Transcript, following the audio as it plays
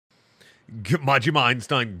Majima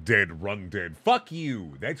Einstein dead, run dead. Fuck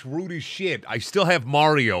you. That's rude as shit. I still have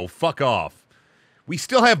Mario. Fuck off. We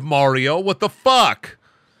still have Mario. What the fuck?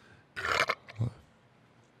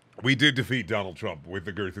 We did defeat Donald Trump with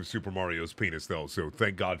the girth of Super Mario's penis, though, so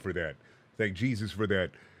thank God for that. Thank Jesus for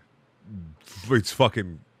that. It's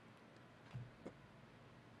fucking...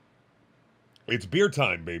 It's beer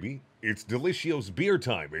time, baby. It's delicious beer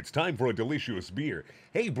time. It's time for a delicious beer.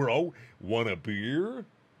 Hey, bro, want a beer?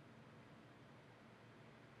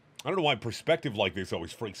 I don't know why perspective like this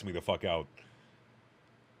always freaks me the fuck out.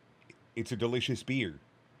 It's a delicious beer.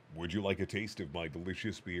 Would you like a taste of my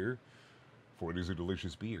delicious beer? For it is a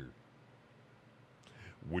delicious beer.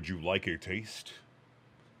 Would you like a taste?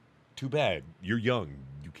 Too bad. You're young.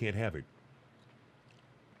 You can't have it.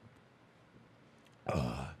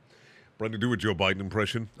 Brendan, do a Joe Biden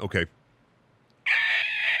impression. Okay.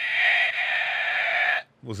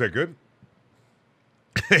 Was that good?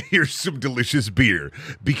 Here's some delicious beer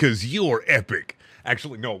because you're epic.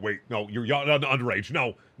 Actually, no, wait. No, you're underage.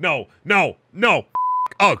 No.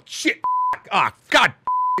 Oh, shit. Ah, God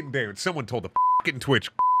damn it. Someone told the fucking Twitch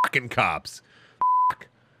fucking cops.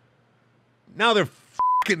 Now they're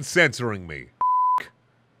fucking censoring me.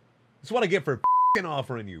 That's what I get for fucking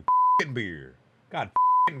offering you fucking beer. God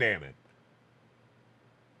fucking damn it.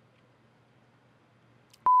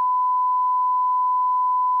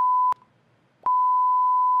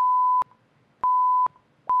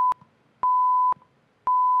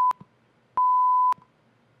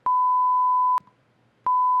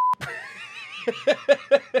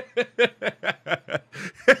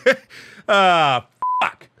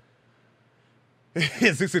 Fuck.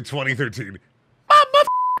 Is this in 2013?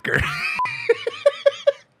 Motherfucker.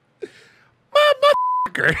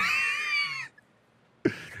 Motherfucker.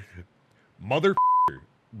 Motherfucker.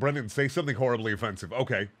 Brendan, say something horribly offensive.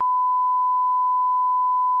 Okay.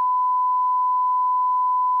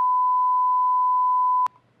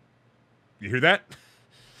 You hear that?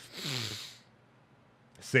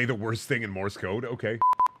 Say the worst thing in Morse code? Okay.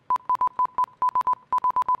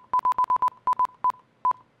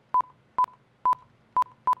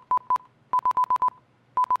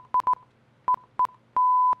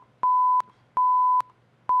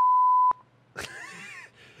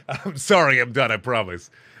 I'm sorry, I'm done, I promise.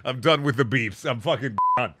 I'm done with the beeps. I'm fucking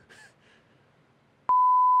done.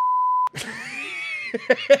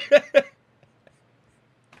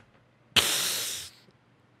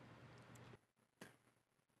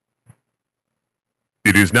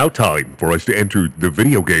 It is now time for us to enter the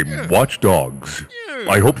video game Watch Dogs.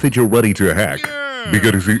 I hope that you're ready to hack,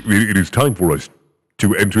 because it is time for us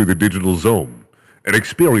to enter the digital zone and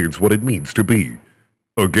experience what it means to be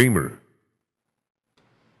a gamer.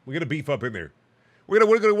 We're gonna beef up in there. We're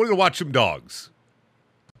gonna watch some dogs.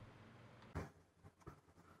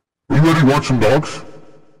 Are you ready to watch some dogs?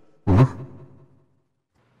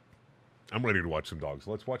 I'm ready to watch some dogs.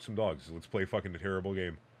 Let's watch some dogs. Let's play a fucking terrible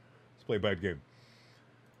game. Let's play a bad game.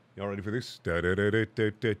 Y'all ready for this?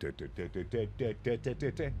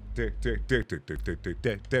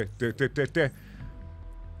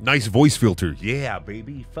 Nice voice filter. Yeah,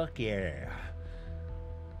 baby. Fuck yeah.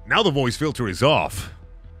 Now the voice filter is off.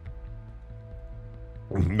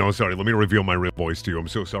 No, sorry. Let me reveal my real voice to you. I'm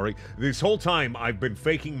so sorry. This whole time, I've been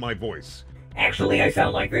faking my voice. Actually, I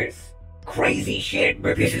sound like this. Crazy shit,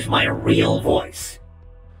 but this is my real voice.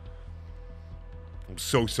 I'm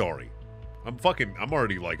so sorry. I'm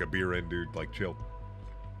already like a beer end dude. Like, chill.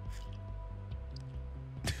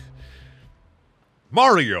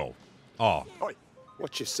 Mario! Aw. Oi,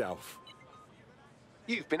 watch yourself.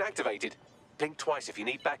 You've been activated. Blink twice if you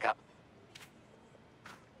need backup.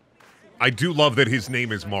 I do love that his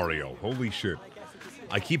name is Mario. Holy shit.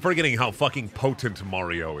 I keep forgetting how fucking potent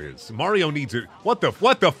Mario is. Mario needs it. What the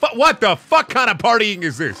fuck kind of partying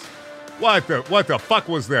is this? What the fuck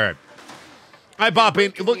was that? I bop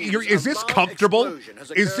in. Look, is this comfortable?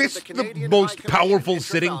 Is this the most powerful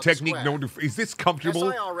sitting technique known to... Is this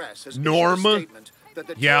comfortable? Norm?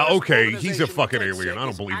 Yeah, okay, he's a fucking alien. I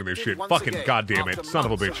don't believe in this shit. Fucking goddamn it. Son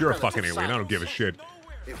of a bitch, you're a fucking alien. I don't give a shit.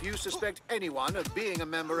 If you suspect anyone of being a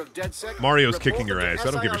member of DedSec, Mario's kicking your ass.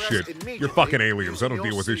 I don't give a shit. You're fucking aliens. I don't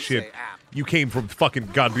deal with this shit. You came from fucking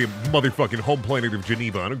goddamn motherfucking home planet of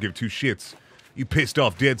Geneva. I don't give two shits. You pissed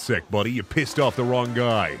off DedSec, buddy. You pissed off the wrong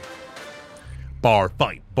guy. Bar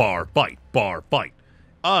fight, bar fight, bar fight.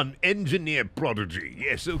 An engineer prodigy.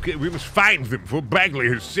 Yes, okay, we must find them, for Bagley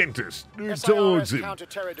has sent us towards him.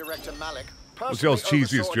 What's y'all's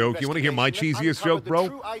cheesiest joke? You want to hear my cheesiest joke,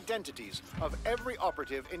 bro? I got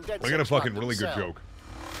a fucking really good joke.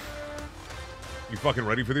 You fucking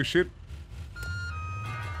ready for this shit?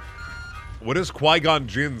 What does Qui-Gon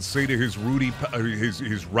Jinn say to his rowdy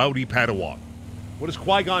Padawan? What does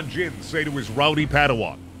Qui-Gon Jinn say to his rowdy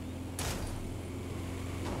Padawan?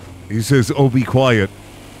 He says, "Oh, be quiet."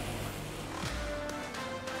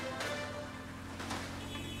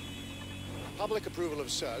 Public approval of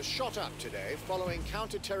SIRS shot up today following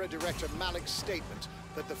Counter-Terror Director Malik's statement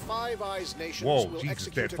that the Five Eyes nations will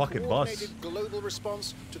execute a coordinated global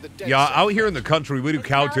response to the dead. Yeah, out here in the country we do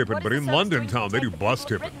cow tipping, but in London town they do bus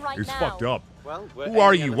tipping. It's fucked up. Well, who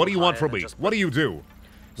are you? What do you want from me? What do you do?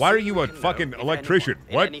 Why are you a fucking electrician?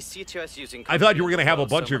 What? I thought you were going to have a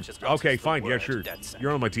bunch of... Okay, fine. Yeah, sure.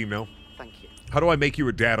 You're on my team now. Thank you. How do I make you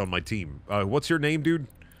a dad on my team? What's your name, dude?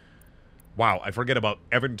 Wow, I forget about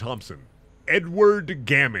Evan Thompson. Edward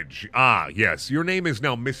Gamage. Ah, yes. Your name is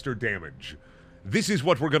now Mr. Damage. This is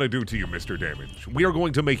what we're going to do to you, Mr. Damage. We are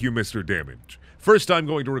going to make you Mr. Damage. First, I'm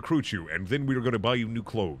going to recruit you, and then we are going to buy you new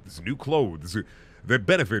clothes. New clothes that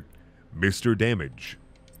benefit Mr. Damage.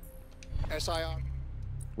 SIR.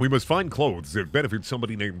 We must find clothes that benefit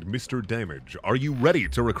somebody named Mr. Damage. Are you ready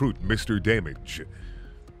to recruit Mr. Damage?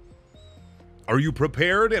 Are you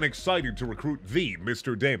prepared and excited to recruit the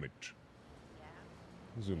Mr. Damage?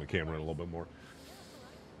 Zoom the camera in a little bit more.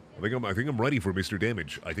 I think I'm ready for Mr.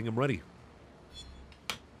 Damage. I think I'm ready.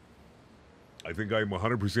 I think I'm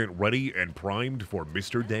 100% ready and primed for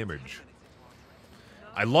Mr. Damage.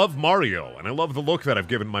 I love Mario, and I love the look that I've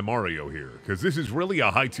given my Mario here, because this is really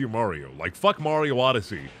a high-tier Mario. Like, fuck Mario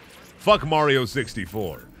Odyssey. Fuck Mario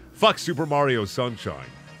 64. Fuck Super Mario Sunshine.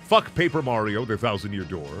 Fuck Paper Mario, the Thousand-Year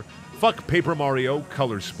Door. Fuck Paper Mario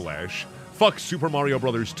Color Splash. Fuck Super Mario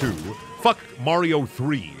Bros. 2. Fuck Mario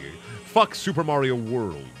 3. Fuck Super Mario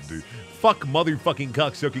World. Fuck motherfucking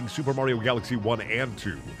cocksucking Super Mario Galaxy 1 and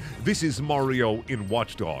 2. This is Mario in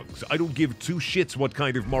Watch Dogs. I don't give two shits what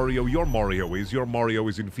kind of Mario your Mario is. Your Mario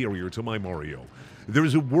is inferior to my Mario. There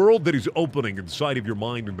is a world that is opening inside of your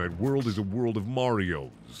mind, and that world is a world of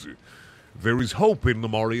Marios. There is hope in the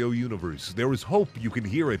Mario universe. There is hope. You can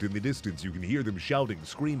hear it in the distance. You can hear them shouting,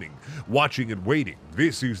 screaming, watching, and waiting.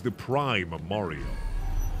 This is the prime of Mario.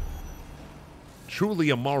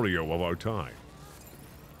 Truly a Mario of our time.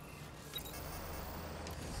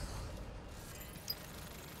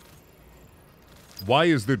 Why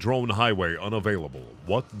is the drone highway unavailable?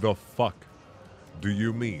 What the fuck do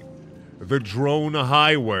you mean? The drone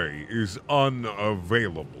highway is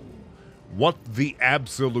unavailable. What the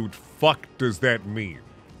absolute fuck does that mean?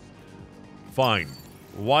 Fine.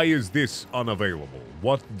 Why is this unavailable?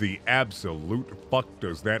 What the absolute fuck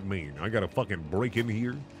does that mean? I gotta fucking break in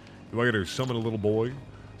here? Do I gotta summon a little boy?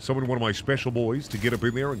 Summon one of my special boys to get up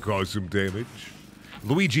in there and cause some damage?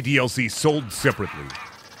 Luigi DLC sold separately.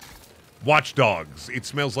 Watch Dogs. It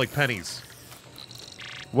smells like pennies.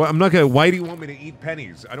 Well, I'm not gonna... Why do you want me to eat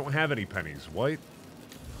pennies? I don't have any pennies. What?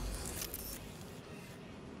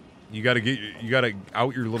 You gotta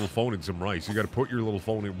out your little phone in some rice. You gotta put your little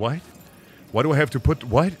phone in... What? Why do I have to put...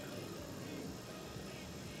 What?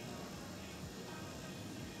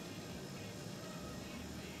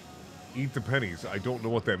 Eat the pennies. I don't know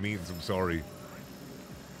what that means. I'm sorry.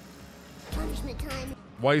 Punishment time.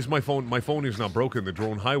 Why is my phone... My phone is not broken. The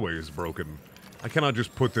drone highway is broken. I cannot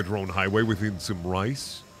just put the drone highway within some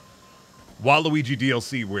rice. Waluigi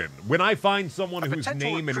DLC win. When I find someone whose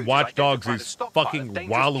name in Watch Dogs is fucking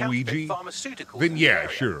Waluigi, then yeah,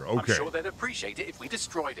 sure, okay. I'm sure they'd appreciate it if we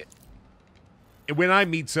destroyed it. When I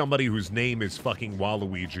meet somebody whose name is fucking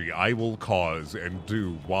Waluigi, I will cause and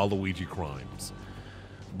do Waluigi crimes.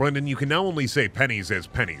 Brendan, you can now only say pennies as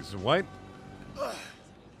pennies. What?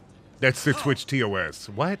 That's the Twitch TOS.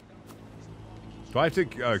 What? Do I have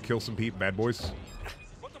to kill some bad boys?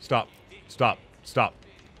 Stop. Stop. Stop.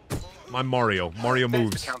 I'm Mario. Mario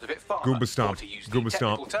moves. Goomba stomp. Goomba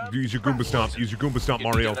stomp. Use your Goomba stomp. Use your Goomba stomp,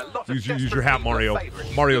 Mario. Use your hat, Mario.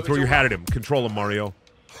 Mario, throw your hat at him. Control him, Mario.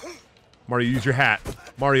 Mario, use your hat.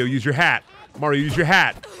 Mario, use your hat. Mario, use your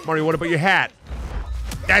hat. Mario, what about your hat?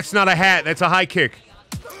 That's not a hat. That's a high kick.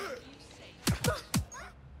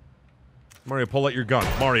 Mario, pull out your gun.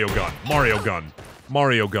 Mario gun. Mario gun.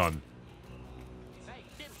 Mario gun.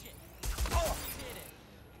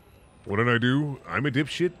 What did I do? I'm a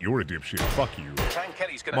dipshit. You're a dipshit. Fuck you.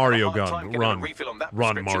 Mario gun. Run.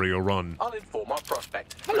 Run, Mario, run. I'll inform our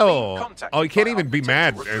prospect. Hello. Oh, you can't even be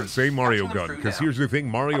mad and say Mario gun, because here's the thing.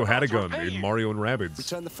 Mario had a gun in Mario and Rabbids.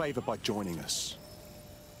 Return the favor by joining us.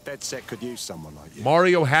 Dead Set could use someone like you.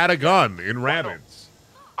 Mario had a gun in Rabbids.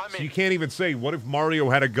 So you can't even say, what if Mario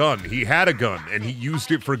had a gun? He had a gun, and he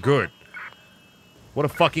used it for good. What a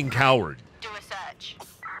fucking coward. Do a search.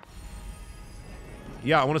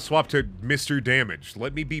 Yeah, I want to swap to Mr. Damage.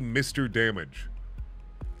 Let me be Mr. Damage.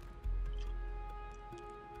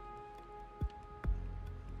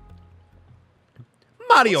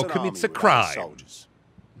 Mario commits a crime. Soldiers.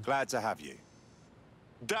 Glad to have you.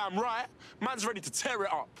 Damn right. Man's ready to tear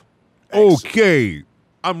it up. Okay.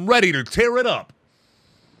 I'm ready to tear it up.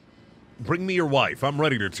 Bring me your wife. I'm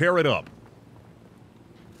ready to tear it up.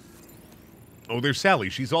 Oh, there's Sally.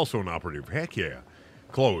 She's also an operative. Heck yeah.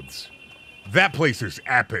 Clothes. That place is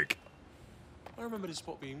epic. I remember this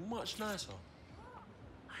spot being much nicer.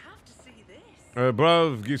 I have to see this.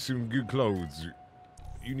 Bruv, get some good clothes.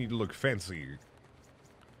 You need to look fancy.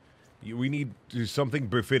 We need something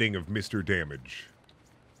befitting of Mr. Damage.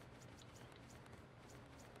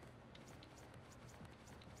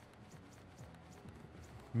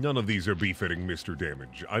 None of these are befitting Mr.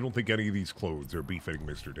 Damage. I don't think any of these clothes are befitting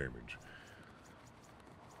Mr. Damage.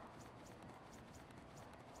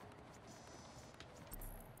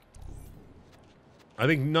 I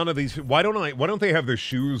think none of these... Why don't they have the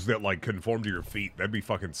shoes that, like, conform to your feet? That'd be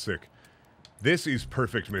fucking sick. This is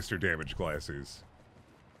perfect Mr. Damage glasses.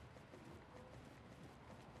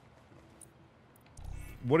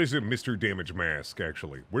 What is a Mr. Damage mask,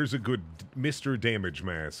 actually? Where's a good Mr. Damage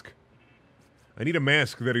mask? I need a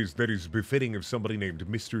mask that is befitting of somebody named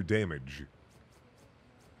Mr. Damage.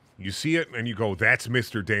 You see it, and you go, that's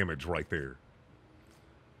Mr. Damage right there.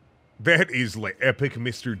 That is like epic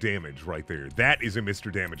Mr. Damage right there. That is a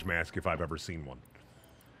Mr. Damage mask if I've ever seen one.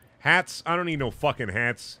 Hats? I don't need no fucking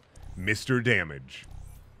hats. Mr. Damage.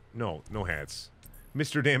 No, no hats.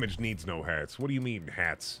 Mr. Damage needs no hats. What do you mean,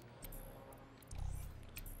 hats?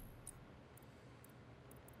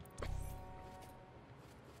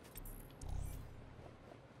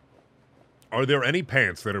 Are there any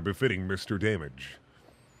pants that are befitting Mr. Damage?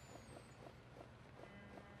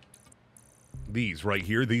 These right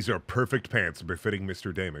here, these are perfect pants befitting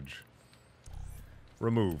Mr. Damage.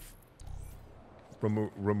 Remove.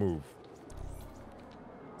 Remove.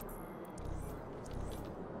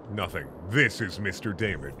 Nothing. This is Mr.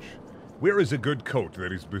 Damage. Where is a good coat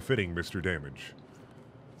that is befitting Mr. Damage?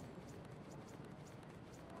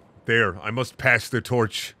 There, I must pass the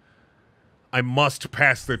torch. I must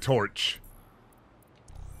pass the torch.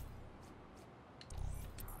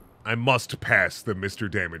 I must pass the Mr.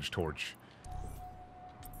 Damage torch.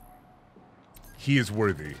 He is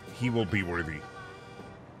worthy. He will be worthy.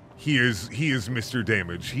 He is Mr.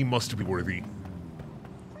 Damage. He must be worthy.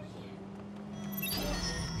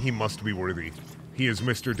 He must be worthy. He is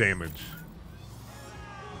Mr. Damage.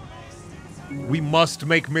 We must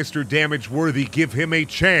make Mr. Damage worthy. Give him a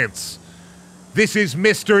chance. This is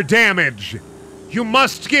Mr. Damage. You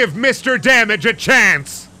must give Mr. Damage a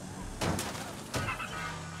chance.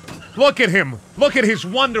 Look at him. Look at his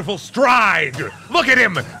wonderful stride. Look at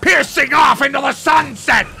him piercing off into the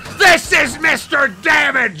sunset. This is Mr.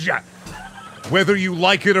 Damage. Whether you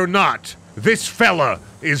like it or not, this fella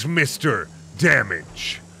is Mr.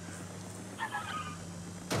 Damage.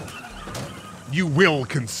 You will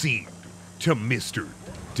concede to Mr.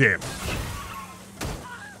 Damage.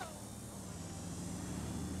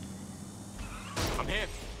 I'm here.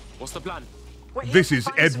 What's the plan? This is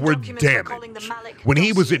Edward Damage. When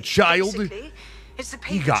he was a child,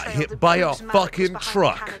 he got hit by a fucking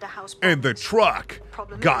truck, and the truck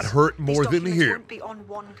got hurt more than him.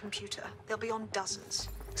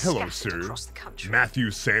 Hello, sir. Matthew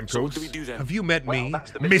Santos. Have you met me,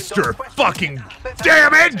 Mr. fucking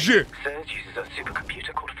Damage? SIRS uses a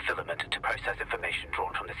supercomputer called Filament to process information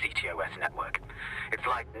drawn from the CTOS network. It's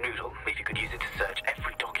like Noodle, if you could use it to search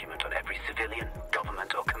every document on every civilian,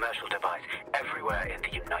 government, or commercial device everywhere in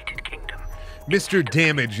the United Kingdom. Mr.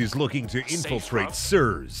 Damage is looking to infiltrate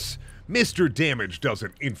SIRS. Mr. Damage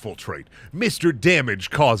doesn't infiltrate. Mr. Damage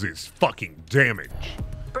causes fucking damage.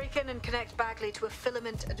 Break in and connect Bagley to a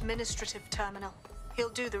Filament administrative terminal. He'll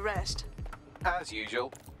do the rest. As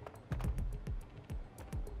usual.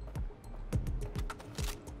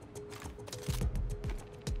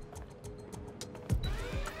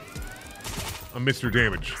 I'm Mr.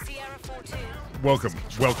 Damage. Welcome,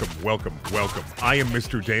 welcome, welcome, welcome. I am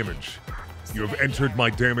Mr. Damage. You have entered my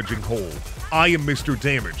damaging hole. I am Mr.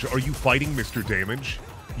 Damage. Are you fighting Mr. Damage?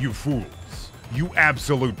 You fools. You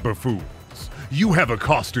absolute buffoons. You have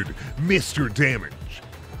accosted Mr. Damage.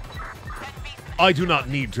 I do not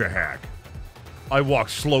need to hack. I walk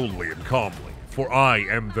slowly and calmly, for I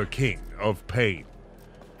am the king of pain.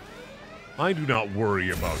 I do not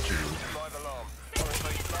worry about you.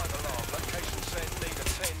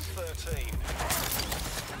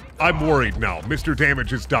 I'm worried now. Mr.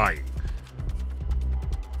 Damage is dying.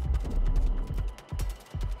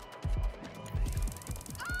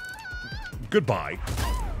 Goodbye.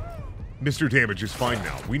 Mr. Damage is fine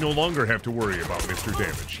now. We no longer have to worry about Mr.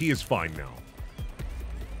 Damage. He is fine now.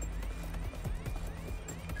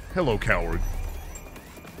 Hello, coward.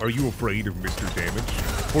 Are you afraid of Mr. Damage?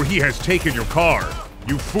 For he has taken your car,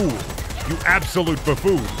 you fool. You absolute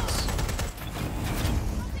buffoons.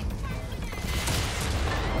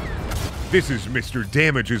 This is Mr.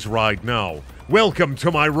 Damage's ride now. Welcome to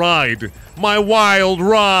my ride. My wild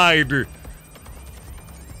ride.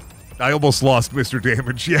 I almost lost Mr.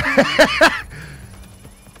 Damage, yeah.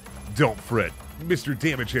 Don't fret. Mr.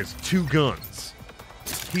 Damage has 2 guns.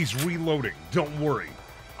 He's reloading. Don't worry.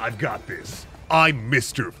 I've got this. I'm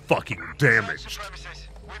Mr. fucking Damaged.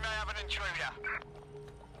 We may have an intruder.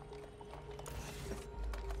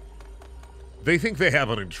 They think they have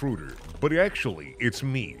an intruder, but actually, it's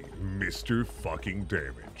me, Mr. fucking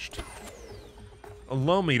Damaged.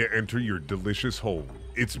 Allow me to enter your delicious home.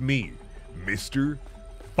 It's me, Mr.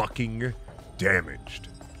 fucking Damaged.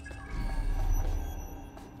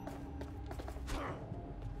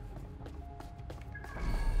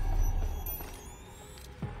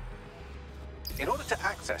 In order to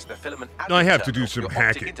access the filament I have to do some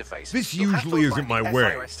hacking. This usually isn't my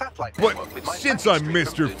way, but since I'm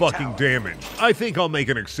Mr. fucking Damaged, I think I'll make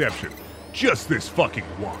an exception. Just this fucking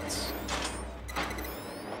once.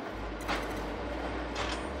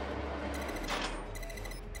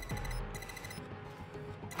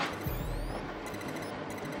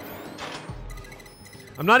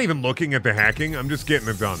 I'm not even looking at the hacking, I'm just getting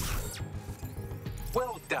it done.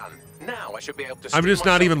 Well done. Now I should be able to. I'm just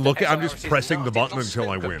not even looking. I'm just pressing the button until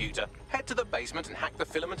I win. Head to the basement and hack the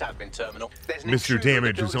filament admin terminal. Mr.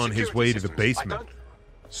 Damage is on his way to the basement.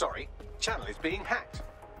 Sorry, channel is being hacked.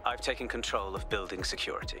 I've taken control of building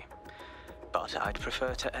security, but I'd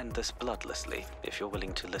prefer to end this bloodlessly if you're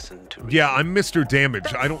willing to listen to. Yeah, I'm Mr.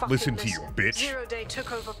 Damage. I don't listen to you, bitch. 0 Day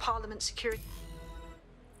took over Parliament security.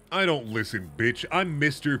 I don't listen, bitch. I'm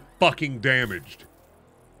Mr. fucking Damaged.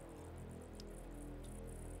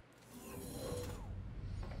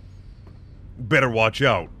 Better watch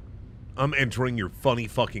out. I'm entering your funny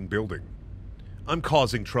fucking building. I'm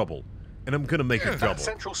causing trouble, and I'm gonna make it double.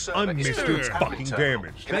 I'm Mr. fucking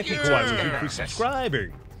Damaged. Thank you, Kawaii, for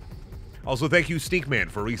subscribing. Also, thank you,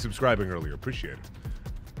 Stinkman, for resubscribing earlier. Appreciate it.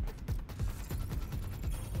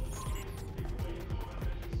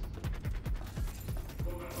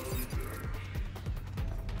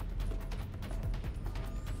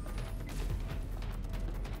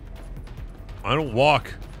 I don't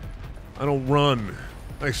walk. I don't run.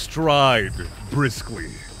 I stride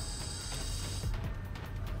briskly.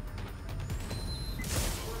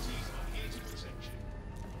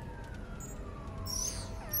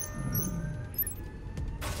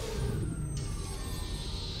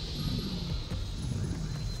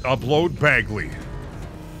 Upload Bagley.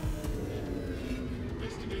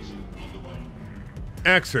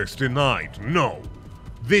 Access denied. No.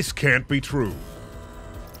 This can't be true.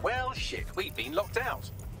 Well, shit, we've been locked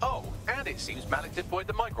out. Oh, and it seems Malik deployed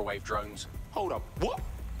the microwave drones. Hold up, what?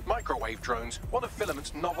 Microwave drones, one of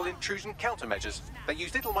Filament's novel intrusion countermeasures. They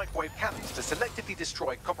use little microwave cannons to selectively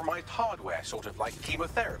destroy compromised hardware, sort of like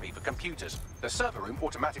chemotherapy for computers. The server room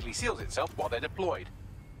automatically seals itself while they're deployed.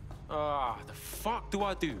 The fuck do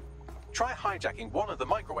I do? Try hijacking one of the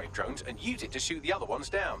microwave drones and use it to shoot the other ones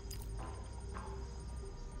down.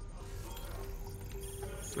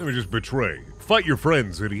 Let me just betray. Fight your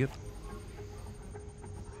friends, idiot.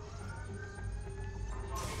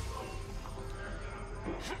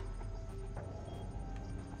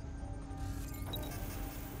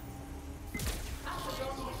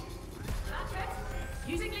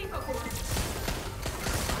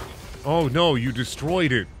 Oh no, you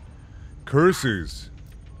destroyed it. Curses.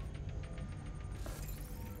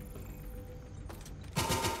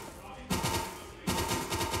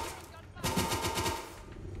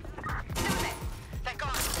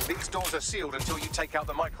 These doors are sealed until you take out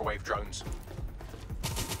the microwave drones.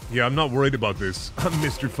 Yeah, I'm not worried about this. I'm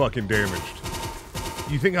Mr. fucking Damaged.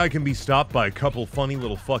 You think I can be stopped by a couple funny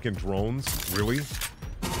little fucking drones? Really?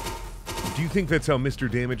 Do you think that's how Mr.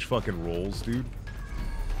 Damage fucking rolls, dude?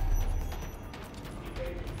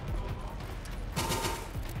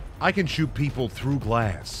 I can shoot people through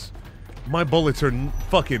glass. My bullets are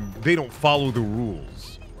fucking... They don't follow the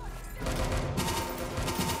rules.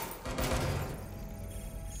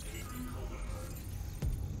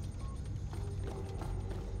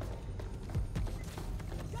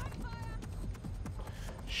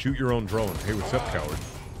 Shoot your own drone. Hey, what's up, coward?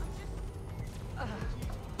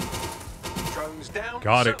 Drones down,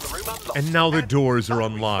 got it. And now the doors are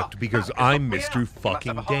unlocked because I'm Mr.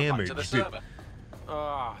 fucking Damaged.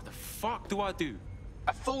 The fuck do I do?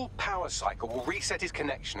 A full power cycle will reset his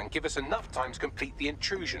connection and give us enough time to complete the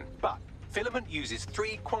intrusion. But Filament uses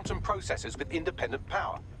 3 quantum processors with independent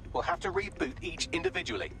power. We'll have to reboot each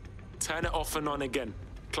individually. Turn it off and on again.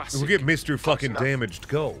 Classic. Look at Mr. fucking Damaged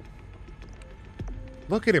go.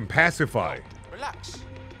 Look at him pacify. Relax.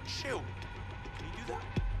 Chill. Can you do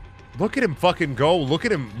that? Look at him fucking go. Look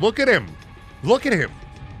at him. Look at him. Look at him.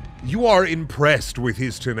 You are impressed with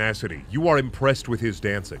his tenacity. You are impressed with his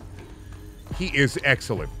dancing. He is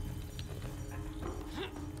excellent.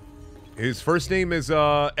 His first name is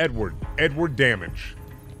Edward. Edward Damage.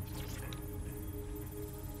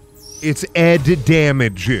 It's Ed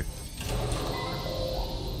Damage.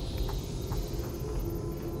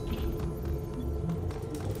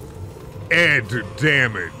 Ed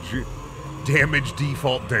Damage. Damage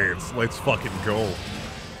default dance. Let's fucking go.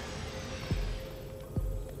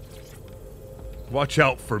 Watch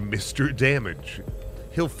out for Mr. Damage.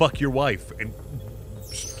 He'll fuck your wife and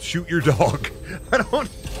shoot your dog. I don't...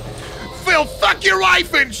 Phil, fuck your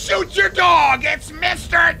wife and shoot your dog! It's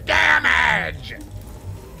Mr. Damage!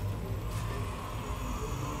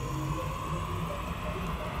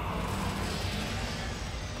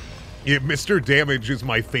 Yeah, Mr. Damage is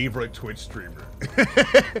my favorite Twitch streamer.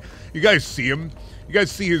 You guys see him? You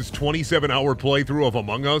guys see his 27-hour playthrough of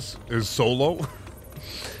Among Us? His solo?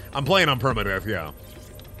 I'm playing on permadeath, yeah.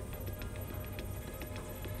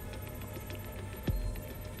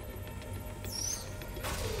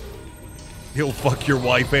 He'll fuck your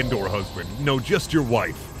wife and or husband. No, just your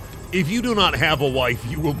wife. If you do not have a wife,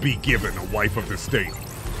 you will be given a wife of the state.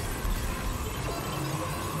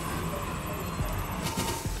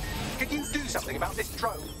 Could you do something about this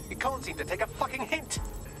drone? It can't seem to take a fucking hint.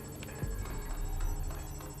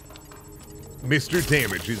 Mr.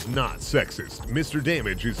 Damage is not sexist. Mr.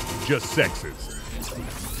 Damage is just sexist.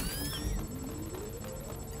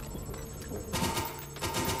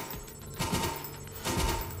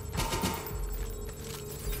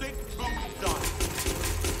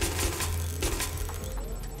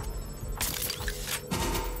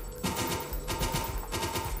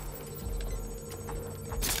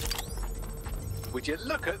 Would you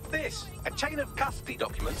look at this? A chain of custody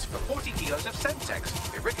documents for 40 kilos of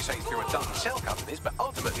Semtex. It ricochets through a dozen shell companies, but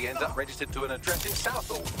ultimately ends up registered to an address in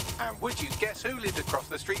Southall. And would you guess who lived across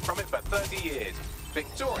the street from it for 30 years?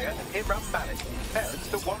 Victoria and Imran Malik, parents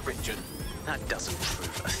to one Richard. That doesn't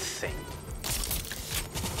prove a thing.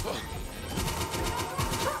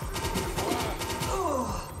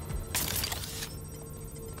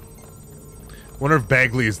 Wonder if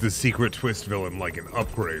Bagley is the secret twist villain, like an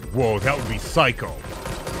upgrade. Whoa, that would be psycho.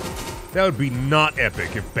 That would be not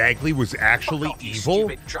epic if Bagley was actually evil.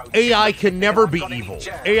 AI can never be evil.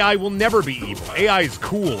 AI will never be evil. AI is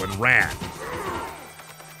cool and rad.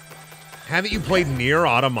 Haven't you played Nier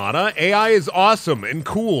Automata? AI is awesome and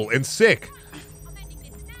cool and sick.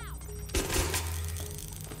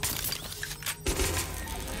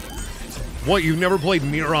 What, you've never played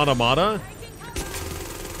Nier Automata?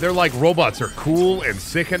 They're like robots are cool and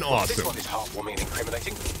sick and awesome. This one is heartwarming and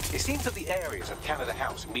incriminating. It seems that the areas of Canada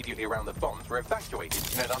House immediately around the bombs were evacuated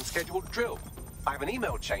in an unscheduled drill. I have an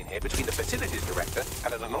email chain here between the facilities director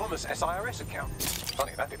and an anonymous SIRS account.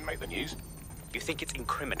 Funny, that didn't make the news. You think it's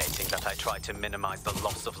incriminating that I tried to minimize the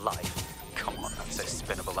loss of life? Come on, that's so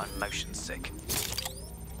spinnable, I'm motion sick.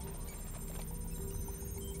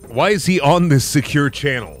 Why is he on this secure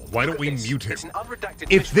channel? Why don't we mute him?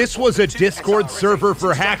 If this was a Discord server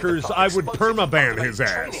for hackers, I would permaban his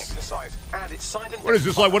ass. What is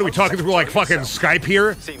this like? What are we talking through, like fucking Skype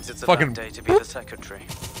here? Seems it's a fucking bad day to be the secretary.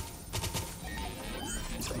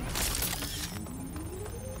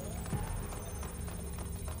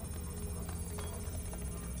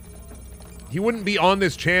 He wouldn't be on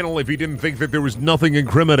this channel if he didn't think that there was nothing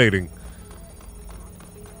incriminating.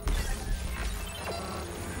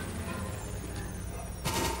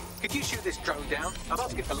 Could you shoot this drone down? I'd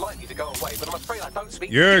ask it politely to go away, but I'm afraid I don't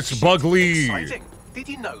speak. Yes, Bugley. Exciting. Did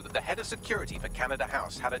you know that the head of security for Canada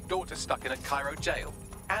House had a daughter stuck in a Cairo jail,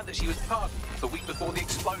 and that she was pardoned the week before the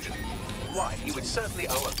explosion? Why, he would certainly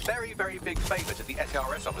owe a very, very big favor to the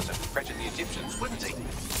SRS officer who pressured the Egyptians, wouldn't he?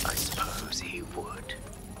 I suppose he would.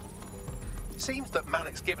 Seems that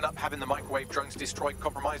Malik's given up having the microwave drones destroy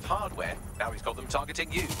compromised hardware. Now he's got them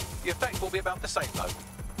targeting you. The effect will be about the same, though.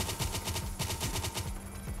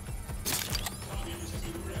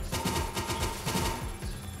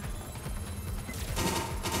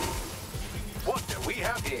 What do we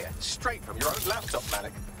have here? Straight from your own laptop,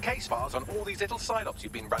 Malik. Case files on all these little side ops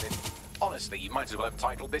you've been running. Honestly, you might as well have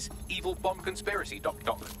titled this Evil Bomb Conspiracy, Doc.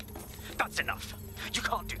 That's enough. You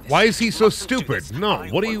can't do this. Why is he so stupid? No,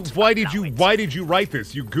 why did you write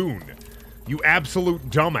this, you goon? You absolute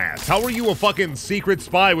dumbass. How are you a fucking secret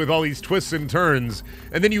spy with all these twists and turns,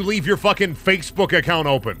 and then you leave your fucking Facebook account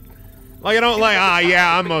open? Like, I don't like,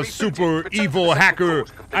 yeah, I'm a super evil hacker,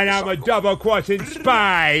 and I'm a double-crossing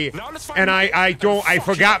spy, and I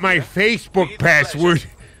forgot my Facebook password.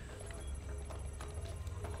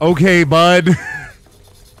 Okay, bud.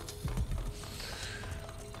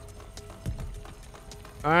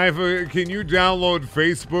 Can you download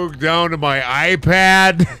Facebook down to my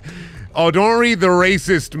iPad? Oh, don't read the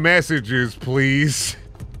racist messages, please.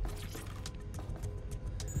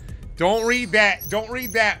 Don't read that. Don't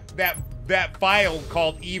read that file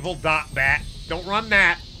called evil.bat. Don't run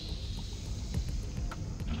that.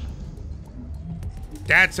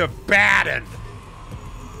 That's a bad one.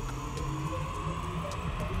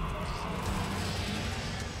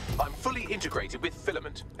 I'm fully integrated with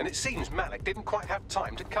Filament, and it seems Malik didn't quite have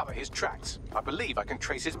time to cover his tracks. I believe I can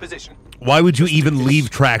trace his position. Why would you even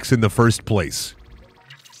leave tracks in the first place?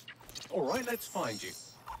 All right, let's find you.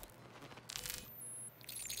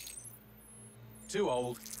 Too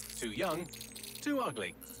old, too young, too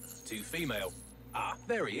ugly, too female. Ah,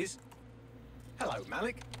 there he is. Hello,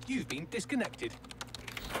 Malik. You've been disconnected.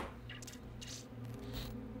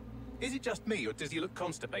 Is it just me, or does he look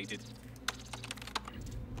constipated?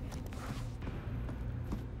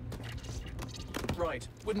 Right,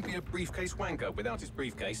 wouldn't be a briefcase wanker without his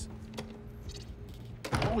briefcase.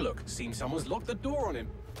 Oh look, seems someone's locked the door on him.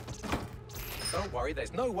 Don't worry,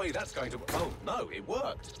 there's no way that's going to... Oh no, it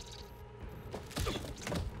worked.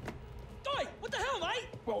 Oi, what the hell, mate?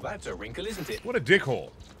 Well, that's a wrinkle, isn't it? What a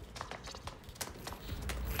dickhole.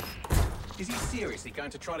 Is he seriously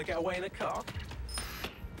going to try to get away in a car?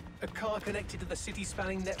 A car connected to the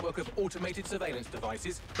city-spanning network of automated surveillance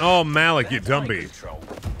devices? Oh, Malik, you dumpy.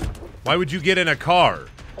 Why would you get in a car?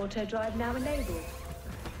 Auto drive now enabled.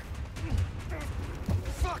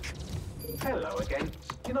 Fuck! Hello again.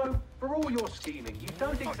 You know, for all your scheming, you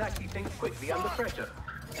don't exactly think quickly under pressure.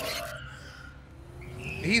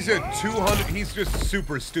 He's a 200... He's just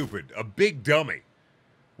super stupid. A big dummy.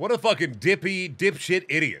 What a fucking dipshit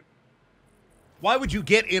idiot. Why would you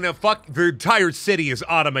get in a fuck... The entire city is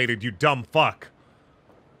automated, you dumb fuck.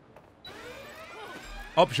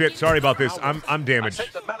 Oh, shit. Sorry about this. I'm damaged.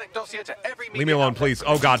 Leave me alone, please.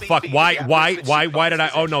 Oh, God. Fuck. Why did I...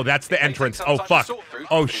 Oh, no. That's the entrance. Oh, fuck.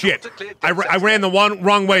 Oh, shit. I ran the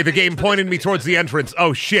wrong way. The game pointed me towards the entrance.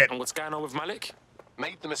 Oh, shit. And what's going on with Malik?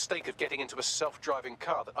 Made the mistake of getting into a self-driving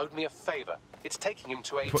car that owed me a favor. It's taking him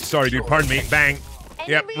to a... Sorry, dude. Pardon me. Bang.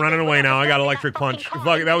 Yep, running away now. I got electric punch.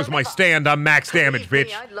 Fuck, that was my stand. I'm max damage,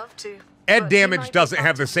 bitch. I'd love to. Ed Damage doesn't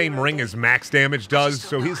have the same ring as Max Damage does,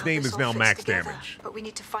 so his name is now Max Damage. But we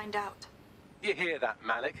need to find out. You hear that,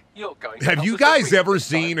 Malik? You're going. Have you guys ever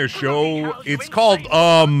seen a show? It's called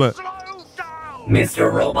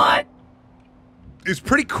Mr. Robot. It's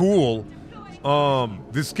pretty cool.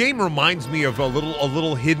 This game reminds me of a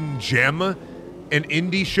little hidden gem, an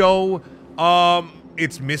indie show.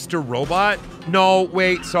 It's Mr. Robot. No,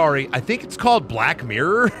 wait, sorry. I think it's called Black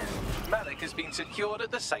Mirror. Malik has been secured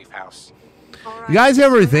at the safe house. You guys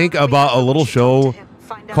ever think about a little show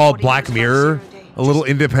called Black Mirror? A little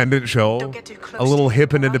independent show? A little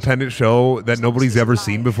hip and independent show that nobody's ever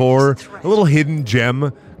seen before? A little hidden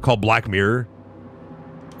gem called Black Mirror?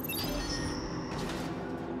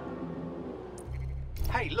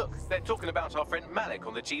 Hey, look, they're talking about our friend Malik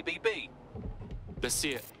on the GBB. Let's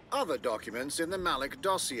see it. Other documents in the Malik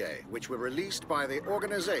dossier, which were released by the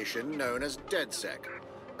organization known as DedSec.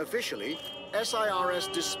 Officially, SIRS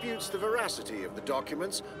disputes the veracity of the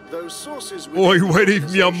documents, though sources... Oi, what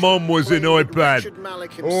if your mum was an iPad?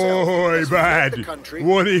 Oi, bad.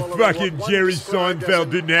 What if fucking Jerry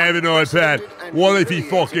Seinfeld didn't have an iPad? What if he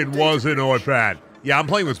fucking was an iPad? Yeah, I'm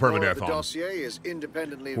playing with permadeath on.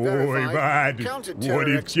 Oi, bad. What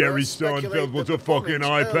if Jerry Seinfeld was a fucking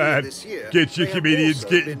iPad? Get your comedians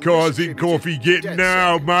getting cars and coffee getting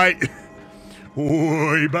now, mate.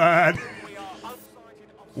 Oi, bad.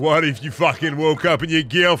 What if you fucking woke up and your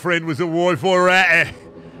girlfriend was a Wi-Fi rat?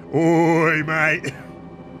 Oi, mate.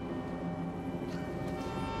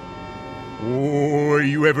 Oi,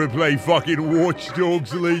 you ever play fucking Watch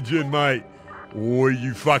Dogs Legion, mate? Oi,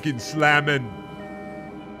 you fucking slamming.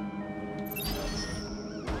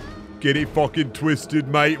 Get it fucking twisted,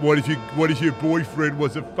 mate. What if your boyfriend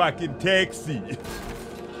was a fucking taxi?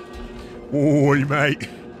 Oi, mate.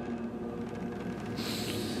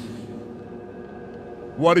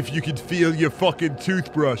 What if you could feel your fucking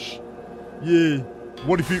toothbrush? Yeah.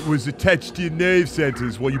 What if it was attached to your nerve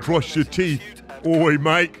centers while you brushed your teeth? Oi,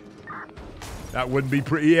 mate. That wouldn't be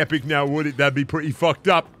pretty epic now, would it? That'd be pretty fucked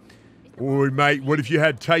up. Oi, mate. What if you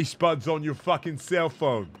had taste buds on your fucking cell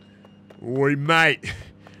phone? Oi, mate.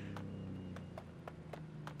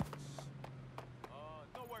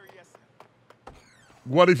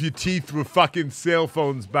 What if your teeth were fucking cell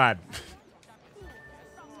phones bad?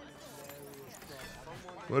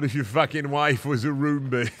 What if your fucking wife was a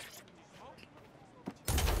Roomba?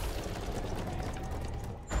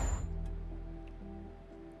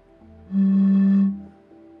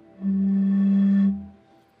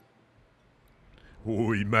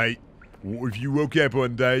 Oi, mate. What if you woke up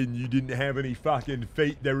one day and you didn't have any fucking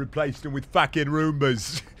feet? They replaced them with fucking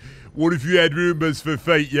Roombas. What if you had Roombas for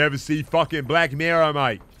feet? You ever see fucking Black Mirror,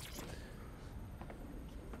 mate?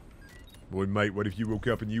 Boy, mate, what if you woke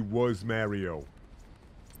up and you was Mario?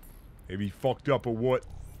 Maybe fucked up or what?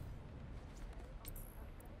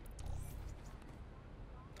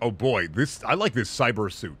 Oh boy, I like this cyber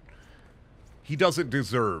suit. He doesn't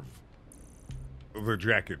deserve the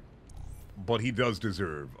jacket, but he does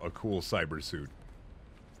deserve a cool cyber suit.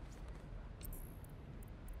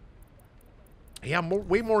 Yeah, I'm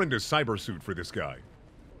way more into cyber suit for this guy.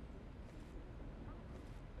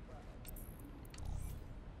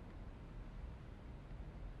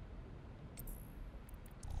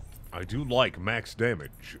 I do like max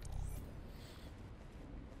damage.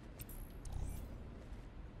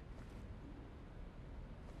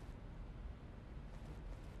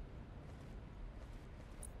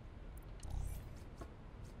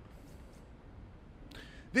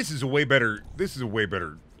 This is a way better,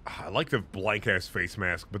 I like the blank ass face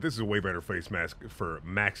mask, but this is a way better face mask for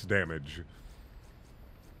max damage.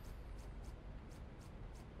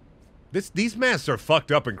 These masks are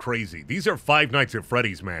fucked up and crazy. These are Five Nights at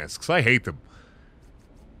Freddy's masks. I hate them.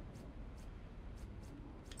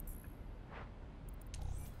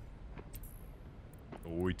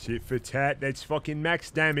 Oh, tit for tat. That's fucking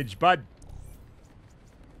max damage, bud.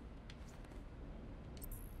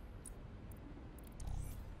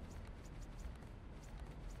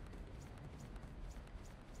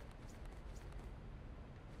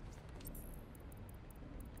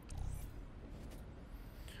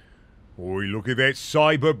 Oi, look at that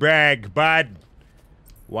cyber bag, bud.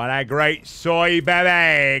 What a great cyber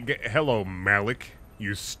bag. Hello, Malik,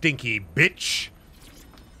 you stinky bitch.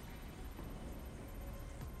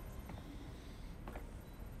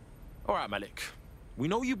 All right, Malik. We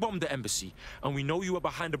know you bombed the embassy, and we know you were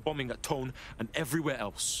behind the bombing at Tone and everywhere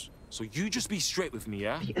else. So you just be straight with me,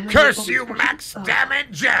 yeah? Curse you, max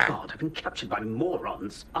damage! God, I've been captured by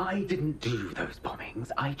morons. I didn't do those bombings.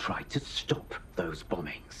 I tried to stop those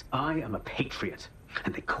bombings. I am a patriot,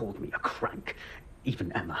 and they called me a crank.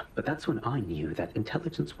 Even Emma. But that's when I knew that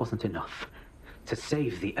intelligence wasn't enough. To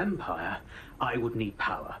save the Empire, I would need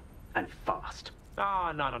power, and fast.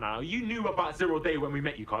 Ah, no. You knew about Zero Day when we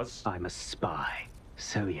met you, cuz. I'm a spy.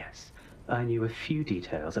 So yes, I knew a few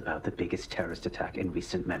details about the biggest terrorist attack in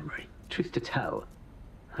recent memory. Truth to tell,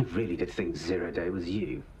 I really did think Zero Day was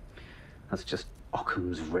you. That's just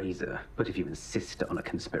Occam's razor. But if you insist on a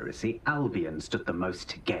conspiracy, Albion stood the most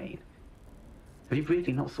to gain. Have you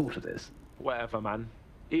really not thought of this? Whatever, man.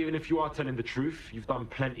 Even if you are telling the truth, you've done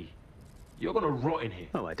plenty. You're gonna rot in here.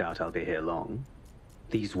 Oh, I doubt I'll be here long.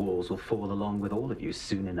 These walls will fall along with all of you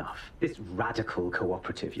soon enough. This radical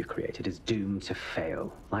cooperative you've created is doomed to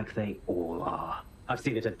fail, like they all are. I've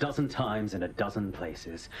seen it a dozen times in a dozen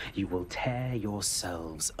places. You will tear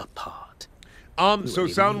yourselves apart. So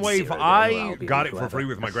Soundwave, I got it for free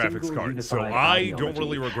with my graphics card, so I don't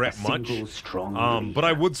really regret much. But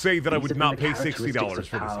I would say that I would not pay $60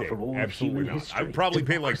 for this game. Absolutely not. I would probably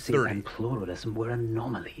pay like $30. Pluralism were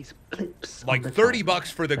anomalies, blips. Like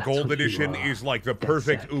 $30 for the gold edition is like the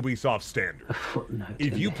perfect Ubisoft standard.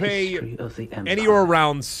 If you pay anywhere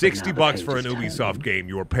around $60 for an Ubisoft game,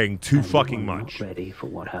 you are paying too fucking much.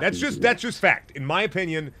 That's just fact. In my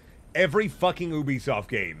opinion, every fucking Ubisoft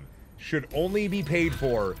game should only be paid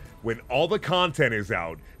for when all the content is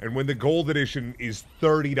out and when the gold edition is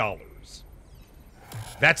 $30.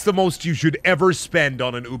 That's the most you should ever spend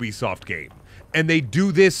on an Ubisoft game. And they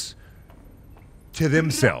do this to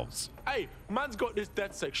themselves. Hey, man's got this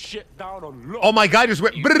DedSec shit down on lock. Oh, my guy just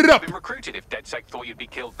went You'd have been recruited if DedSec thought you'd be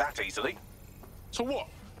killed that easily. So what?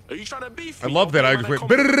 Are you trying to beef? I love that. I just went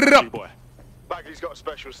up. Bagley's got a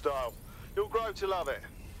special style. You'll grow to love it.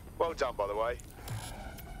 Well done, by the way.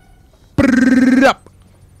 Up.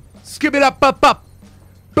 Skip it up. Up.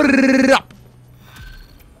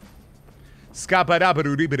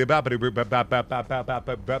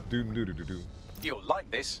 You'll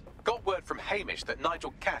like this. Got word from Hamish that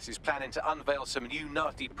Nigel Cass is planning to unveil some new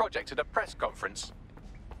nasty project at a press conference.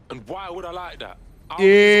 And why would I like that?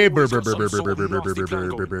 Yeah, Because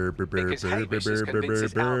Hamish is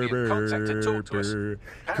convinced Al be in contact to talk to us.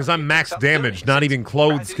 because I'm max damage. Not even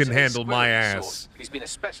clothes can handle my ass. He's been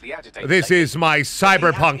especially agitated This lately. is my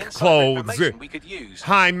cyberpunk clothes. We could use.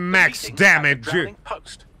 I'm max damage.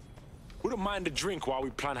 Post. Wouldn't mind a drink while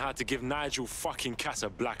we plan how to give Nigel fucking Cass a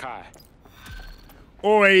black eye.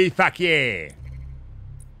 Oi, fuck yeah.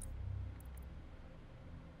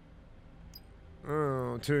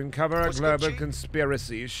 Oh, to uncover a global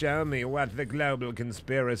conspiracy, show me what the global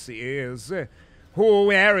conspiracy is.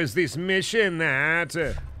 Where is this mission at?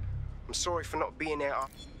 I'm sorry for not being there.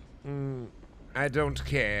 I don't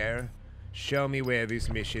care. Show me where this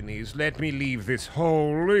mission is. Let me leave this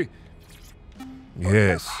hole.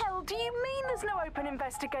 Yes. What the hell do you mean there's no open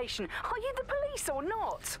investigation? Are you the police or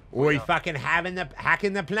not? Oi, fucking hacking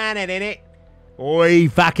the planet, innit? Oi,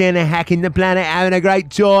 fucking hacking the planet, having a great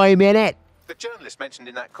time, innit? The journalist mentioned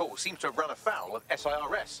in that call seems to have run afoul of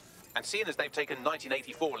SIRS. And seeing as they've taken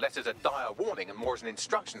 1984 letters a dire warning and more as an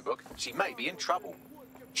instruction book, she may be in trouble.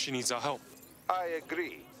 She needs our help. I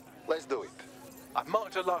agree. Let's do it. I've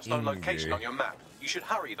marked her last known location on your map. You should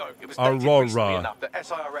hurry, though. It was Aurora. dated recently enough that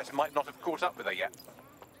SIRS might not have caught up with her yet.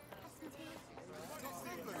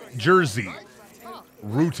 Jersey.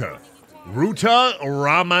 Ruta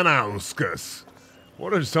Ramanauskas.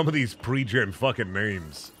 What are some of these pre-gen fucking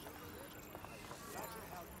names?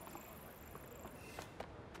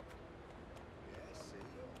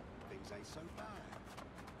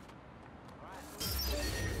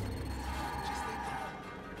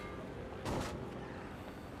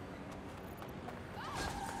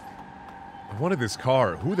 I wanted this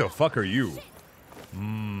car. Who the fuck are you?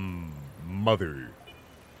 Mother.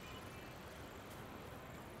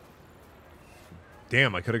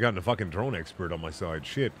 Damn, I could have gotten a fucking drone expert on my side.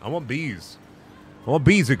 Shit, I want bees. I want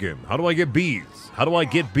bees again. How do I get bees? How do I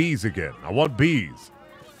get bees again? I want bees.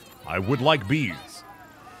 I would like bees.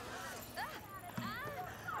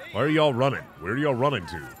 Where are y'all running? Where are y'all running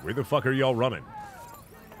to? Where the fuck are y'all running?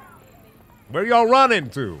 Where y'all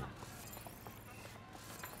running to?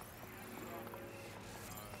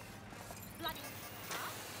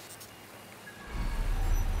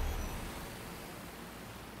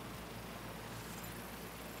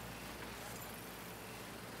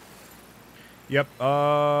 Yep,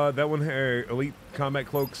 that one, elite combat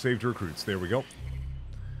cloak, saved recruits. There we go.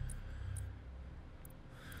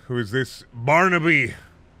 Who is this? Barnaby!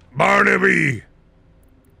 Barnaby!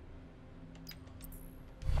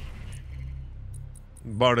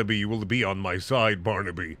 Barnaby, you will be on my side,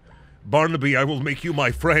 Barnaby. Barnaby, I will make you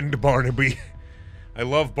my friend, Barnaby. I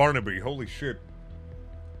love Barnaby, holy shit.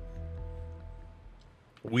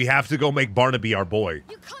 We have to go make Barnaby our boy.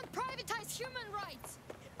 You can't privatize human rights.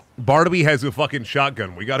 Barnaby has a fucking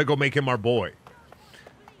shotgun. We gotta go make him our boy.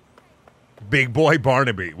 Big boy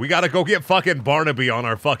Barnaby. We gotta go get fucking Barnaby on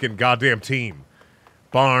our fucking goddamn team.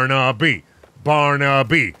 Barnaby.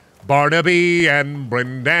 Barnaby. Barnaby and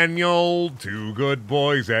Brendaniel, two good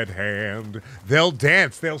boys at hand. They'll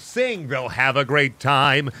dance, they'll sing, they'll have a great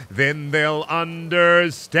time. Then they'll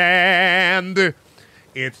understand.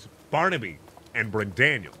 It's Barnaby and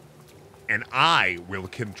Brendaniel. And I will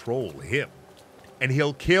control him. And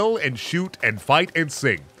he'll kill and shoot and fight and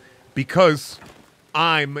sing. Because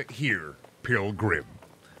I'm here, Pilgrim.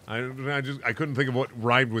 I couldn't think of what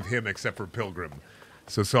rhymed with him except for Pilgrim.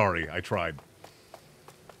 So sorry, I tried.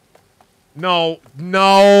 No.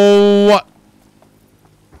 No.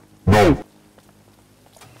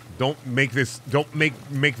 Don't make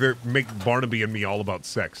Barnaby and me all about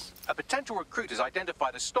sex. A potential recruit has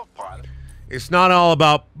identified a stockpile. It's not all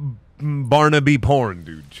about Barnaby porn,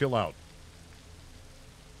 dude. Chill out.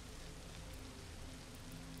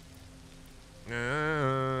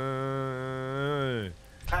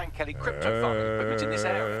 Clan Kelly crypto farming equipment in this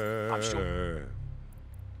area, I'm sure.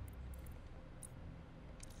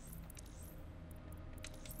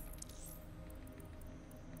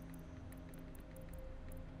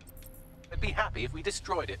 I'd be happy if we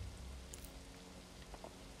destroyed it.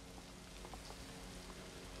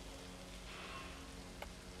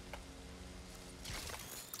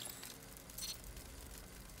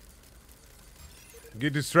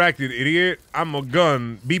 Get distracted, idiot. I'm a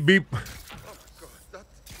gun. Beep, beep. A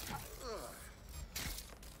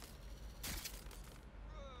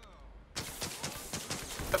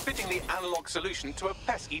fittingly analog solution to a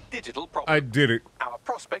pesky digital problem. I did it. Our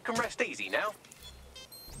prospect can rest easy now.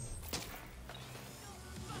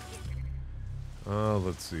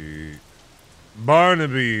 Let's see.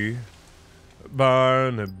 Barnaby.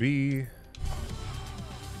 Barnaby.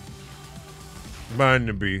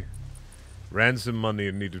 Barnaby. Ransom money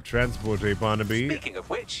and need to transport a Barnaby. Speaking of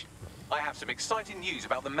which, I have some exciting news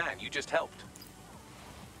about the man you just helped.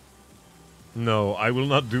 No, I will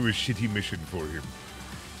not do a shitty mission for him.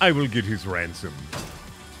 I will get his ransom.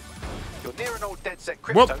 You're near an old DedSec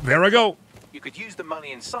crypto. Well, there I go. You could use the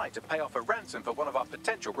money inside to pay off a ransom for one of our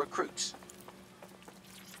potential recruits.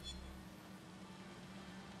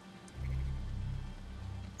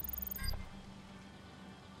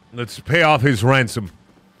 Let's pay off his ransom.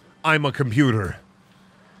 I'm a computer.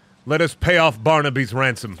 Let us pay off Barnaby's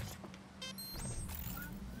ransom.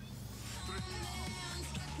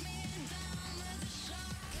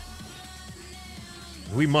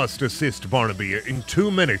 We must assist Barnaby in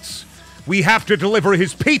 2 minutes. We have to deliver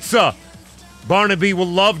his pizza. Barnaby will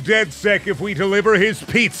love DedSec if we deliver his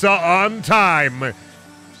pizza on time.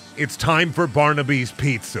 It's time for Barnaby's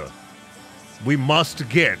pizza. We must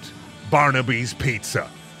get Barnaby's pizza.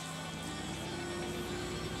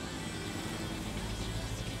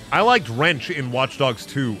 I liked Wrench in Watch Dogs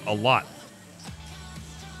 2 a lot.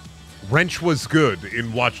 Wrench was good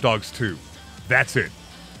in Watch Dogs 2. That's it.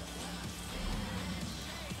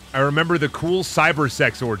 I remember the cool cyber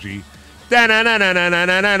sex orgy.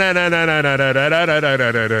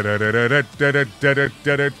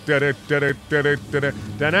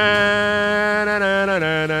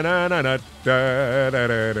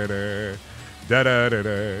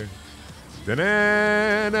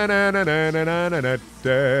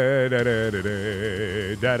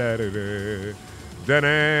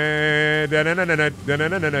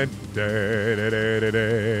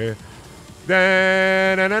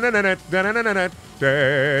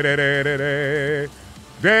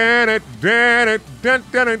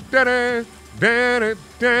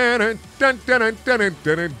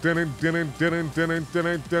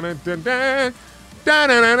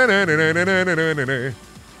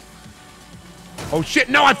 Oh shit,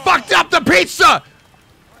 no, I fucked up the pizza!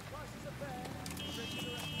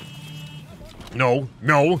 No,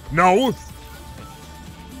 no, no!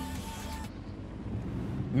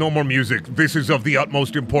 No more music. This is of the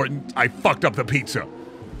utmost importance. I fucked up the pizza.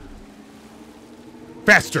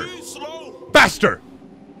 Faster! Faster!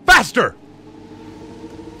 Faster!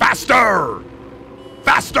 Faster!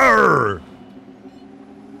 Faster!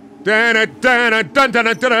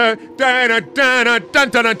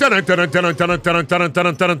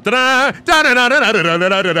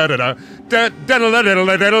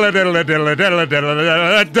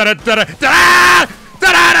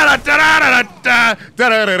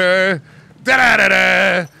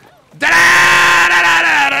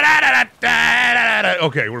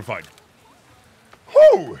 Okay, we're fine.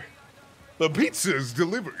 Whew! The pizza is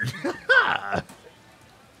delivered.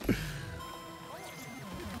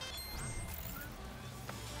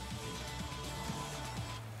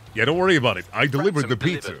 Yeah, don't worry about it. I delivered the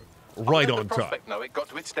pizza right on time. No, it got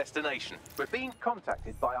to its destination. We're being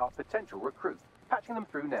contacted by our potential recruit. Patching them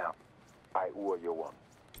through now. I owe you one.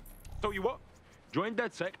 Tell you what, join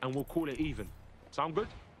DedSec and we'll call it even. Sound good?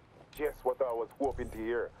 Just what I was hoping to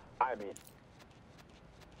hear. I mean,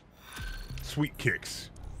 sweet kicks.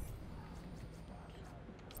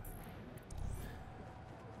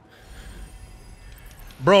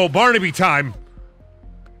 Bro, Barnaby time.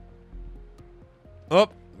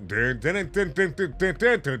 Up.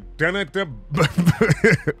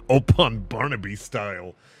 Open Barnaby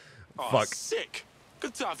style. Oh, fuck. Sick.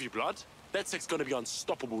 Good to have you, blood. DedSec's gonna be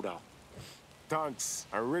unstoppable now. Thanks.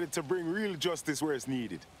 I'm ready to bring real justice where it's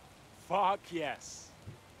needed. Fuck yes.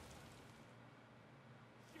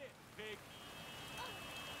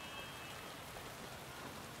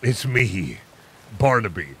 It's me,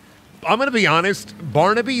 Barnaby. I'm gonna be honest,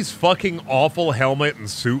 Barnaby's fucking awful helmet and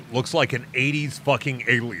suit looks like an 80s fucking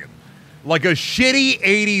alien. Like a shitty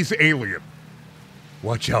 80s alien.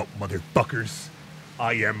 Watch out, motherfuckers.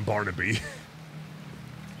 I am Barnaby.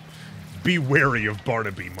 Be wary of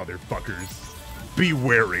Barnaby, motherfuckers. Be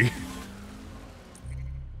wary.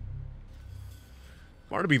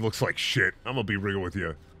 Barnaby looks like shit. I'm gonna be real with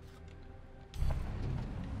you.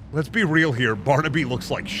 Let's be real here. Barnaby looks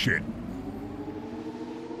like shit.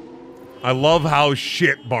 I love how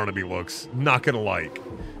shit Barnaby looks. Not gonna lie.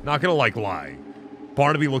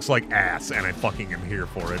 Barnaby looks like ass, and I fucking am here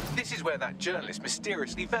for it. This is where that journalist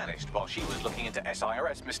mysteriously vanished while she was looking into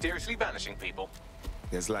SIRS mysteriously vanishing people.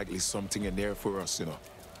 There's likely something in there for us, you know.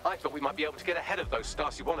 I thought we might be able to get ahead of those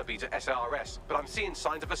Stasi wannabes at SIRS, but I'm seeing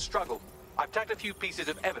signs of a struggle. I've tagged a few pieces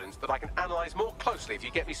of evidence that I can analyze more closely if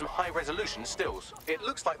you get me some high-resolution stills. It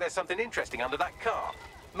looks like there's something interesting under that car.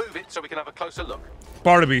 Move it so we can have a closer look.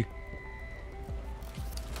 Barnaby.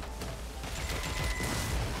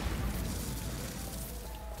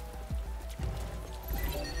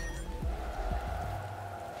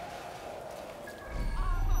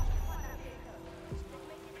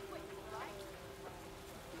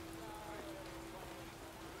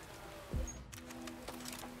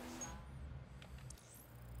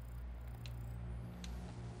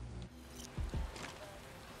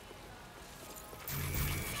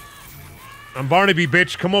 I'm Barnaby,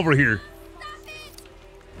 bitch. Come over here.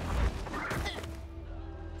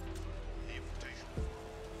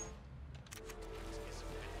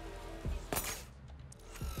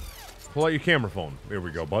 Pull out your camera phone. There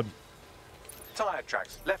we go, bud. Tire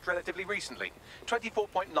tracks, left relatively recently.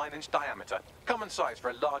 24.9-inch diameter. Common size for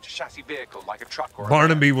a large chassis vehicle like a truck or a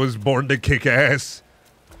Barnaby was born to kick ass.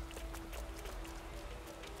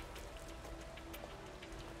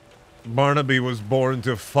 Barnaby was born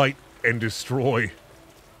to fight and destroy.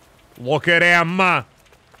 Look at him.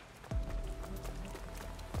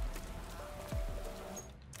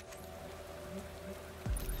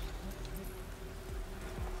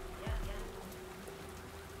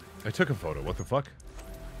 I took a photo. What the fuck?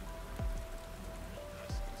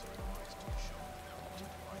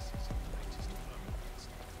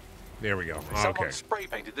 There we go. Someone Okay. spray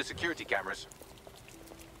painted the security cameras.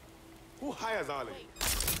 Who hires Ollie?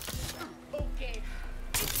 Okay.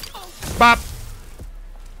 Bop.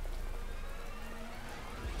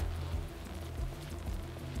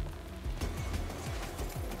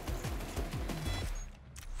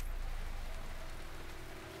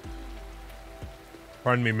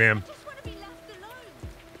 Pardon me, ma'am.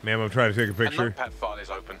 Ma'am, I'm trying to take a A picture. notepad file is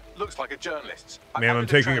open. Looks like a journalist's. Ma'am, I'm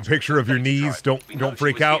taking a picture of your knees. Don't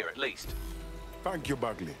freak out. At least. Thank you,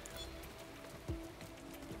 Bagley.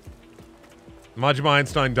 Majima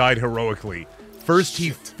Einstein died heroically. First he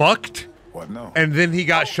fucked, What now? and then he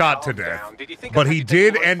got shot to death. But he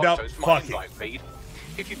did end up fucking.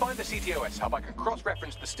 If you find the CTOS hub, I can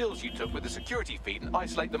cross-reference the stills you took with the security feed and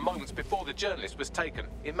isolate the moments before the journalist was taken.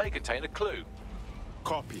 It may contain a clue.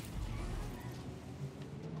 Copy.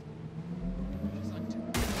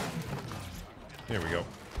 There we go.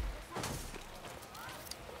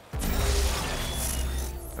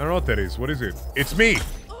 I don't know what that is. What is it? It's me!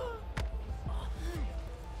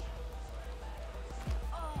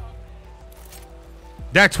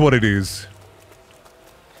 That's what it is.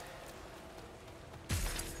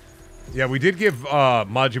 Yeah, we did give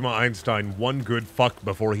Majima Einstein one good fuck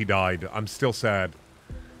before he died. I'm still sad.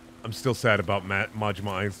 I'm still sad about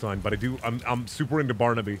Majima Einstein, but I'm super into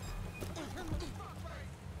Barnaby.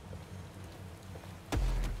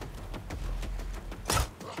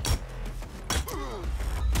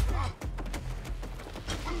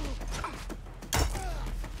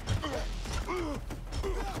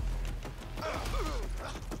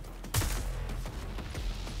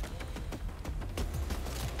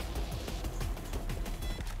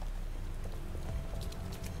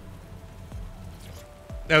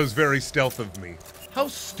 That was very stealth of me. How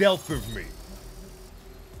stealth of me?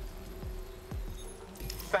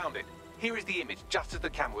 Found it. Here is the image just as the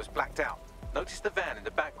camera was blacked out. Notice the van in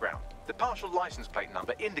the background. The partial license plate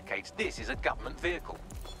number indicates this is a government vehicle.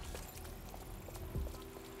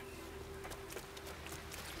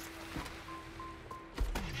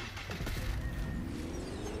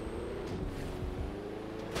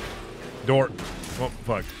 Door. Oh,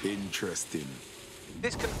 fuck. Interesting.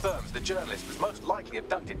 This confirms the journalist was most likely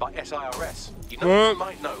abducted by SIRS. You know, you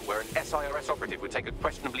might know where an SIRS operative would take a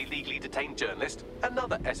questionably legally detained journalist.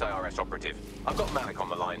 Another SIRS operative. I've got Malik on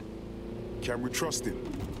the line. Can we trust him?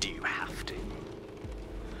 Do you have to?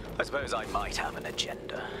 I suppose I might have an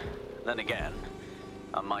agenda. Then again,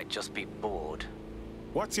 I might just be bored.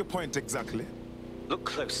 What's your point exactly? Look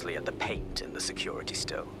closely at the paint in the security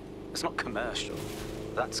still. It's not commercial.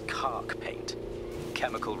 That's Kark paint.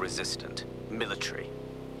 Chemical resistant. Military.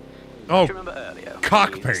 Oh, do you remember earlier?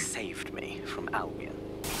 cock You paint. Saved me from Albion.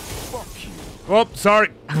 Fuck you. Oh, sorry.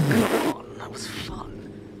 Come on, that was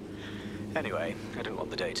fun. Anyway, I didn't want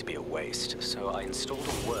the day to be a waste, so I installed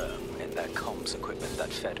a worm in their comms equipment that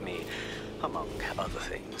fed me, among other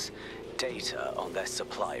things, data on their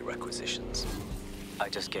supply requisitions. I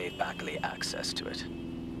just gave Bagley access to it.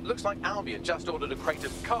 Looks like Albion just ordered a crate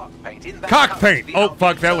of Kark paint in that Cock house, paint! the Oh, Albion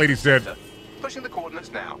fuck, that lady's Service dead. Center. Pushing the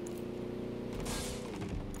coordinates now.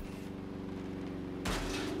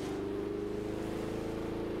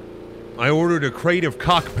 I ordered a crate of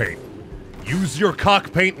cock paint. Use your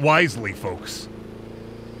cock paint wisely, folks.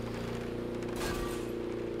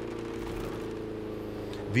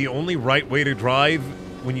 The only right way to drive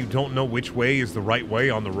when you don't know which way is the right way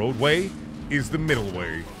on the roadway is the middle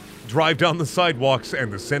way. Drive down the sidewalks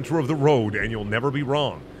and the center of the road and you'll never be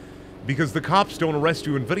wrong. Because the cops don't arrest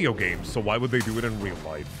you in video games, so why would they do it in real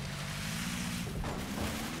life?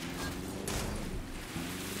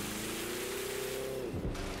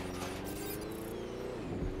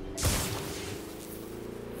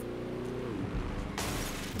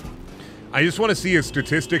 I just want to see a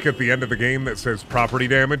statistic at the end of the game that says property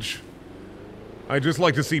damage. I'd just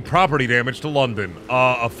like to see property damage to London.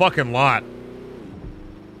 A fucking lot.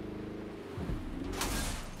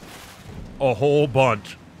 A whole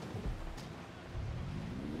bunch.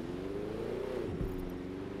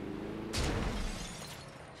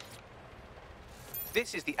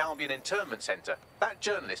 This is the Albion Internment Center. That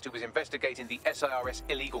journalist who was investigating the SIRS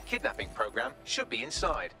illegal kidnapping program should be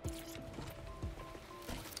inside.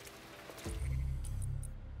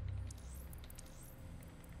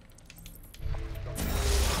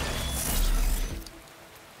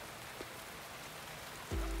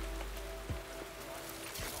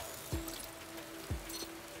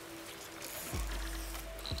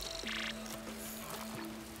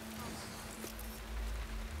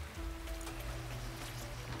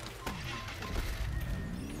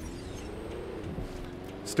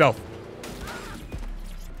 Stealth.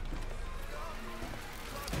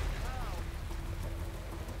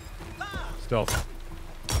 Stealth.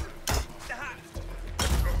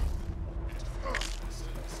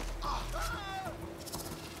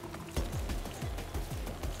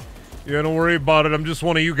 Yeah, don't worry about it. I'm just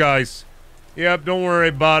one of you guys. Yep, don't worry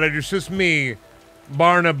about it. It's just me,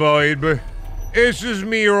 Barnaboy. It's just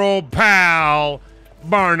me, your old pal,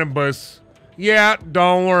 Barnabas. Yeah,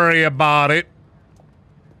 don't worry about it.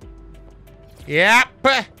 Yep,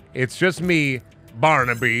 it's just me,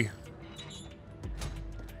 Barnaby.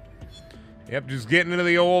 Yep, just getting into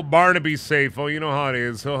the old Barnaby safe. Oh, you know how it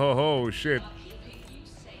is. Ho, ho, ho, shit.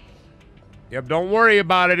 Yep, don't worry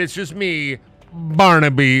about it. It's just me,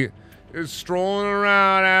 Barnaby. Is strolling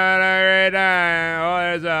around. Oh,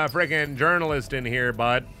 there's a freaking journalist in here,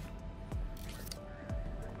 bud.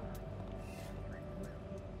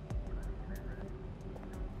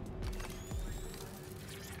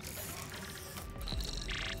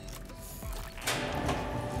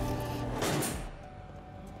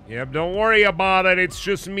 Yep, don't worry about it. It's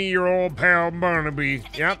just me, your old pal Barnaby.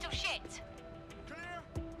 Yep. Drone,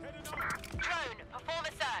 perform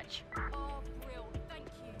a search. Oh, Brill, thank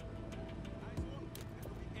you.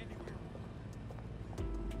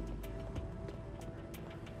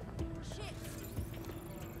 Shit.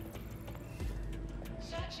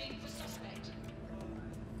 Searching for suspect.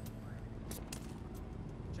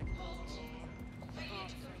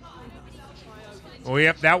 Oh,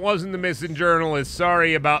 yep, that wasn't the missing journalist.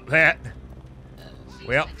 Sorry about that.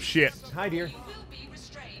 Well, shit. Hi, dear.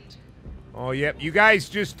 Oh, yep. You guys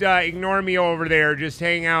just ignore me over there. Just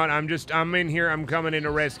hang out. I'm in here. I'm coming in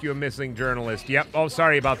to rescue a missing journalist. Yep. Oh,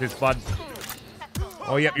 sorry about this, bud.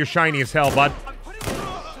 Oh, yep. You're shiny as hell, bud.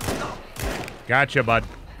 Gotcha, bud.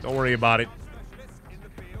 Don't worry about it.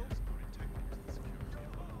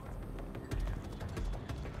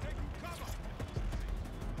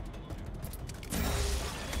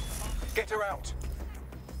 Get her out.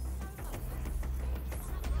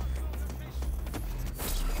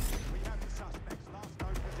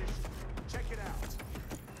 Check it out.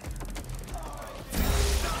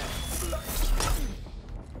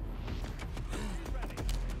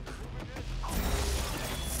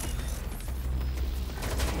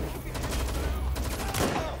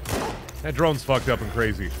 That drone's fucked up and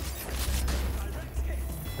crazy.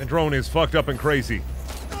 That drone is fucked up and crazy.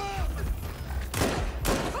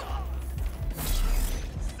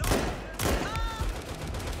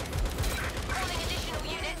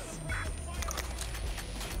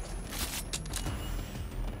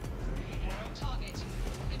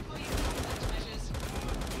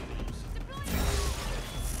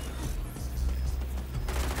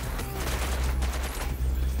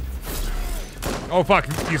 Oh, fuck.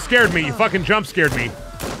 You scared me. You fucking jump scared me.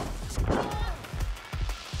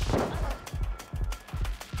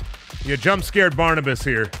 You jump scared Barnabas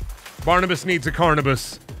here. Barnabas needs a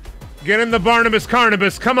Carnabas. Get in the Barnabas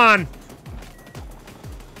Carnabas. Come on.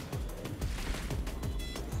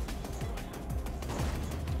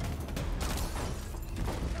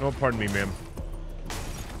 Oh, pardon me, ma'am.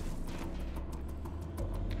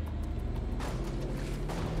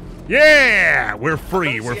 Yeah! We're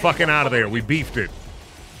free. We're fucking out of there. We beefed it.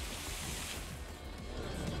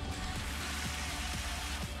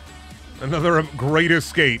 Another great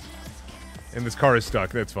escape. And this car is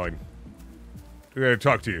stuck. That's fine. I gotta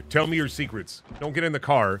talk to you. Tell me your secrets. Don't get in the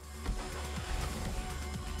car.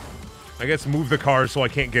 I guess move the car so I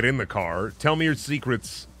can't get in the car. Tell me your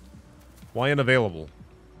secrets. Why unavailable?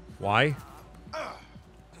 Why?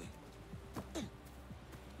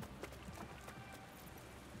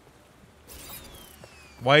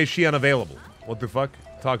 Why is she unavailable? What the fuck?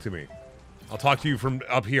 Talk to me. I'll talk to you from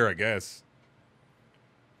up here, I guess.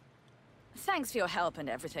 Thanks for your help and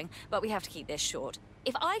everything, but we have to keep this short.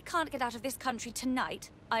 If I can't get out of this country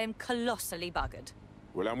tonight, I am colossally buggered.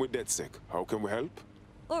 Well, I'm with DedSec. How can we help?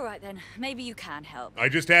 All right then, maybe you can help. I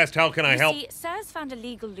just asked, how can I help? You see, SIRS found a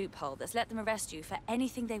legal loophole that's let them arrest you for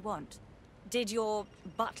anything they want. Did your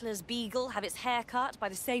butler's beagle have its hair cut by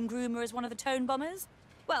the same groomer as one of the tone bombers?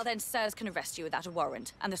 Well, then SIRS can arrest you without a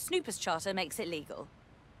warrant, and the Snoopers Charter makes it legal.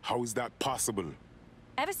 How is that possible?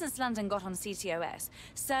 Ever since London got on CTOS,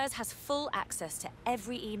 SIRS has full access to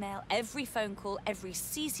every email, every phone call, every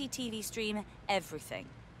CCTV stream, everything.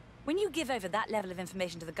 When you give over that level of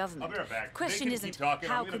information to the government, the question isn't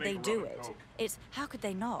how could they do it, it's how could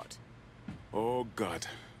they not? Oh, God.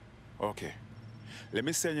 Okay. Let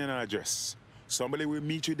me send you an address. Somebody will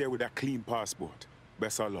meet you there with a clean passport.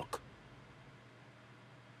 Best of luck.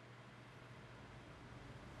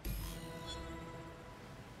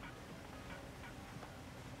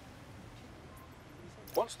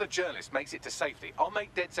 Once the journalist makes it to safety, I'll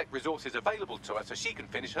make DedSec resources available to her so she can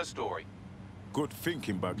finish her story. Good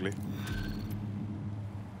thinking, Bagley.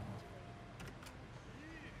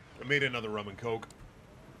 I made another rum and coke.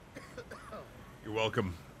 You're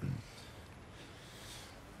welcome.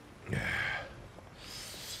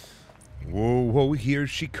 Whoa, whoa, here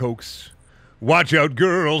she cokes. Watch out,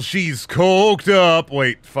 girl, she's coked up.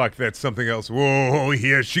 Wait, fuck, that's something else. Whoa,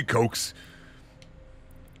 here she cokes.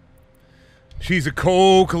 She's a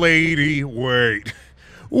coke lady. Wait.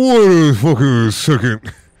 What a fucking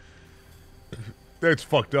second. That's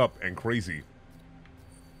fucked up and crazy.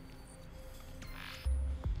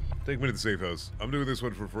 Take me to the safe house. I'm doing this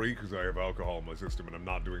one for free because I have alcohol in my system and I'm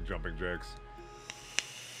not doing jumping jacks.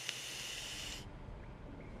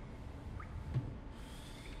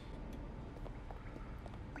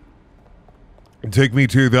 Take me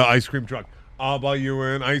to the ice cream truck. I'll buy you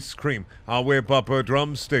an ice cream. I'll whip up a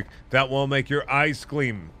drumstick. That will make your eyes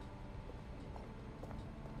gleam.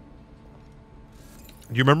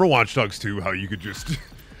 Do you remember Watch Dogs 2? How you could just...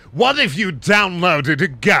 What if you downloaded a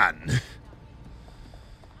gun?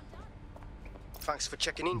 Thanks for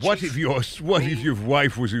checking in, What Chief. if your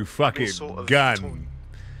wife was your fucking sort of gun?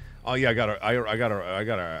 Oh yeah, I got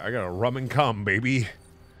a rum and cum, baby.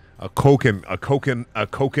 A coke and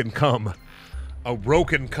cum. A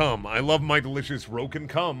roken cum. I love my delicious roken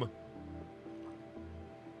cum.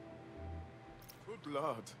 Good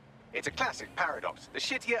Lord. It's a classic paradox. The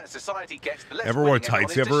shittier a society gets, the less Ever wore willing everyone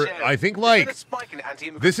tights? is to Ever? share. I think Instead like of spiking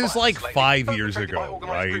anti-immigrant this is like violence 5 lately, years perpetrated by ago,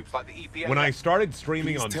 organised right? groups like the EPA. When I started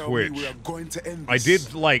streaming on Please tell me Twitch, we are going to end I this.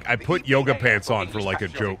 did like I put yoga pants on for like a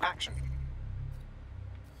joke. Action.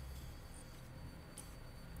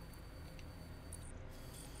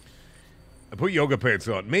 I put yoga pants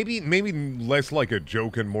on. Maybe less like a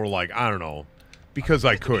joke and more like, I don't know, because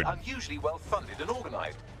I could. Unusually well funded and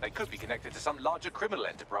organised. They could be connected to some larger criminal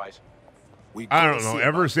enterprise. I don't know.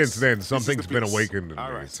 Ever since then, something's been awakened in me.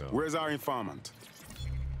 All right. So. Where's our informant?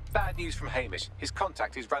 Bad news from Hamish. His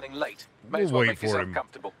contact is running late. May We'll as well wait make for yourself him.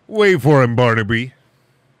 comfortable. Wait for him, Barnaby.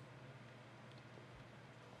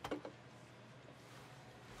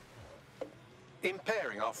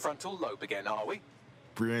 Impairing our frontal lobe again, are we?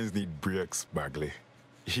 Brains need breaks, Bagley.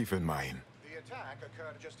 Even mine. The attack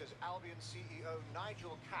occurred just as Albion CEO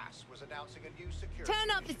Nigel Cass was announcing a new security. Turn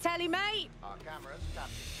up the telly, mate. Our cameras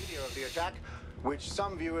captured video of the attack, which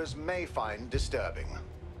some viewers may find disturbing.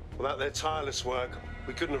 Without their tireless work,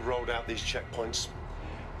 we couldn't have rolled out these checkpoints.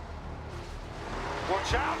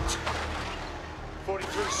 Watch out!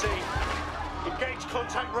 43C. Engage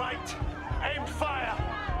contact right. Aimed fire.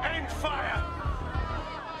 Aimed fire.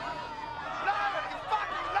 Liar! You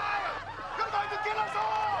fucking liar! You're going to kill us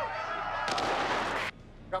all!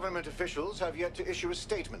 Government officials have yet to issue a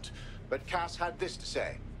statement, but Cass had this to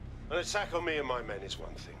say. An attack on me and my men is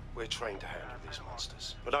one thing. We're trained to handle these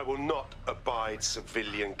monsters. But I will not abide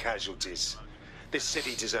civilian casualties. This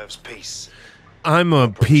city deserves peace. I'm a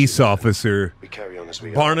peace officer. We carry on as we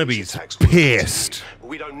Barnaby's are. These attacks will pissed. continue.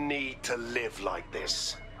 We don't need to live like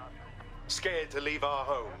this. Scared to leave our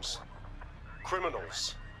homes.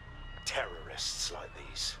 Criminals, terrorists like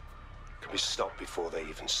these can be stopped before they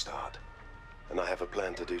even start. And I have a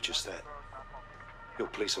plan to do just that. Your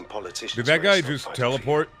police and politicians. Did that may guy stop just fighting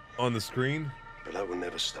teleport on the screen? But I will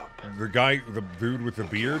never stop. The guy, the dude with the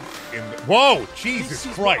beard? Whoa! Jesus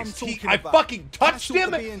Christ! I fucking touched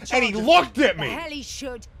him and he looked at The me! hell he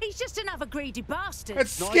should. He's just another greedy bastard. That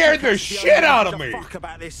scared the shit out of me! Fuck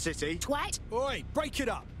about this city. Twat. Oi, break it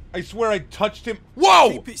up. I swear I touched him. Whoa!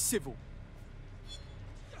 Keep it civil.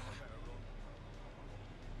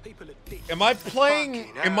 Am I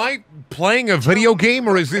playing a video game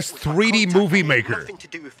or is this 3D movie maker? Nothing to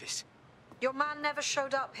do with this. Your man never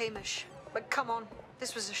showed up, Hamish. But come on,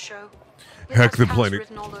 this was a show. It Heck has the Cass planet.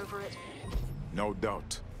 written all over it. No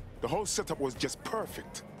doubt. The whole setup was just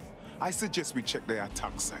perfect. I suggest we check the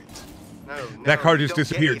attack site. No, That car just you don't get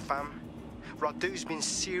disappeared. it, fam. Radu's been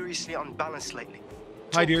seriously unbalanced lately.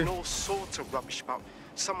 Hi, dear. Talking all sorts of rubbish about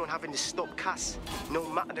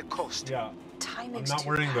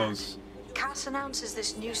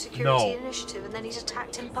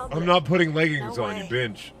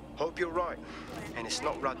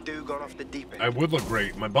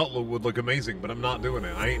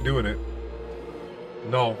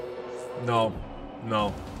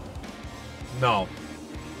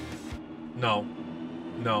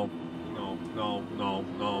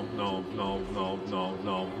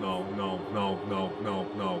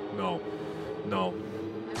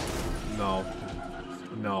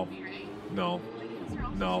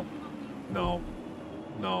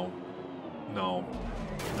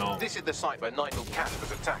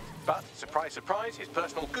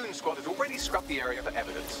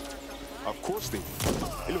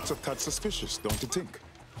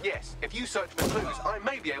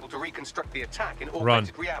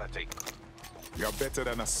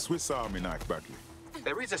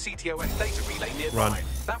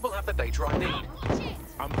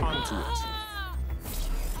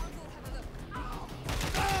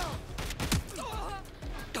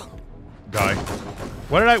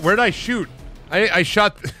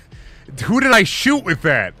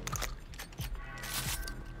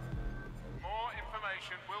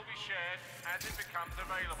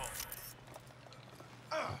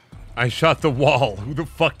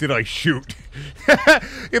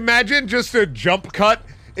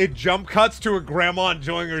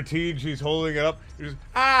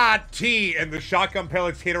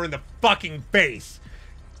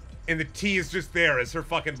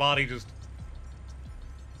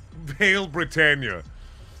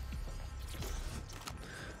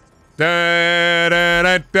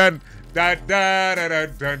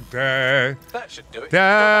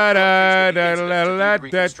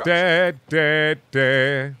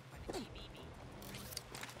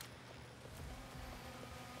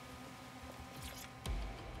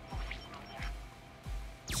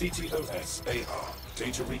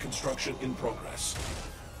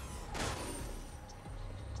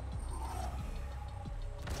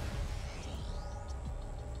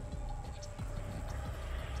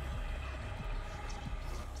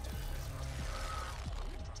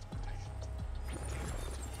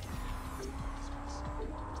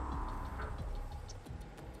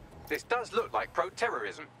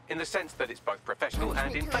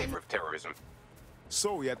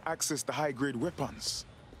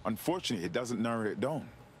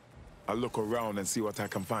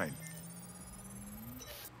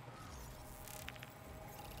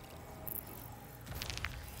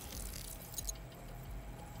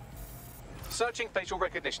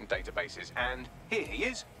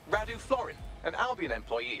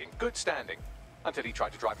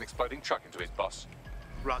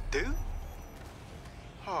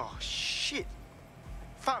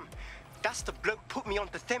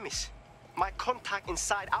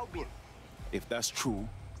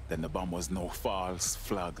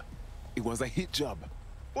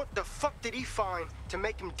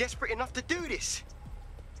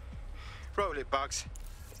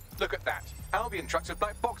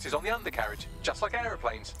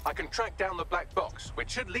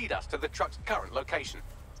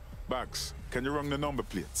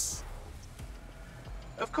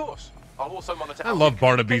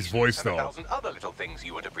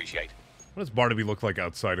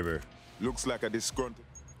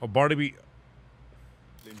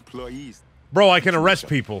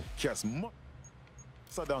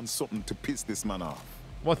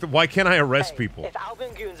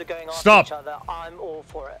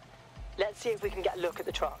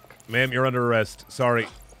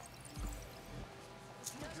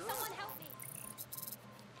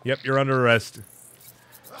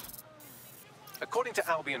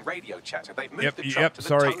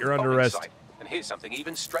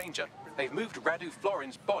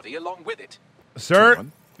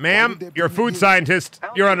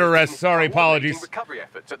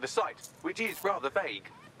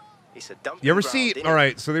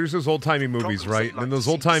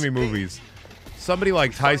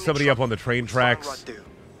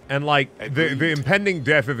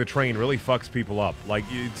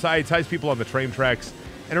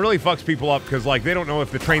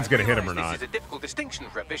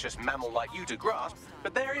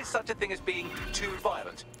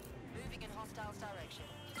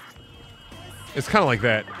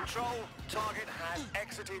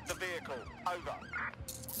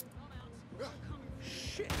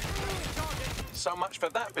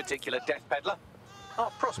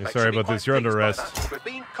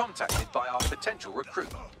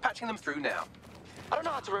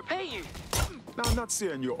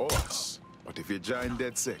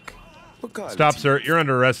Stop, sir. You're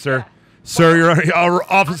under arrest, sir. Sir, you're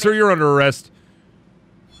officer. You're under arrest.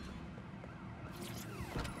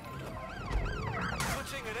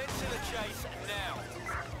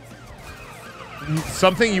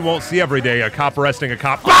 Something you won't see every day: a cop arresting a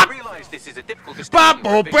cop. I realize this is a difficult distinction.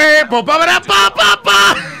 There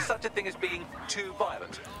is such a thing as being too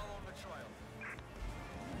violent.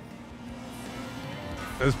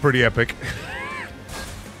 That was pretty epic.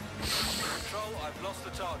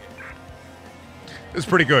 It was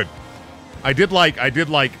pretty good. I did like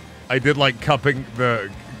cuffing the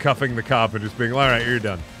cop and just being, all right, you're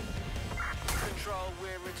done. Control,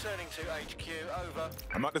 we're returning to HQ. Over.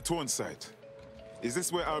 I'm at the Tone site. Is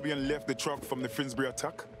this where Albion left the truck from the Finsbury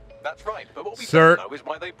attack? That's right, but what we Sir, don't know is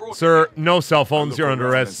why they brought sir, no cell phones. You're under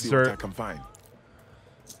arrest, sir.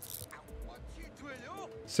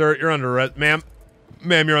 Sir, you're under arrest, ma'am.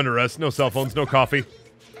 Ma'am, you're under arrest. No cell phones, no coffee.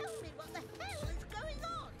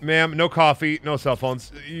 Ma'am, no coffee, no cell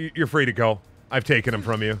phones. You're free to go. I've taken them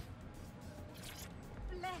from you.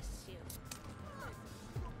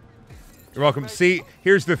 You're welcome. See,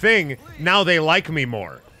 here's the thing. Now they like me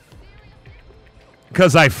more.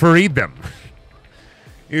 Because I freed them.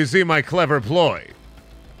 You see my clever ploy.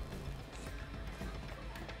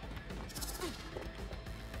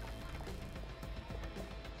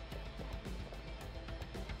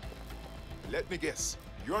 Let me guess.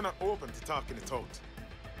 You're not open to talking it out.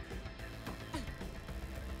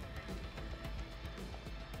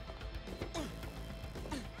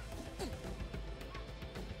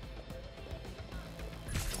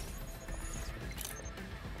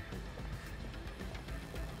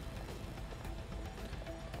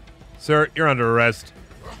 Sir, you're under arrest.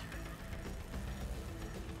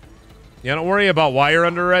 Yeah, don't worry about why you're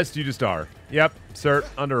under arrest. You just are. Yep, sir,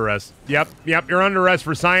 under arrest. Yep, you're under arrest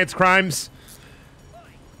for science crimes.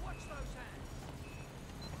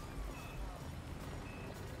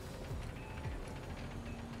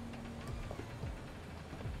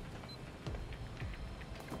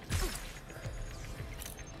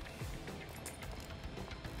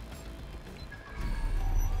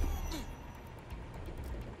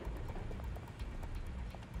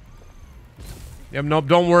 Yep, nope,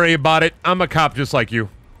 don't worry about it. I'm a cop just like you.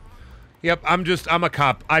 Yep, I'm a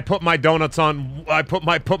cop. I put my donuts on, I put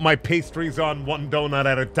my pastries on one donut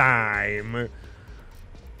at a time.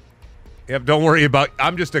 Yep, don't worry about,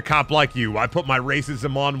 I'm just a cop like you. I put my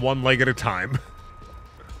racism on one leg at a time.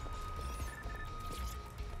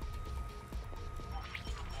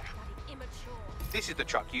 This is the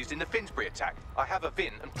truck used in the Finsbury attack. I have a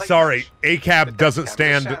VIN and plate. Sorry, ACAB doesn't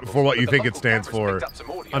stand for what you think it stands for.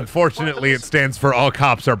 Unfortunately, it stands for all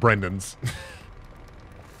cops are Brendans.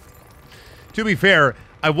 To be fair,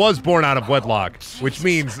 I was born out of wedlock, which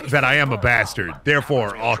means that I am a bastard.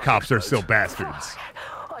 Therefore, all cops are still bastards.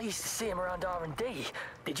 I used to see him around R&D.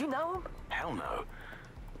 Did you know him? Hell no.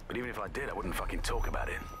 But even if I did, I wouldn't fucking talk about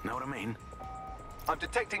it. Know what I mean? I'm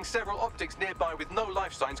detecting several optics nearby with no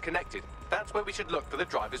life signs connected. That's where we should look for the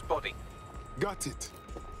driver's body. Got it.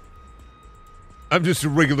 I'm just a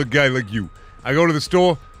regular guy like you. I go to the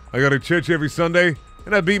store, I go to church every Sunday,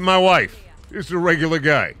 and I beat my wife. Just a regular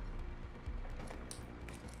guy.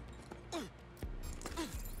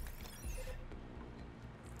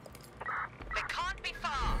 They can't be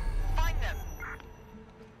far. Find them.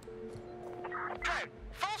 Drone,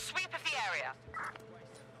 full sweep of the area.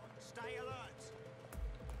 Stay alert.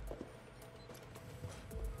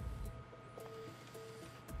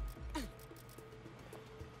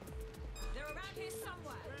 They're around here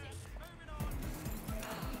somewhere.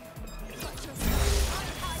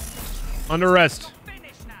 Under arrest.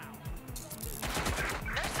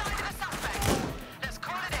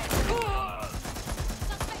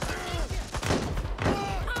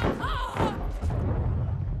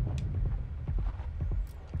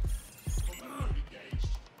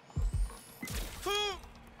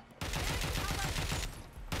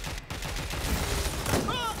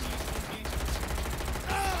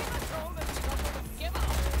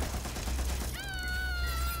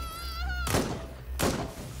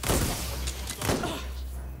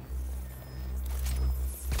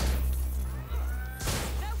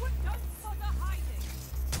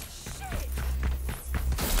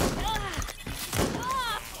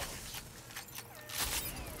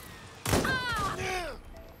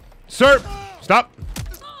 Sir, stop.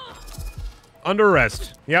 Under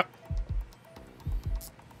arrest. Yep.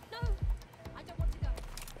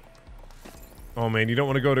 Oh man, you don't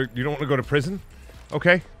want to go to prison?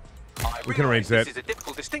 Okay. We can arrange that. This is a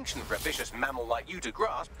difficult distinction for a vicious mammal like you to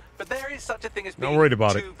grasp, but there is such a thing as being Not worried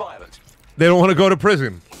about too it. violent. They don't want to go to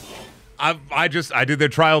prison. I did their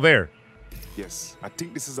trial there. Yes, I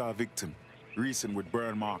think this is our victim. Recent with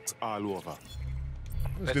burn marks all over.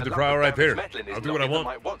 Let's do the prowl right there. I'll do what I want.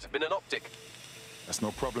 Might once have been an optic. That's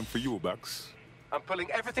no problem for you, Bugs. I'm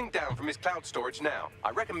pulling everything down from his cloud storage now.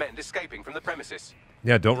 I recommend escaping from the premises.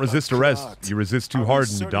 Yeah, don't resist arrest. You resist too hard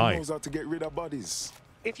and you die. Knows how to get rid of bodies.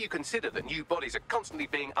 If you consider that new bodies are constantly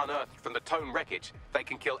being unearthed from the Tone wreckage, they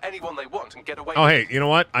can kill anyone they want and get away Oh, with hey, it. you know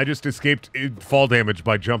what? I just escaped fall damage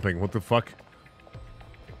by jumping. What the fuck?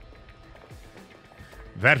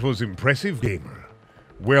 That was impressive, gamer.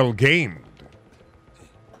 Well gamed.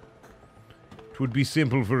 It would be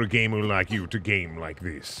simple for a gamer like you to game like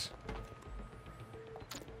this.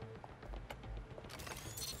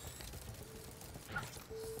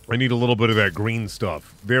 I need a little bit of that green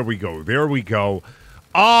stuff. There we go. There we go.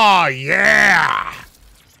 Oh, yeah!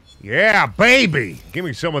 Yeah, baby! Give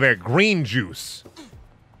me some of that green juice.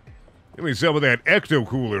 Give me some of that ecto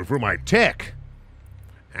cooler for my tech.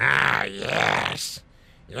 Ah, yes!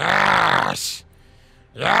 Yes!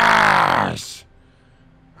 Yes!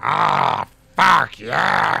 Ah, fuck,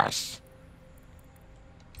 yes!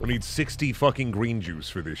 I need 60 fucking green juice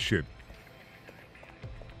for this shit.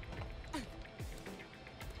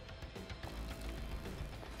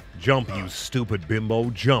 Jump, you stupid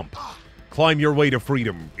bimbo, jump. Climb your way to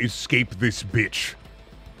freedom. Escape this bitch.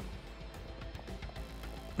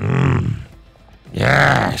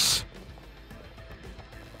 Yes!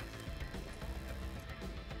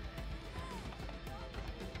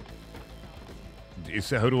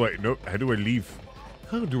 How do I leave?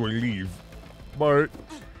 How do I leave? Marge.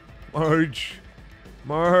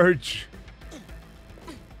 Marge.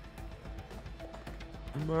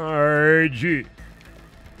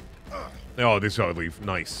 Oh, this ought to leave.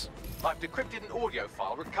 Nice. I've decrypted an audio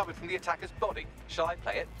file recovered from the attacker's body. Shall I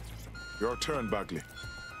play it? Your turn, Bagley.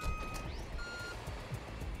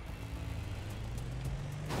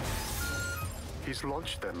 He's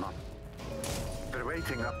launched them up. They're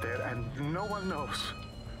waiting up there and no one knows.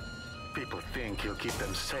 People think he'll keep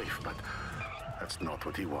them safe, but that's not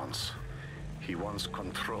what he wants. He wants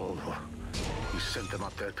control. He sent them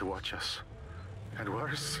up there to watch us. And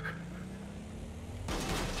worse,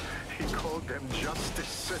 he called them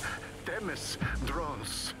Justice Themis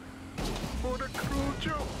drones. What a cruel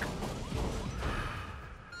joke.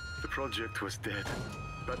 The project was dead,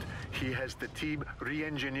 but he has the team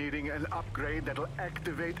re-engineering an upgrade that'll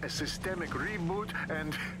activate a systemic reboot,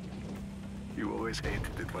 and you always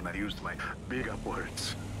hated it when I used my big up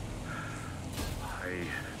words.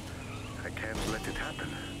 I can't let it happen.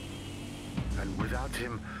 And without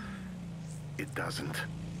him, it doesn't.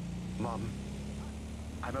 Mom,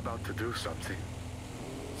 I'm about to do something.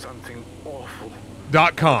 Something awful.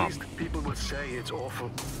 .com. At least people would say it's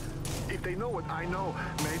awful. If they know what I know,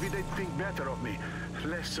 maybe they'd think better of me.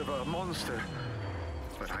 Less of a monster.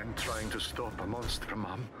 But I'm trying to stop a monster,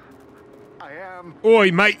 Mom. I am.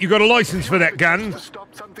 Oi, mate, you got a license for that gun?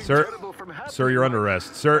 Sir, you're under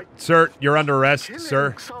arrest. Sir, you're under arrest.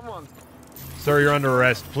 Sir, you're under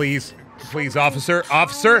arrest. Please, officer,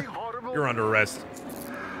 you're under arrest.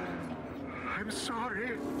 I'm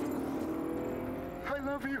sorry. I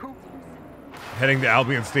love you. Heading to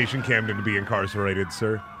Albion Station, Camden, to be incarcerated,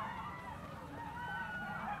 sir.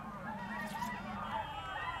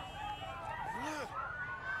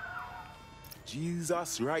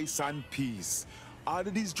 Jesus, rice and peas. All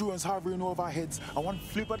of these drones hovering over our heads, and one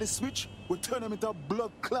flip of the switch will turn them into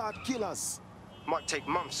blood-clot killers. Might take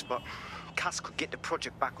months, but Cass could get the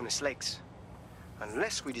project back on its legs.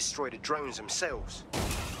 Unless we destroy the drones themselves.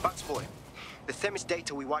 Bugs boy, the Themis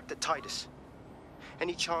data we wiped at Titus.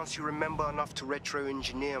 Any chance you remember enough to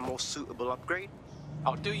retro-engineer a more suitable upgrade?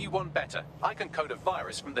 I'll do you one better. I can code a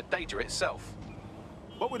virus from the data itself.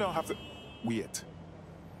 But we don't have to... Wait.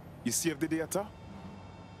 You saved the data?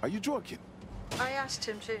 Are you joking? I asked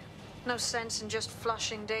him to. No sense in just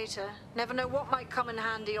flushing data. Never know what might come in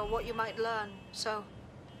handy or what you might learn. So,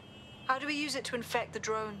 how do we use it to infect the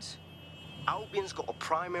drones? Albion's got a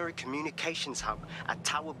primary communications hub at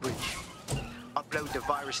Tower Bridge. Upload the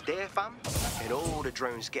virus there, fam, and all the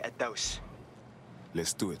drones get a dose.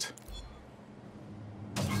 Let's do it.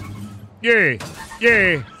 Yeah.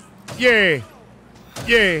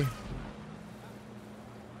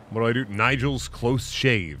 What do I do? Nigel's close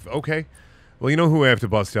shave. Okay. Well, you know who I have to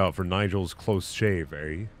bust out for Nigel's close shave,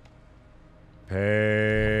 eh?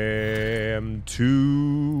 Pam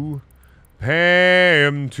 2.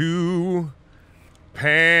 Pam 2.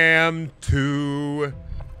 Pam 2.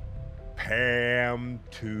 Pam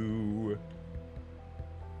 2.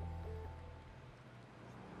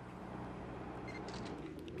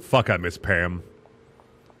 Fuck, I miss Pam.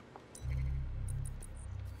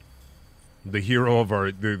 The hero of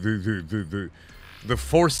our the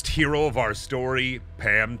forced hero of our story,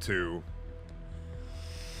 Pam 2.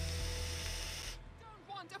 Don't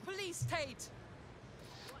want a police state.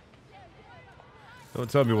 Don't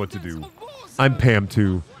tell me what to do. I'm Pam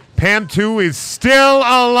 2. Pam 2 is still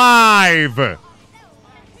alive!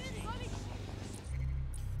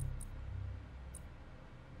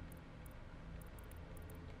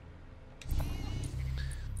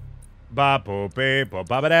 Ba po pe po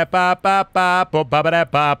ba ba da ba ba ba po ba ba da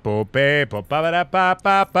ba po pe po ba ba da ba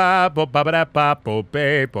ba ba po ba ba da ba po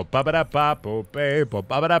pe po ba ba da ba po pe po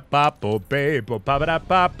ba ba da ba po pe po ba ba da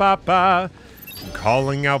ba ba ba.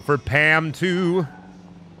 Calling out for Pam 2.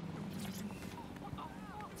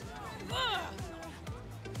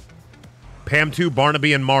 Pam 2,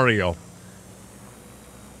 Barnaby, and Mario.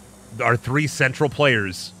 Our 3 central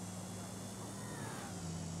players.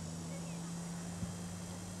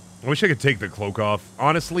 I wish I could take the cloak off.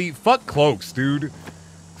 Honestly, fuck cloaks, dude.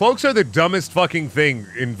 Cloaks are the dumbest fucking thing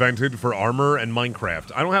invented for armor and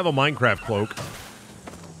Minecraft. I don't have a Minecraft cloak.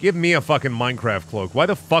 Give me a fucking Minecraft cloak. Why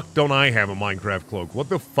the fuck don't I have a Minecraft cloak? What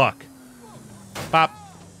the fuck? Pop.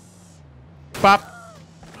 Pop.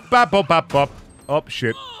 Pop, pop, pop, pop. Oh,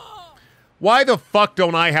 shit. Why the fuck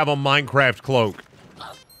don't I have a Minecraft cloak?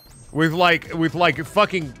 With like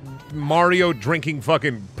fucking Mario drinking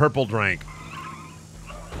fucking purple drank.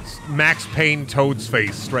 Max Payne Toad's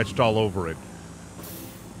face stretched all over it.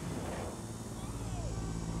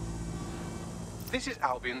 This is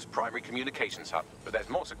Albion's primary communications hub, but there's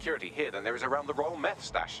more security here than there is around the Royal Meth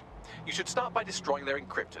Stash. You should start by destroying their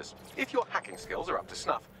encryptors. If your hacking skills are up to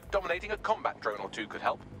snuff, dominating a combat drone or two could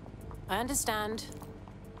help. I understand.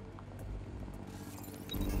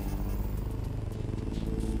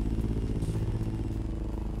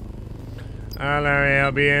 Hello,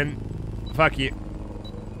 Albion. Fuck you.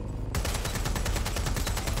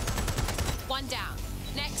 One down.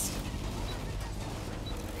 Next.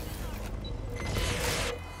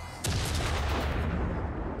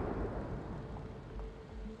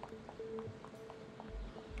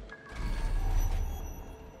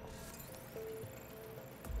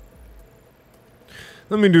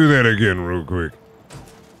 Let me do that again real quick.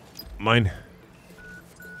 Mine.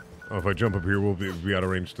 Oh, if I jump up here, we'll be out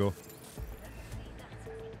of range still.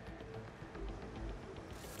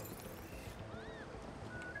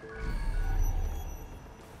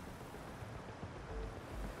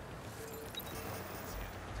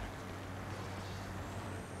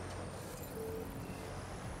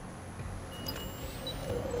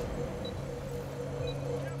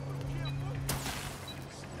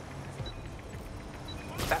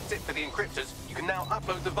 That's it for the encryptors. You can now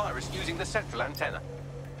upload the virus using the central antenna.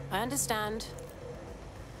 I understand.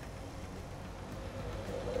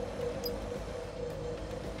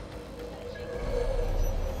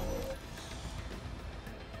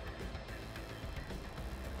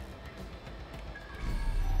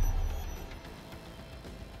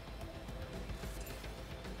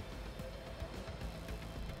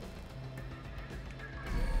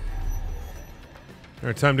 All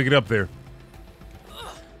right, time to get up there.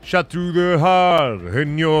 Shot through the heart,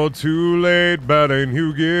 and you're too late, but and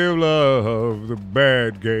you give love the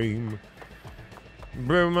bad game.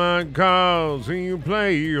 But my cause, and you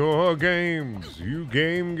play your games. You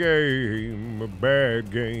game, a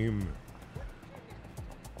bad game.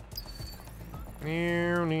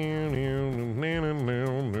 We're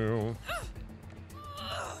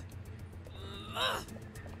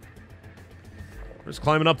just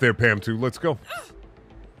climbing up there, Pam 2. Let's go.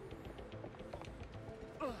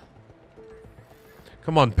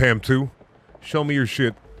 Come on, Pam 2. Show me your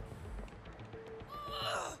shit.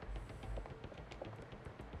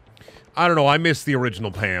 I don't know. I miss the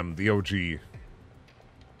original Pam, the OG.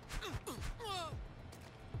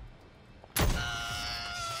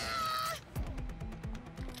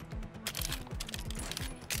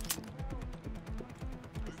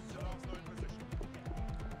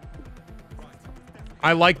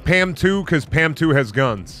 I like Pam 2 because Pam 2 has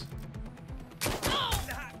guns.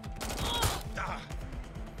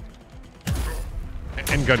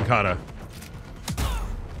 And gun kata.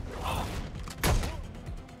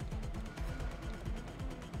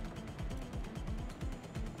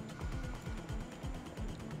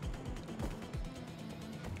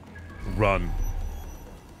 Run.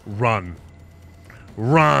 Run.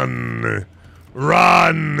 Run.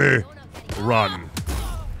 Run. Run.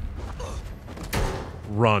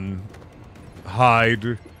 Run.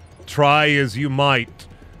 Hide. Try as you might.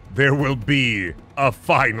 There will be a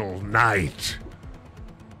final night.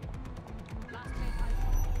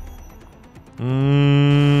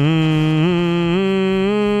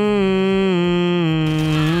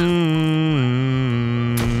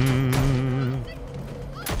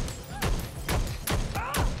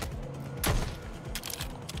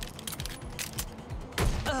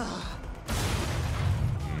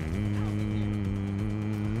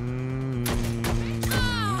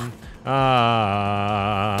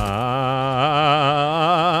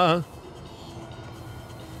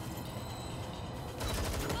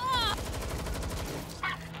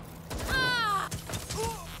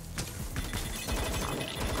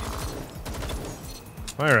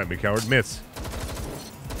 Fire at me, coward. Miss.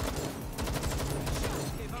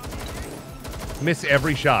 Miss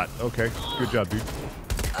every shot. Okay. Good job, dude.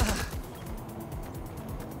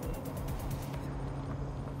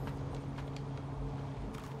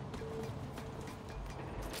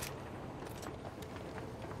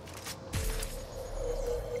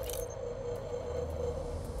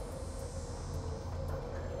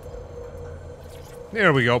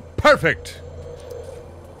 There we go. Perfect.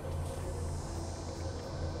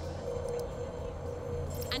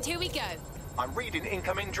 And here we go. I'm reading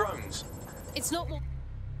incoming drones. It's not more.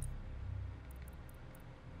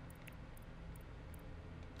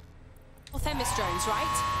 Themis drones,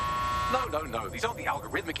 right? No. These aren't the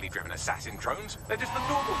algorithmically driven assassin drones. They're just the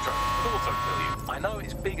normal drones that also kill you. I know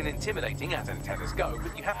it's big and intimidating as antennas go,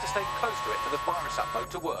 but you have to stay close to it for the virus upload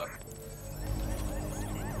to work.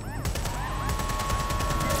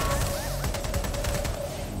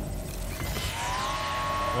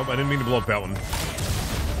 Oh, I didn't mean to blow up that one.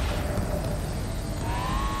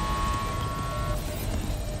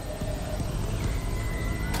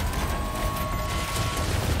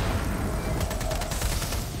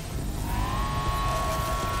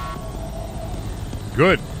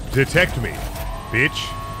 Good. Detect me,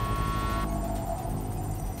 bitch.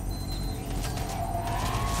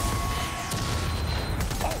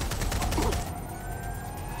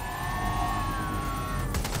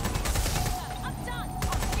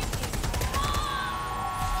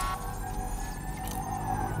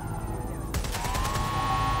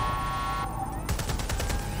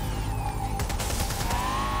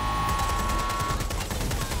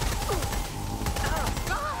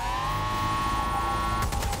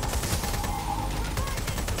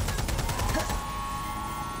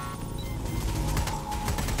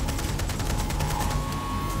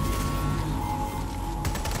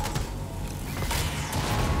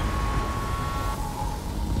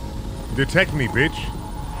 Detect me, bitch.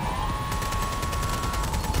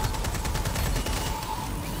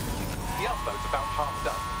 The upload's about half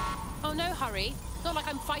done. Oh, no hurry. Not like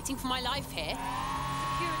I'm fighting for my life here.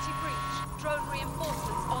 Security breach. Drone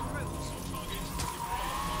reinforcements en route.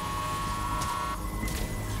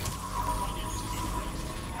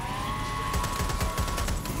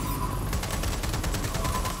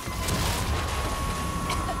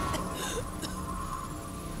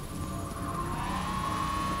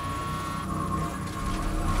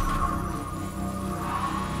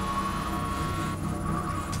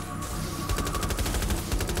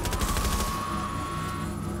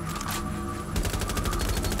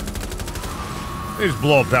 Just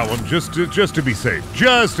blow up that one, just to be safe.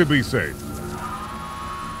 Just to be safe.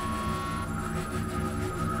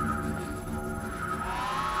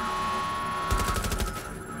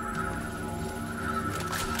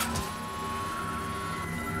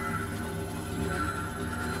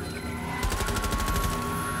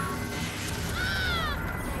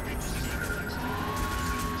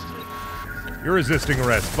 You're resisting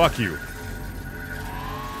arrest. Fuck you.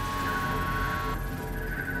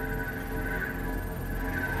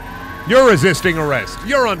 You're resisting arrest.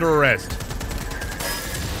 You're under arrest.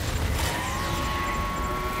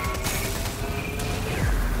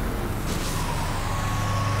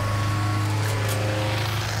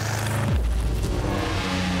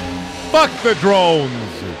 Fuck the drones.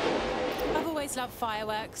 I've always loved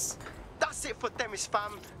fireworks. That's it for Themis,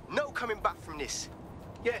 fam. No coming back from this.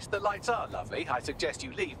 Yes, the lights are lovely. I suggest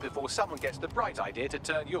you leave before someone gets the bright idea to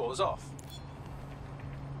turn yours off.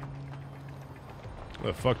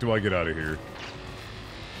 The fuck do I get out of here?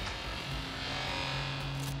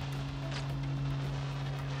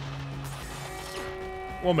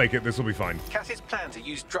 We'll make it. This will be fine. Cass's plan to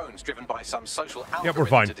use drones driven by some social algorithm Yep, we're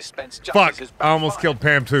fine. to dispense justice Fuck! has I almost backfired. killed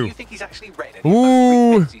Pam too. Do you think he's actually read any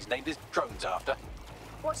Ooh! of those he's named his drones after?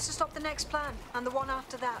 What's to stop the next plan and the one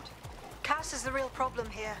after that? Cass is the real problem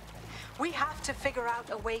here. We have to figure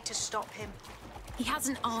out a way to stop him. He has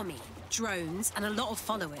an army, drones, and a lot of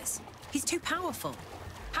followers. He's too powerful.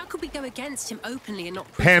 How could we go against him openly and not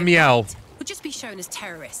prove Pam him yell. right? We'll just be shown as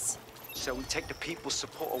terrorists. So we take the people's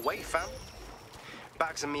support away, fam?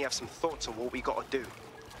 Bags and me have some thoughts on what we gotta do.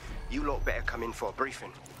 You lot better come in for a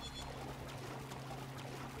briefing.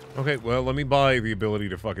 Okay, well, let me buy the ability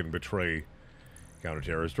to fucking betray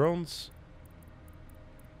counter-terrorist drones.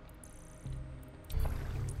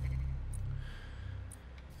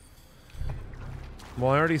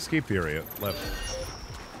 Well, I already escaped the area. Left.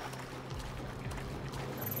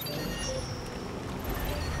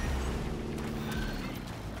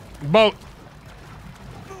 Boat.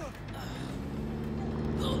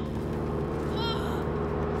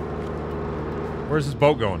 Where's this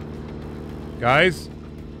boat going? Guys?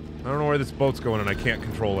 I don't know where this boat's going and I can't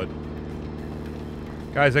control it.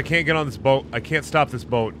 Guys, I can't get on this boat. I can't stop this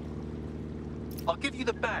boat. I'll give you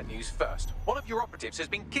the bad news first. One of your operatives has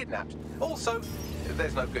been kidnapped. Also,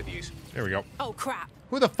 there's no good news. There we go. Oh, crap.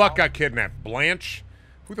 Who the fuck got kidnapped? Blanche?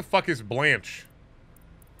 Who the fuck is Blanche?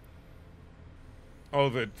 Oh,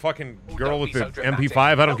 the fucking girl with the MP5?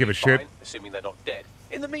 I don't give a shit. Assuming they're not dead.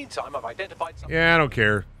 In the meantime, I've identified some... Yeah, I don't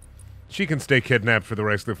care. She can stay kidnapped for the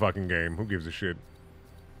rest of the fucking game. Who gives a shit?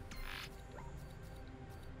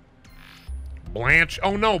 Blanche?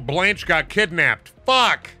 Oh no, Blanche got kidnapped.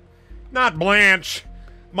 Fuck! Not Blanche.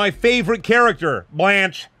 My favorite character,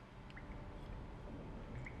 Blanche.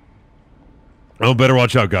 Oh, better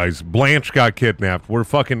watch out, guys. Blanche got kidnapped.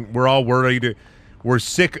 We're all worried. We're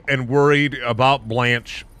sick and worried about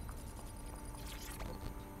Blanche.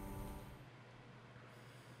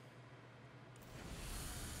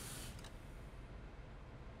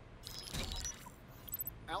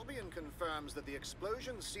 Albion confirms that the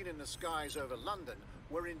explosions seen in the skies over London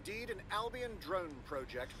were indeed an Albion drone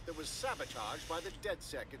project that was sabotaged by the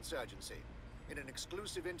DedSec insurgency. In an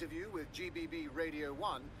exclusive interview with GBB Radio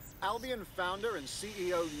 1, Albion founder and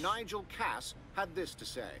CEO Nigel Cass had this to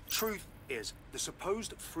say. Truth is, the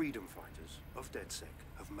supposed freedom fighters of DedSec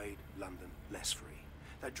have made London less free.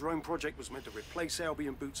 That drone project was meant to replace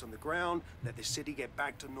Albion boots on the ground, let the city get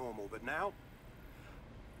back to normal, but now,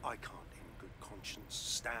 I can't in good conscience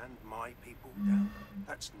stand my people down.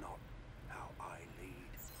 That's not how I lead.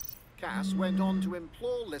 Cass went on to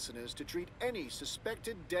implore listeners to treat any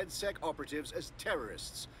suspected DedSec operatives as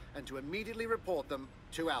terrorists and to immediately report them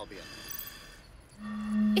to Albion.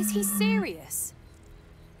 Is he serious?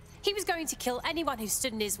 He was going to kill anyone who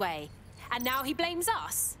stood in his way, and now he blames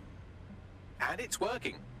us. And it's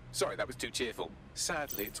working. Sorry, that was too cheerful.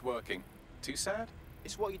 Sadly, it's working. Too sad?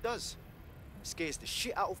 It's what he does. Scares the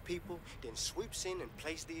shit out of people, then swoops in and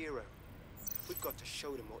plays the hero. We've got to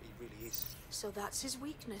show them what he really is. So that's his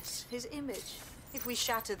weakness, his image. If we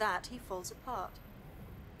shatter that, he falls apart.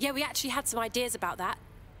 Yeah, we actually had some ideas about that.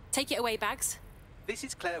 Take it away, Bags. This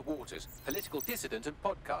is Claire Waters, political dissident and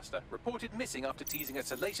podcaster, reported missing after teasing a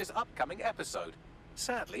salacious upcoming episode.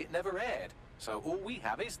 Sadly, it never aired, so all we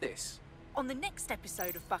have is this. On the next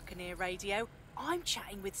episode of Buccaneer Radio, I'm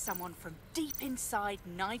chatting with someone from deep inside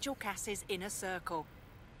Nigel Cass's inner circle.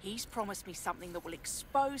 He's promised me something that will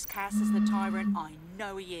expose Cass as the tyrant I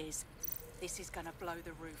know he is. This is gonna blow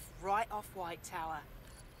the roof right off White Tower.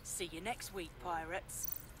 See you next week, pirates.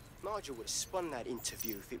 Nigel would have spun that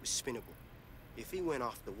interview if it was spinnable. If he went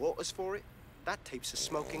after Waters for it, that tape's a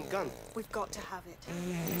smoking gun. We've got to have it.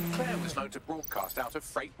 Claire was known to broadcast out of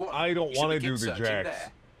Freight 1. I don't want to do the searching jacks.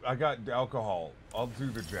 there. I got alcohol. I'll do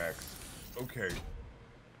the jacks. Okay.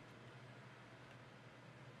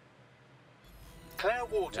 Claire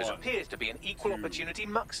Waters appears to be an equal opportunity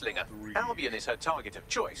muckslinger. Albion is her target of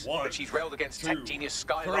choice, but she's railed against tech genius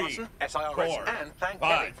Sky Larson, SIRS, and Plan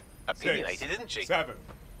Kelly. Opinionated, isn't she?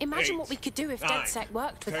 Imagine what we could do if DedSec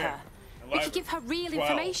worked with her. We could give her real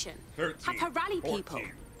information. Have her rally people.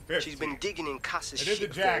 She's been digging in Cass's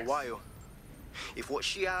shit for a while. If what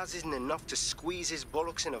she has isn't enough to squeeze his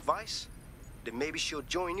bollocks in a vice, then maybe she'll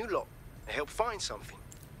join you lot and help find something.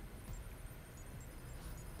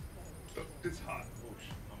 It's hot. Oh,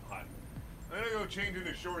 I'm hot. I'm gonna go change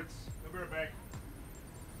into shorts. I'll be right back.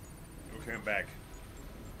 Okay, I'm back.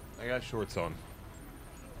 I got shorts on.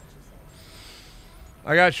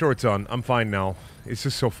 I'm fine now. It's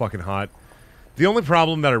just so fucking hot. The only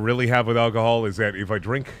problem that I really have with alcohol is that if I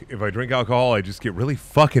drink alcohol, I just get really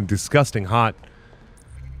fucking disgusting hot.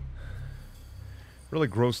 Really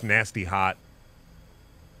gross, nasty hot.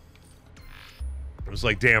 I was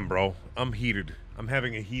like, damn, bro, I'm heated. I'm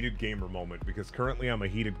having a heated gamer moment because currently I'm a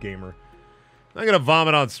heated gamer. I'm not gonna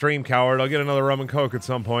vomit on stream, coward. I'll get another rum and coke at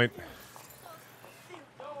some point.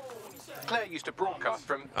 Claire used to broadcast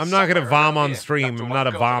from. I'm not gonna vom on stream. I'm not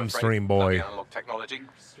a vom stream boy.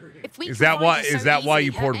 Is that why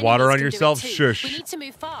you poured water on yourself? Shush. We need to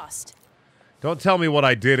move fast. Don't tell me what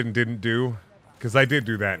I did and didn't do, because I did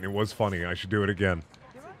do that and it was funny. I should do it again.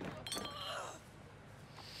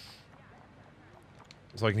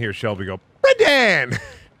 So I can hear Shelby go, Brendan!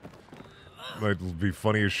 Might be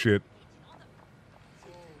funny as shit.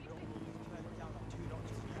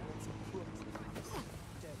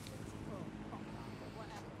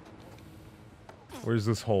 Where's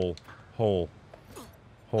this hole? Hole.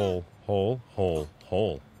 Hole. Hole. Hole.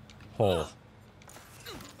 Hole. Hole.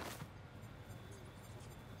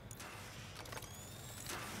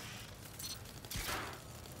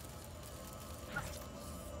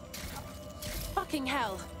 Fucking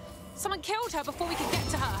hell. Someone killed her before we could get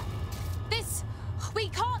to her. We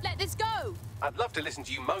can't let this go. I'd love to listen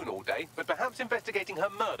to you moan all day, but perhaps investigating her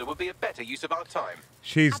murder would be a better use of our time.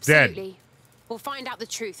 She's Absolutely. dead. We'll find out the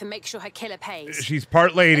truth and make sure her killer pays. She's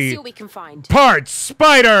part lady. Let's see what we can find. Part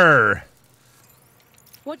spider!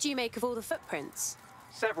 What do you make of all the footprints?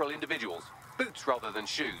 Several individuals. Boots rather than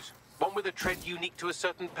shoes. One with a tread unique to a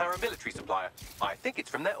certain paramilitary supplier. I think it's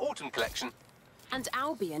from their autumn collection. And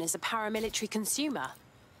Albion is a paramilitary consumer.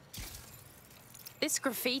 This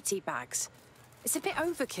graffiti, Bags. It's a bit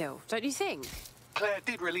overkill, don't you think? Claire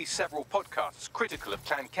did release several podcasts critical of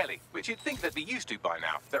Clan Kelly, which you'd think they'd be used to by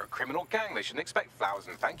now. They're a criminal gang. They shouldn't expect flowers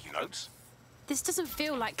and thank you notes. This doesn't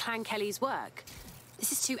feel like Clan Kelly's work.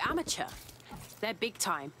 This is too amateur. They're big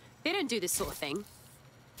time. They don't do this sort of thing.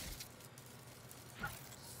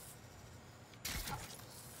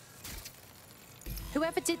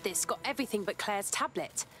 Whoever did this got everything but Claire's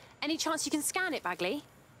tablet. Any chance you can scan it, Bagley?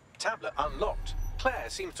 Tablet unlocked. Claire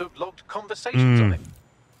seems to have logged conversations on it.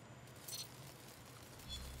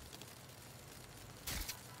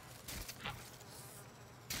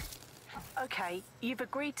 Okay, you've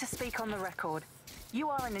agreed to speak on the record. You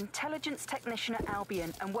are an intelligence technician at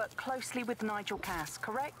Albion and work closely with Nigel Cass,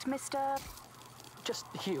 correct, Mr.? Just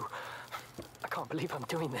you. I can't believe I'm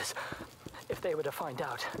doing this. If they were to find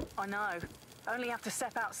out. I know. Only have to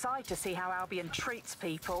step outside to see how Albion treats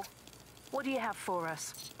people. What do you have for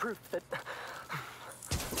us? Proof that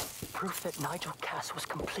Nigel Cass was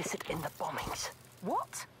complicit in the bombings.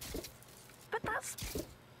 What? But that's...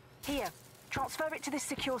 Here, transfer it to this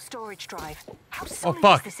secure storage drive. How solid Oh,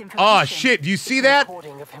 fuck. is this information? Oh, shit. Do you see that?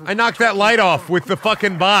 I knocked that light off with the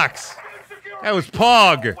fucking box. That was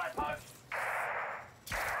Pog. You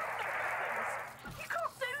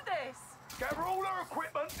can't do this! Gather all our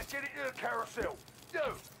equipment and get it to the carousel. You,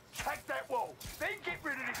 take that wall, then get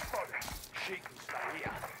rid of this body. She can stay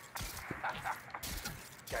here.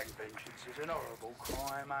 Gang vengeance is an horrible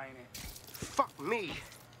crime, ain't it? Fuck me.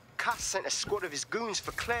 Cass sent a squad of his goons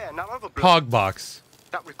for Claire and that other bloke. Pog box.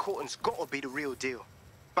 That recording's gotta be the real deal.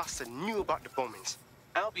 Bastard knew about the bombings.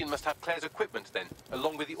 Albion must have Claire's equipment then,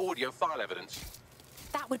 along with the audio file evidence.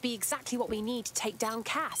 That would be exactly what we need to take down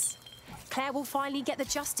Cass. Claire will finally get the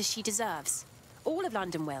justice she deserves. All of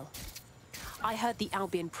London will. I heard the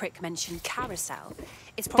Albion prick mention Carousel.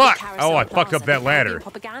 It's probably Fuck! Carousel Oh, I fucked up Plaza, that the ladder. Albion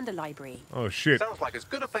propaganda library. Oh, shit. Sounds like as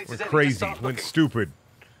good a place Went as any to crazy. start Went looking. stupid.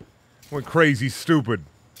 Went crazy stupid.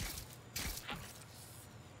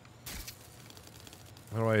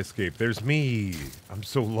 How do I escape? There's me. I'm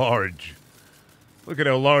so large. Look at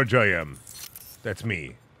how large I am. That's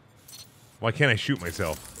me. Why can't I shoot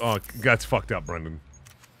myself? Oh, that's fucked up, Brendan.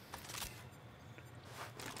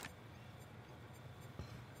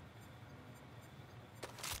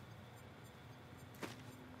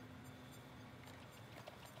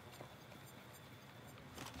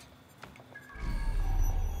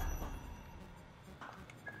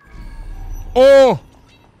 Oh!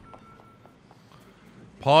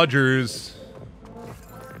 Podgers.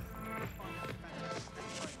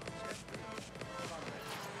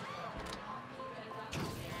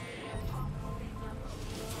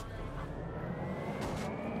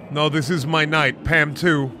 No, this is my night. Pam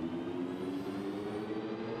too.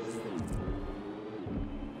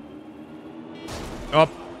 Up.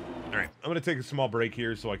 All right. I'm going to take a small break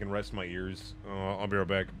here so I can rest my ears. I'll be right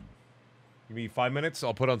back. Give me 5 minutes.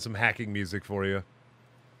 I'll put on some hacking music for you.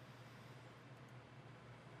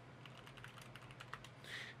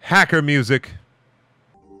 Hacker music.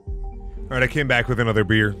 All right, I came back with another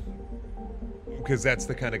beer. Because that's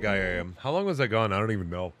the kind of guy I am. How long was I gone? I don't even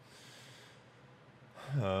know.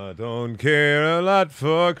 I don't care a lot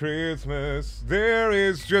for Christmas. There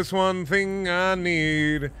is just one thing I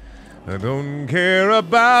need. I don't care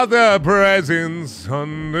about the presents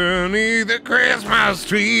underneath the Christmas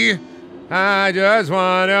tree. I just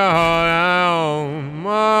want to hold on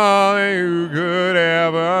more than you could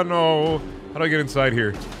ever know. How do I get inside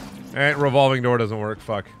here? Revolving door doesn't work.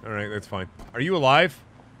 Fuck. Alright, that's fine. Are you alive?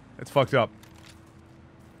 That's fucked up.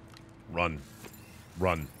 Run.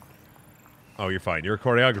 Run. Oh, you're fine. You're a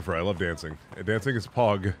choreographer. I love dancing. Dancing is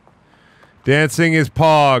Pog. Dancing is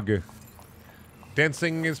Pog.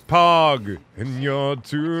 Dancing is Pog. And you're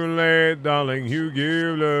too late, darling. You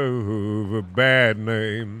give love a bad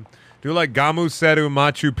name. Do you like Gamu Seru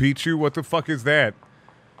Machu Picchu? What the fuck is that?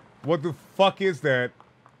 What the fuck is that?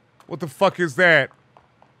 What the fuck is that?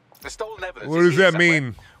 The stolen evidence What is does here that somewhere.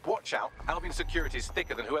 mean? Watch out. Albion security is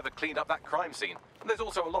thicker than whoever cleaned up that crime scene. And there's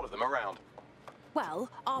also a lot of them around. Well,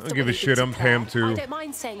 after don't give what a you shit. did I'm to Claire, Pam too. I don't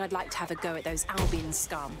mind saying I'd like to have a go at those Albion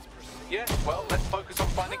scum. Yeah, well, let's focus on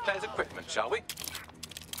finding Claire's equipment, shall we?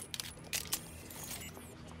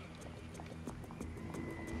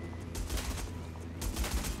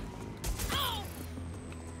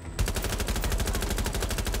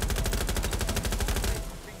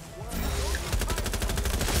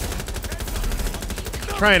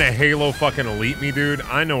 Trying to Halo fucking elite me, dude.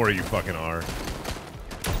 I know where you fucking are.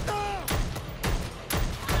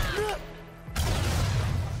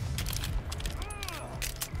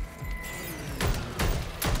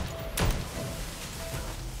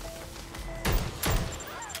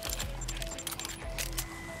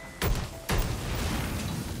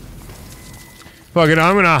 Fuck it,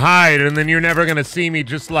 I'm gonna hide and then you're never gonna see me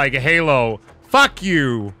just like Halo. Fuck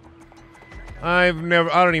you! I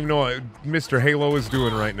don't even know what Mr. Halo is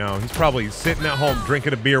doing right now. He's probably sitting at home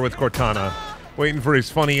drinking a beer with Cortana, waiting for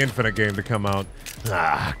his funny Infinite game to come out.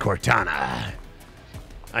 Ah, Cortana.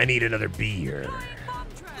 I need another beer.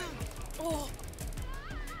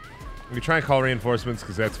 We try and call reinforcements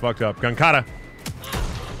because that's fucked up. Gankata.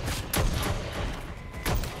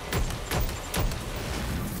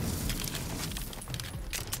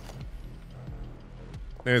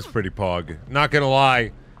 It's pretty pog. Not gonna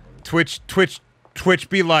lie. Twitch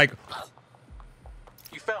be like...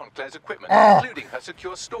 You found Claire's equipment, including her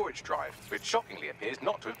secure storage drive, which shockingly appears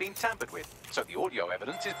not to have been tampered with, so the audio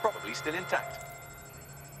evidence is probably still intact.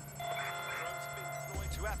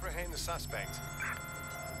 To apprehend the suspect.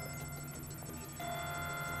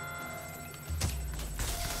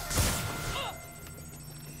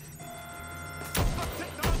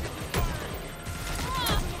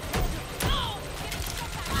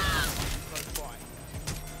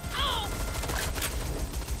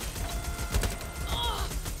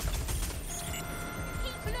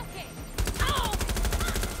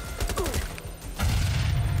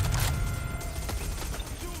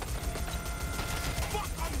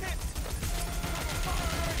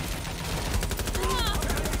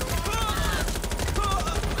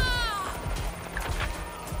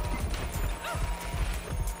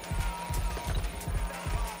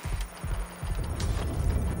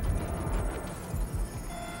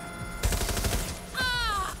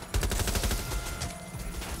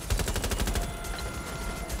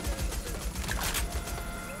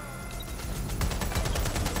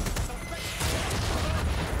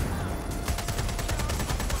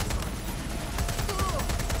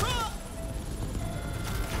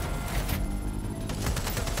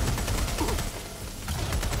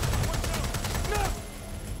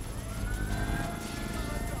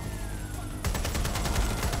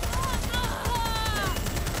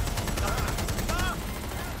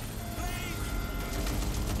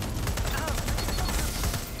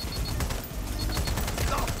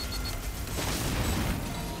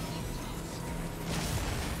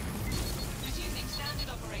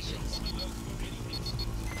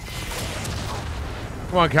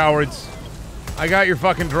 Come on, cowards. I got your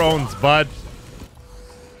fucking drones, bud.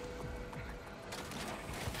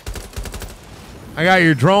 I got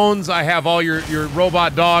your drones. I have all your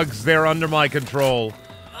robot dogs. They're under my control.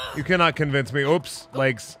 You cannot convince me. Oops.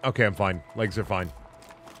 Legs. Okay, I'm fine. Legs are fine.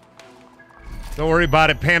 Don't worry about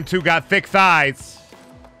it. Pam 2 got thick thighs.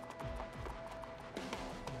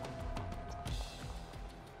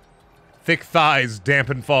 Thick thighs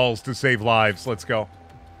dampen falls to save lives. Let's go.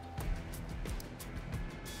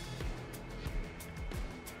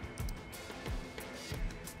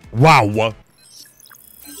 Wow. Well,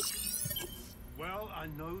 I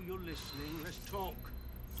know you're listening. Let's talk.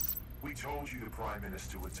 We told you the Prime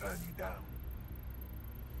Minister would turn you down.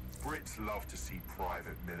 Brits love to see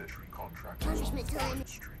private military contractors on foreign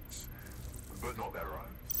streets, but not their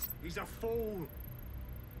own. He's a fool.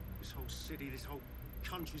 This whole city, this whole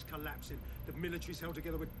country's collapsing. The military's held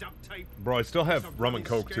together with duct tape. Bro, I still have rum and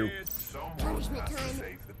coke too. Someone has to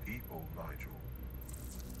save the people, Nigel.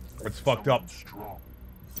 It's fucked up. Strong.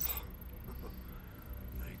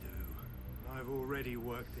 They do. I've already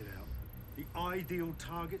worked it out. The ideal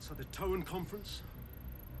targets are the Towan Conference,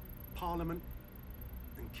 Parliament,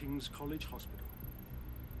 and King's College Hospital.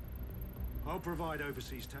 I'll provide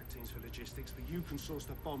overseas tac teams for logistics, but you can source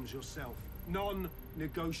the bombs yourself.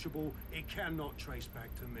 Non-negotiable. It cannot trace back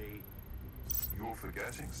to me. You're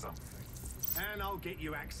forgetting something. And I'll get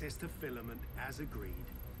you access to filament, as agreed.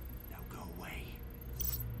 Now go away.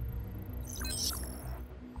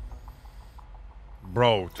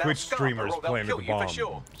 Bro, Twitch streamers planted the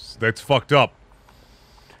bomb. That's fucked up.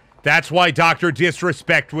 That's why Dr.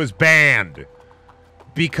 Disrespect was banned.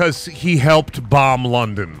 Because he helped bomb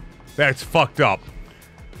London. That's fucked up.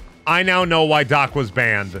 I now know why Doc was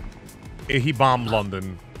banned. He bombed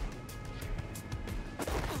London.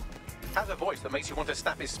 Has a voice that makes you want to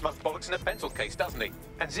snap his smug bollocks in a pencil case, doesn't he?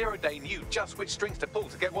 And Zero Day knew just which strings to pull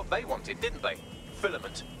to get what they wanted, didn't they?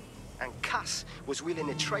 Filament. And Cass was willing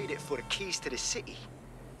to trade it for the keys to the city.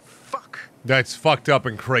 Fuck. That's fucked up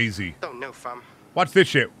and crazy. Don't know, fam. Watch this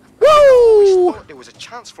shit. Woo! I thought there was a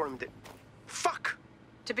chance for him to... Fuck!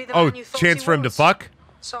 To be the Oh, man you thought chance he for him to was. fuck?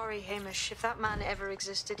 Sorry, Hamish. If that man ever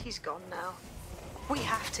existed, he's gone now. We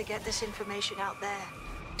have to get this information out there,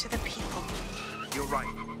 to the people. You're right.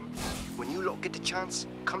 When you lot get the chance,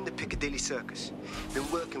 come to Piccadilly Circus. Been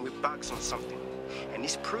working with Bags on something. And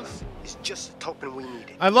this proof is just the token we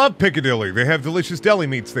needed. I love Piccadilly. They have delicious deli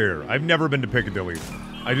meats there. I've never been to Piccadilly.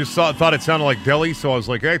 I just thought it sounded like deli, so I was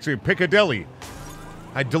like, actually, Piccadilly.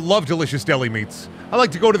 I love delicious deli meats. I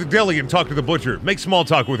like to go to the deli and talk to the butcher. Make small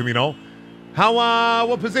talk with him, you know. How,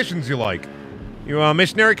 what positions you like? You a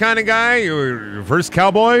missionary kind of guy? You a reverse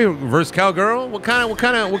cowboy? Reverse cowgirl? What kind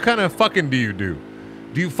of fucking do you do?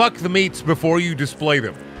 Do you fuck the meats before you display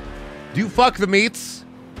them? Do you fuck the meats?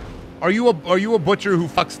 Are you a butcher who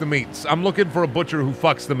fucks the meats? I'm looking for a butcher who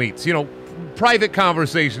fucks the meats. You know, private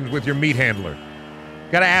conversations with your meat handler.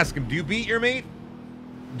 Gotta ask him, do you beat your meat?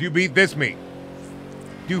 Do you beat this meat?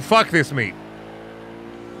 Do you fuck this meat?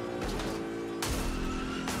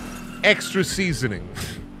 Extra seasoning.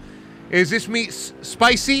 Is this meat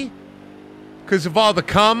spicy? Because of all the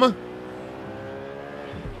cum?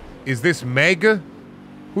 Is this Meg?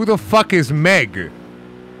 Who the fuck is Meg?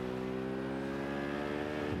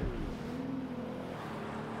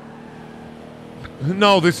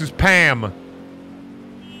 No, this is Pam.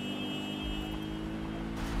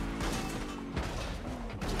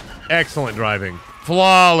 Excellent driving.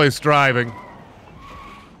 Flawless driving.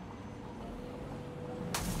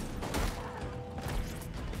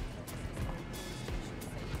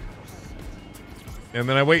 And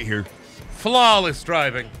then I wait here. Flawless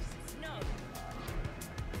driving.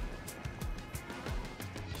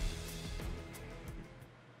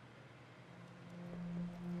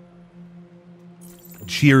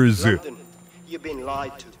 Cheers. London, you've been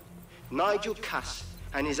lied to. Nigel Cass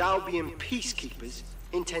and his Albion peacekeepers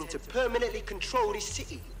intend to permanently control this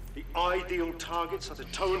city. The ideal targets are the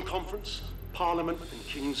Tone Conference, Parliament, and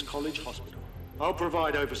King's College Hospital. I'll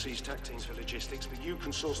provide overseas tech teams for logistics, but you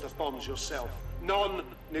can source the bombs yourself.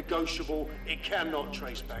 Non-negotiable. It cannot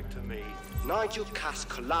trace back to me. Nigel Cass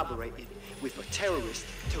collaborated with a terrorist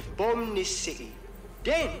to bomb this city.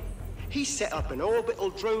 Then, he set up an orbital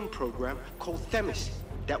drone program called Themis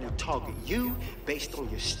that will target you based on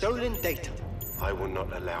your stolen data. I will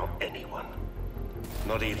not allow anyone,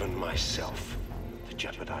 not even myself, to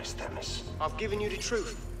jeopardize Themis. I've given you the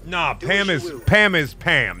truth. Nah, Do Pam as you is will.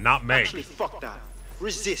 Pam, not Meg. Actually, fuck that.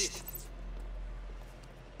 Resist.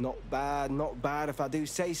 Not bad if I do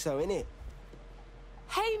say so, innit?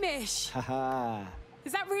 Hamish! Haha.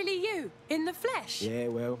 Is that really you? In the flesh? Yeah,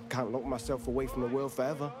 well, can't lock myself away from the world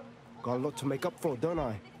forever. Got a lot to make up for, don't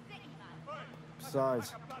I?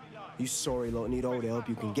 Besides, you sorry lot need all the help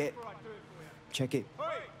you can get. Check it.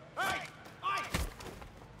 Fucking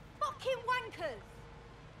wankers!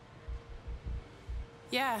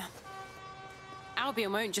 Yeah.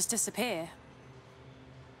 Albion won't just disappear.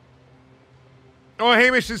 Oh,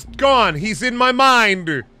 Hamish is gone. He's in my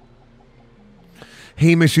mind.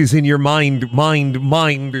 Hamish is in your mind.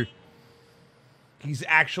 He's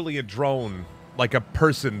actually a drone. Like a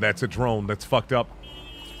person that's a drone that's fucked up.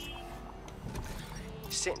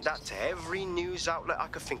 Sent that to every news outlet I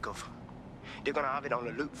could think of. They're gonna have it on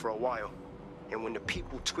the loop for a while. And when the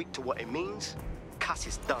people tweak to what it means, Cass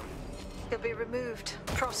is done. He'll be removed,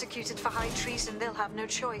 prosecuted for high treason. They'll have no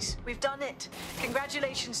choice. We've done it.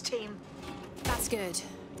 Congratulations, team. That's good.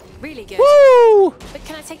 Really good. Woo! But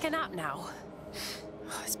can I take a nap now?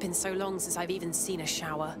 It's been so long since I've even seen a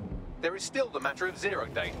shower. There is still the matter of Zero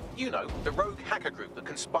Day. You know, the rogue hacker group that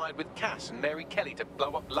conspired with Cass and Mary Kelly to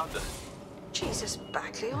blow up London. Jesus,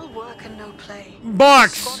 Bagley, all work and no play.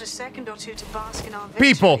 Box! Squad a second or two to bask in our victory.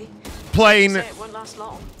 People playing. Say it won't last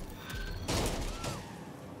long.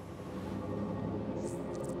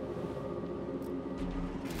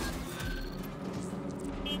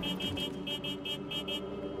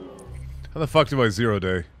 How the fuck do I zero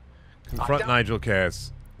day? Confront Nigel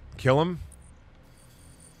Cass. Kill him?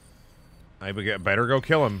 I better go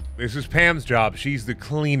kill him. This is Pam's job. She's the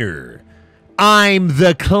cleaner. I'm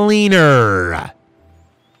the cleaner.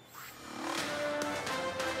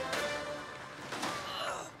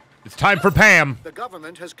 It's time for Pam. The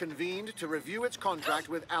government has convened to review its contract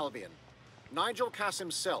with Albion. Nigel Cass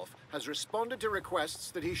himself has responded to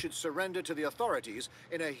requests that he should surrender to the authorities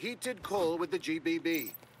in a heated call with the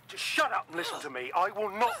GBB. Just shut up and listen to me. I will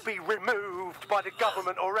not be removed by the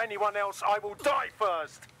government or anyone else. I will die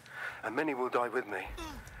first. And many will die with me.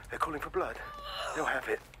 They're calling for blood. They'll have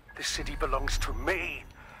it. This city belongs to me.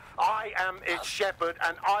 I am its shepherd,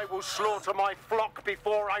 and I will slaughter my flock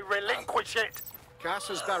before I relinquish it. Cass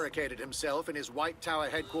has barricaded himself in his White Tower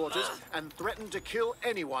headquarters and threatened to kill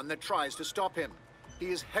anyone that tries to stop him. He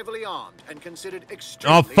is heavily armed and considered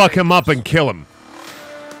extremely I'll fuck him dangerous. up and kill him.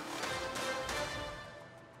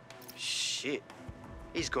 Shit.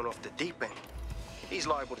 He's gone off the deep end. He's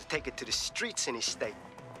liable to take it to the streets in his state.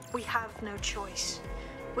 We have no choice.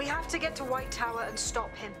 We have to get to White Tower and stop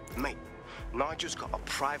him. Mate, Nigel's got a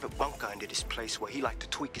private bunker under this place where he like to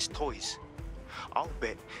tweak his toys. I'll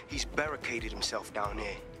bet he's barricaded himself down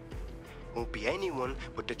here. Won't be anyone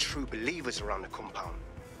but the true believers around the compound.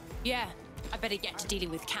 Yeah, I better get to dealing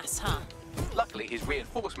with Cass, huh? Luckily, his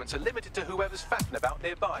reinforcements are limited to whoever's fatting about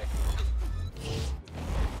nearby.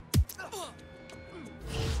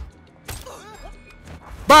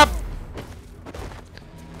 Bop!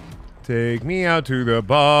 Take me out to the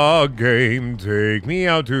ball game. Take me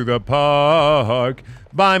out to the park.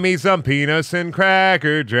 Buy me some peanuts and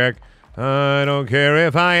Cracker Jack. I don't care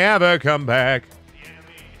if I ever come back.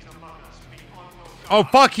 Oh,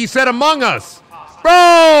 fuck, he said Among Us.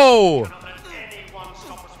 Bro!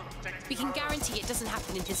 We can guarantee it doesn't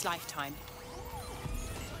happen in his lifetime.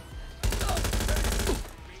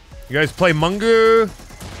 You guys play Munga?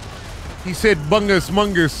 He said Bungus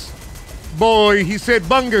Mungus. Boy, he said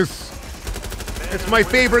Bungus. It's my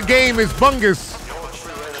favorite game is Bungus. Your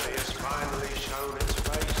true enemy has finally shown its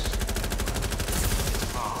face.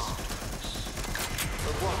 It's masterpiece.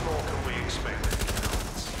 But what more can we expect of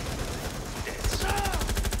the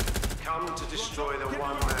Dead. Come to destroy the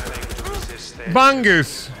one man able to resist their...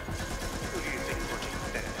 Bungus. Who do you think Project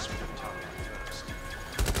Dennis would have targeted first?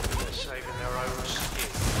 They're saving their own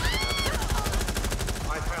skin.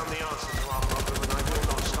 I found the answer to our problem and I will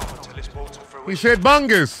not stop until it's brought to fruition. He said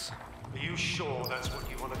Bungus. Are you sure that's what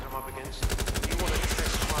you want to come up against? You want to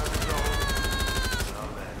test my resolve? Well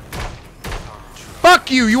then,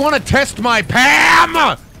 Fuck you! You want to test my Pam?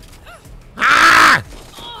 Ah!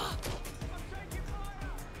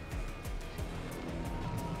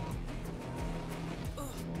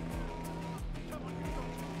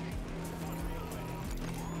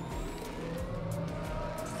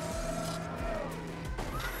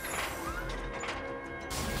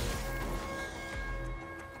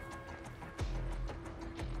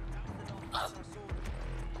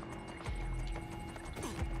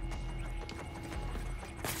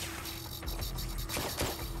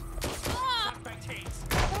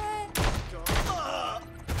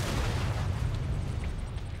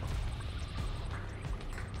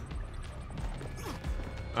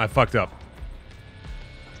 I fucked up.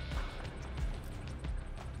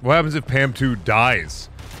 What happens if Pam 2 dies?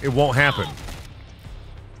 It won't happen.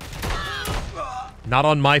 Not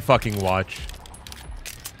on my fucking watch.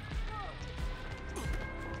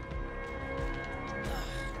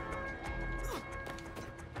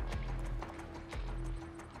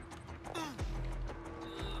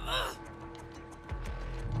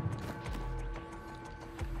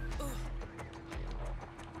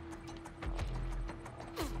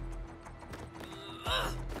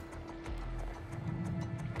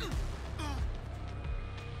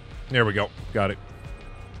 There we go. Got it.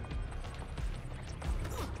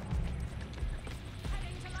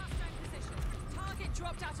 Target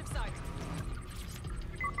dropped out of sight.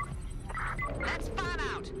 Let's fan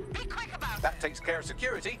out. Be quick about it. That takes care of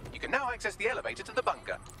security. You can now access the elevator to the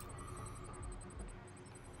bunker.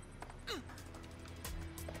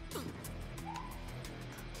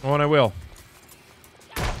 Oh, and I will.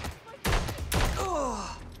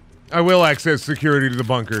 I will access security to the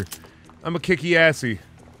bunker. I'm a kicky assy.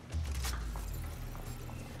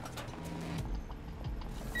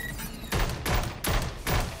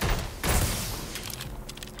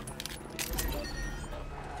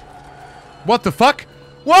 What the fuck?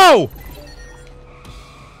 Whoa!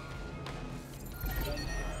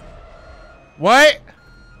 What?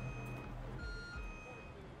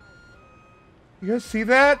 You guys see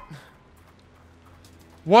that?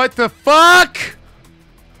 What the fuck?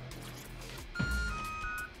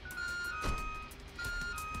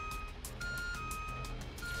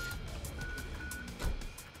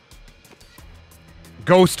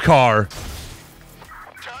 Ghost car.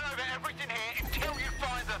 Turn over everything here until you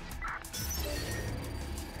find them.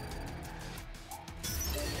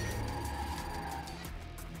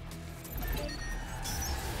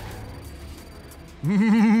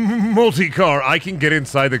 Multi-car. I can get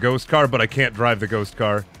inside the ghost car, but I can't drive the ghost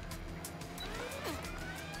car.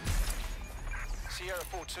 Sierra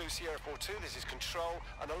 4-2, Sierra 4-2, this is Control.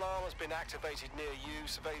 An alarm has been activated near you.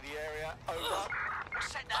 Survey the area. Over.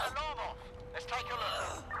 Set that alarm off. Let's take a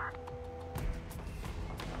look.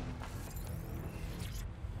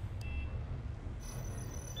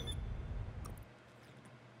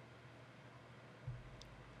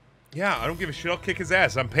 Yeah, I don't give a shit. I'll kick his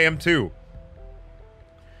ass. I'm Pam 2.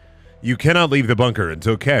 You cannot leave the bunker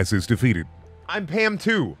until Cass is defeated. I'm Pam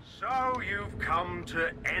 2. So you've come to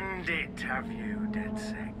end it, have you,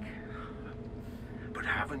 DedSec? But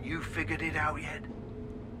haven't you figured it out yet?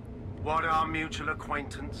 What our mutual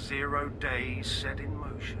acquaintance 0 Days set in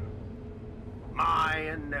motion? My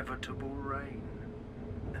inevitable reign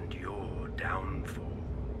and your downfall.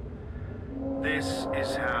 This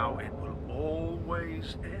is how it will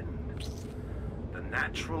always end. The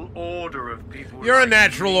natural order of people. You're a like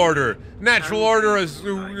natural me order. Natural order is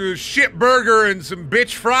a shit burger and some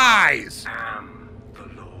bitch fries. am the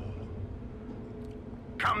law.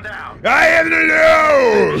 Come down. I am the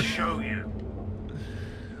law. Let me show you.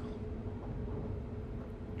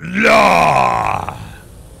 Law.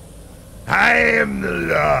 I am the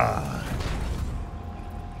law.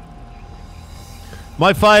 Am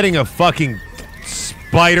I fighting a fucking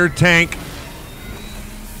spider tank?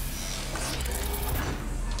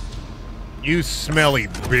 You smelly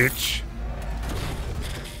bitch.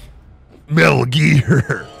 Metal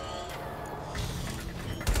Gear.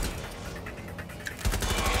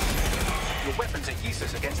 Your weapons are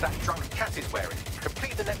useless against that drone Cass is wearing.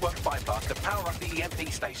 Complete the network bypass to power up the EMP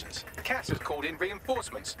stations. Cass has called in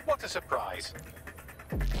reinforcements. What a surprise.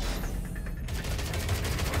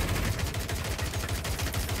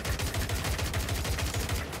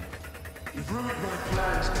 You've ruined my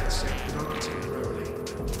plans, Betsy, not temporarily.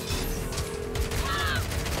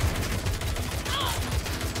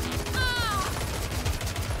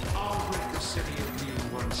 I'll rid the city of you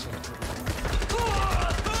once and for all.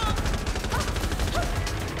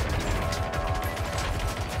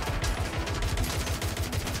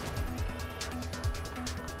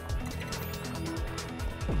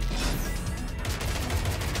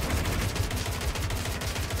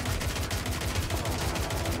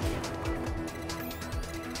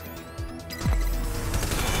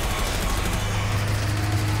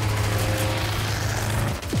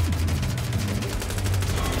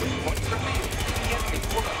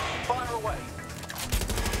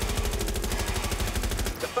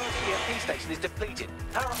 Station is depleted.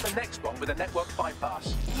 Power up the next one with a network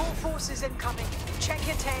bypass. More forces incoming. Check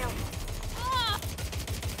your tail.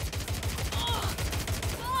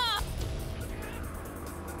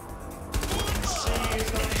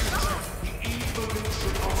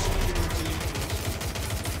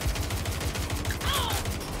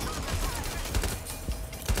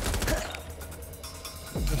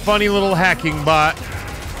 Funny little hacking bot.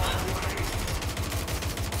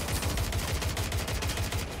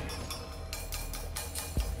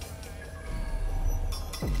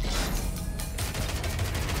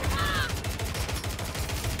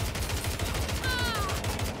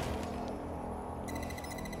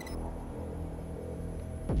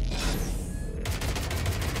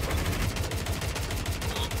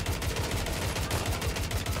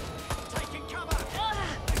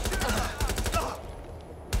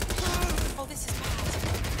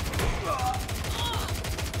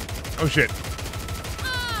 Oh shit.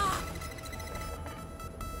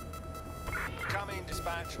 Come in,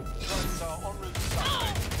 dispatch. Drones are en route to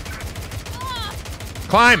suspect.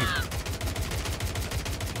 Climb.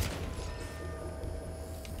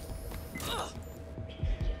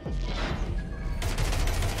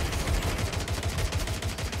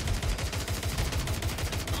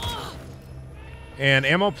 And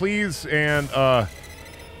ammo, please, and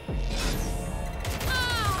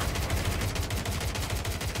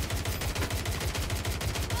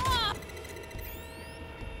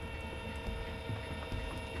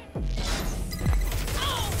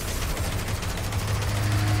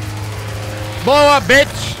blow up,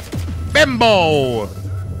 bitch! Bimbo!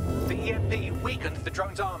 The EMP weakened the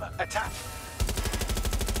drone's armor. Attack!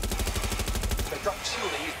 The drone's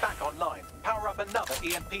shielding is back online. Power up another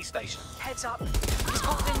EMP station. Heads up. He's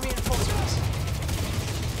called in reinforcements.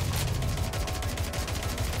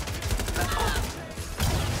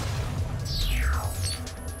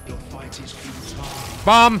 Your fight is futile.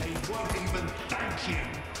 Bomb! They won't even thank you.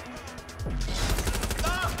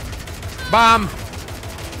 Bomb!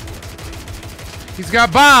 He's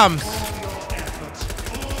got bombs!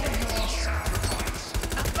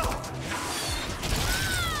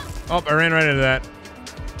 Oh, I ran right into that.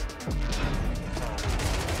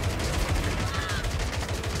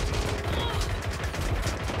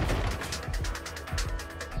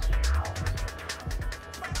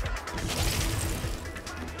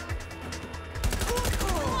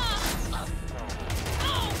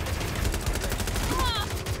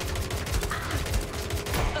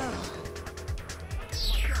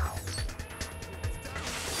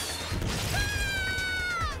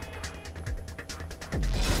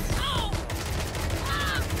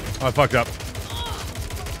 Oh, I fucked up.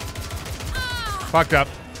 Fucked up.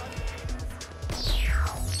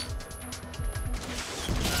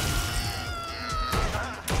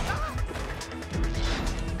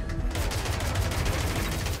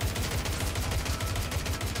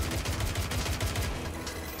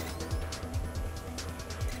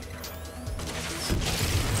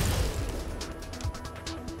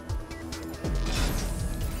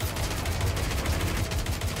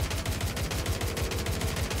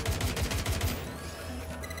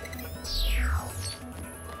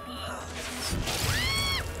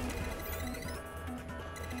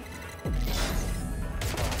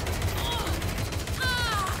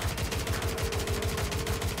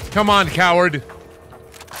 Come on, coward.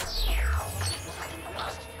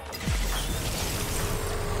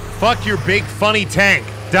 Fuck your big funny tank.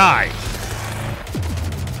 Die.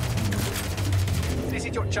 This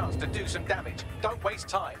is your chance to do some damage. Don't waste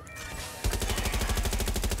time.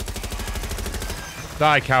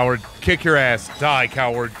 Die, coward. Kick your ass. Die,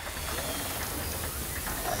 coward.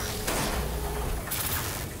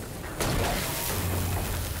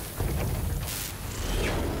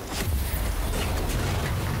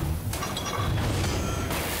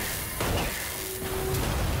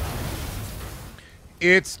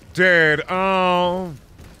 It's dead. Oh.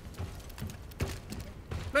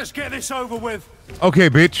 Let's get this over with. Okay,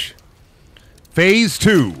 bitch. Phase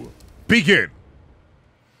 2. Begin.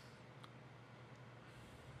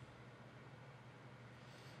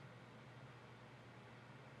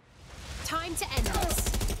 Time to end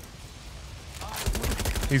this.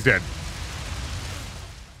 He's dead.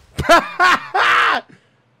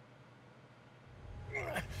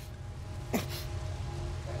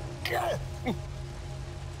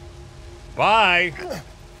 Bye.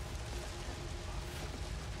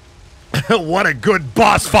 What a good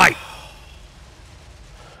boss fight.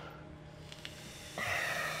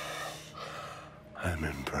 I'm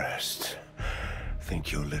impressed.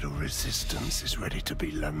 Think your little resistance is ready to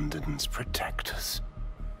be London's protectors?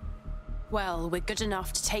 Well, we're good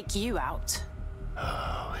enough to take you out.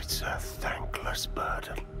 Oh, it's a thankless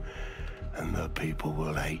burden. And the people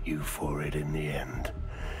will hate you for it in the end.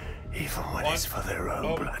 Even when it's for their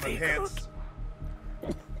own bloody good.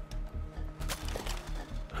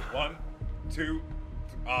 1, 2.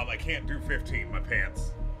 I can't do 15. My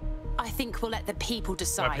pants. I think we'll let the people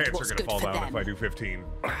decide My pants what's are good gonna fall for down them. if I do 15.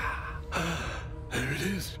 There it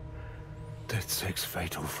is. DedSec's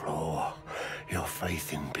fatal flaw. Your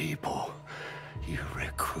faith in people. You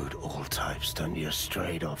recruit all types, don't you,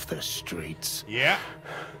 straight off the streets? Yeah.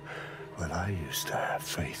 Well, I used to have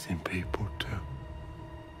faith in people, too.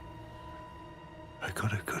 I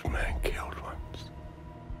got a good man killed once.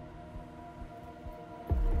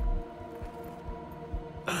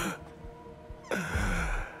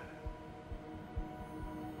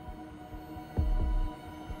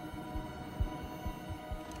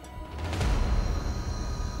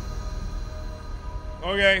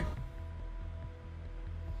 Okay.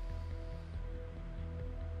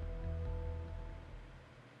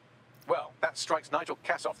 Well, that strikes Nigel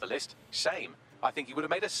Cass off the list. Shame. I think he would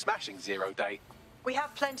have made a smashing 0 day. We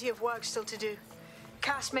have plenty of work still to do.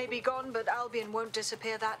 Cass may be gone, but Albion won't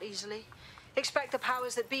disappear that easily. Expect the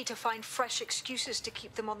powers that be to find fresh excuses to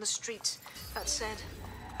keep them on the streets. That said,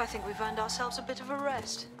 I think we've earned ourselves a bit of a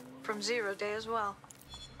rest. From 0 day as well.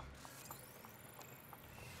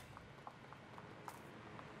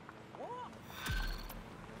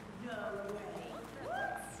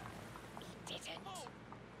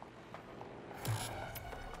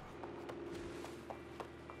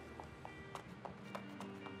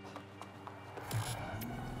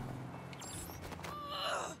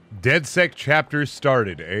 DedSec chapter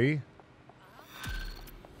started, eh?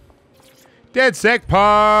 DedSec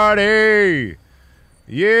party!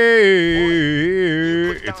 Yeah!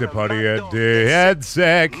 It's a party at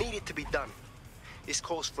DedSec. Needed to be done. This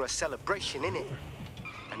calls for a celebration, innit?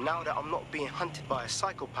 And now that I'm not being hunted by a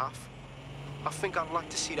psychopath, I think I'd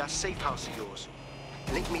like to see that safe house of yours.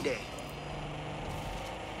 Link me there.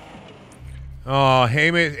 Oh,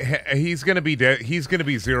 Heyman, he's gonna be dead. He's gonna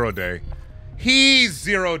be 0 day. He's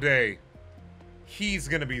 0 day. He's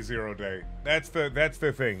gonna be 0 day. That's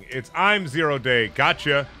the thing. I'm 0 day.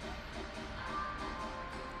 Gotcha.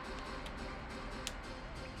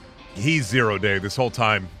 He's 0 day this whole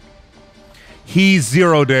time. He's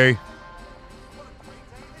 0 day.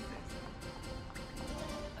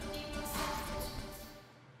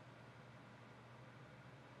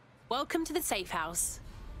 Welcome to the safe house.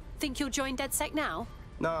 Think you'll join DedSec now?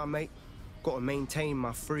 Nah, mate. Gotta maintain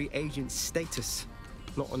my free agent status.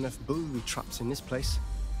 Not enough booby traps in this place.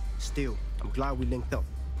 Still, I'm glad we linked up.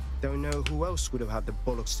 Don't know who else would have had the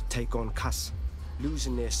bollocks to take on Cass.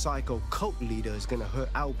 Losing their psycho cult leader is gonna hurt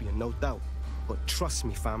Albion, no doubt. But trust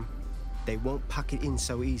me, fam, they won't pack it in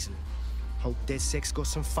so easily. Hope DedSec's got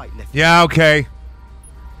some fight left. Yeah, okay.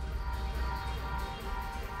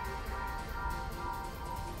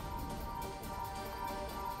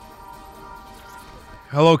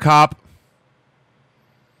 Hello, cop.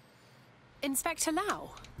 Inspector Lau.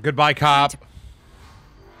 Goodbye, cop.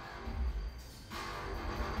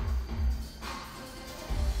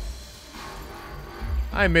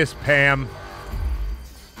 I miss Pam.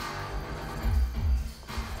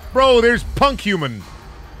 Bro, there's Punk Human.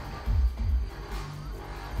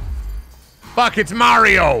 Fuck, it's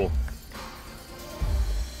Mario.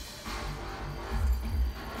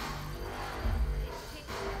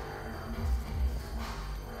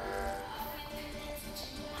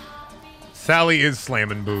 Sally is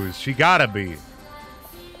slamming booze. She gotta be.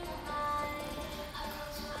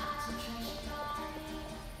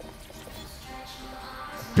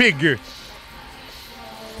 Pig.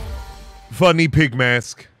 Funny pig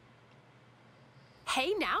mask.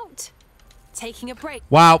 Hey, Nout. Taking a break.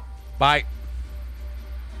 Wow. Bye.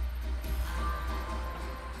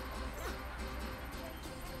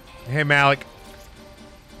 Hey, Malik.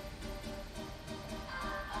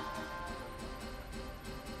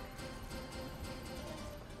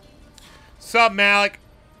 Sup, Malik?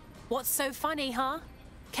 What's so funny, huh?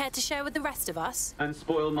 Care to share with the rest of us? And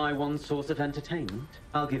spoil my one source of entertainment?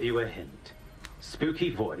 I'll give you a hint. Spooky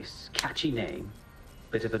voice, catchy name,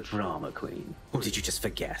 bit of a drama queen. Or did you just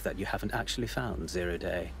forget that you haven't actually found Zero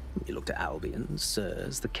Day? You looked at Albion,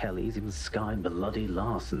 Sirs, the Kellys, even Sky Bloody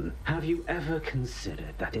Larson. Have you ever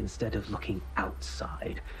considered that instead of looking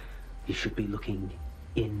outside, you should be looking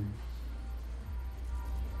in?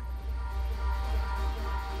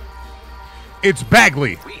 It's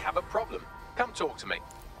Bagley. We have a problem. Come talk to me.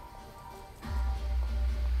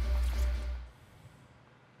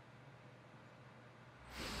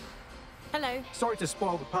 Hello. Sorry to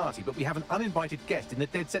spoil the party, but we have an uninvited guest in the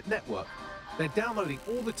Dead Set network. They're downloading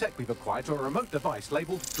all the tech we've acquired to a remote device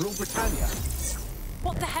labeled Drill Britannia.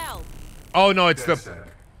 What the hell? Oh, no, it's DedSec.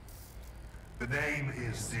 The name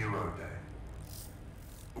is Zero Day.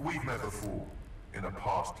 We've met before in a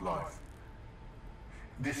past life.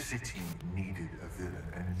 This city needed a villain,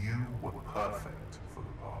 and you were perfect for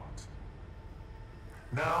the part.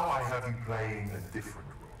 Now I have you playing a different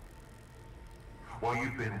role. While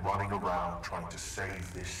you've been running around trying to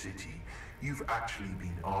save this city, you've actually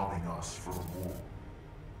been arming us for a war.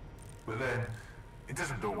 But then, it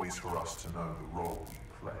isn't always for us to know the role we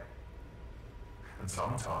play. And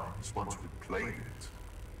sometimes, once we've played it,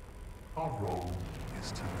 our role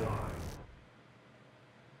is to die.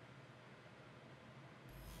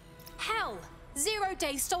 Hell! Zero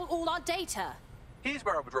Day stole all our data. Here's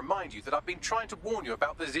where I would remind you that I've been trying to warn you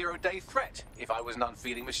about the zero-day threat, if I was an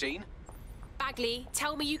unfeeling machine. Bagley,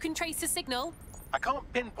 tell me you can trace the signal. I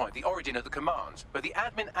can't pinpoint the origin of the commands, but the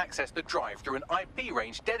admin accessed the drive through an IP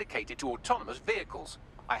range dedicated to autonomous vehicles.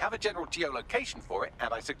 I have a general geolocation for it,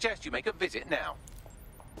 and I suggest you make a visit now.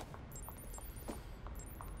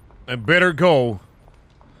 I better go.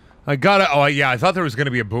 I gotta... Oh, yeah, I thought there was gonna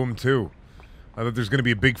be a boom, too. I thought there's gonna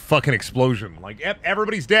be a big fucking explosion. Like, yep,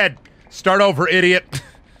 everybody's dead. Start over, idiot.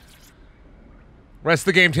 Rest of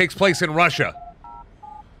the game takes place in Russia.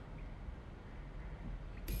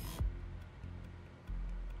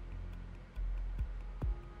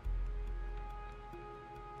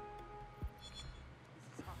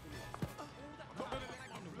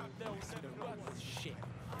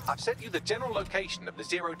 I've sent you the general location of the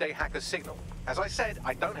zero-day hacker's signal. As I said,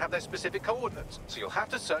 I don't have their specific coordinates, so you'll have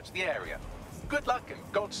to search the area. Good luck and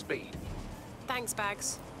Godspeed. Thanks,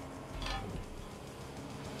 Bags.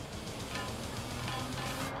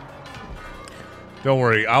 Don't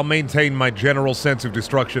worry, I'll maintain my general sense of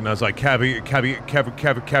destruction as I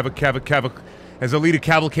as I lead a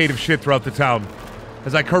cavalcade of shit throughout the town,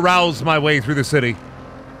 as I carouse my way through the city.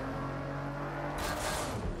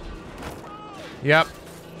 Yep.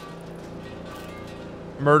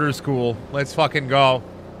 Murder school. Let's fucking go.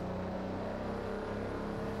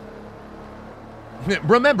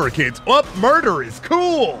 Remember, kids, murder is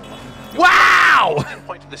cool! Wow!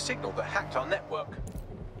 Point to the signal that hacked our network.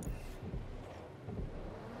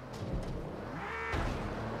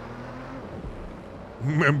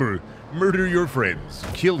 Remember, murder your friends,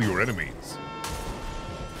 kill your enemies.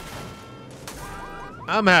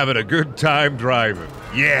 I'm having a good time driving.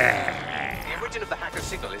 Yeah! The origin of the hacker's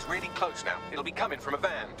signal is really close now. It'll be coming from a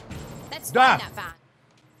van. Let's find that van.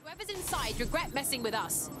 Whoever's inside regret messing with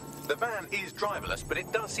us. The van is driverless, but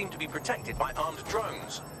it does seem to be protected by armed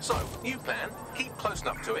drones. So, new plan, keep close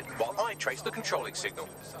enough to it while I trace the controlling signal.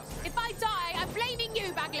 If I die, I'm blaming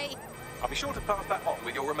you, Bagley. I'll be sure to pass that on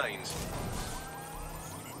with your remains.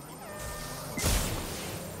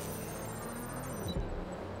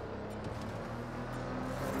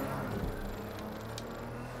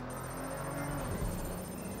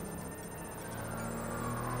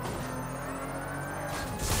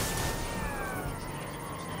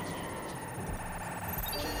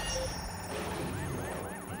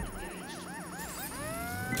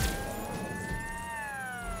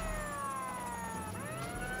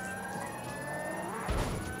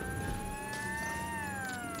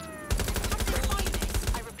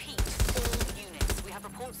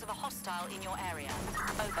 In your area.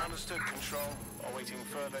 Over. Understood, Control. Awaiting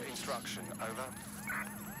further instruction. Over.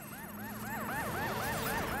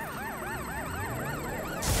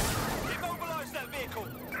 Immobilize that vehicle!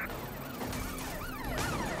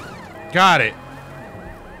 Got it.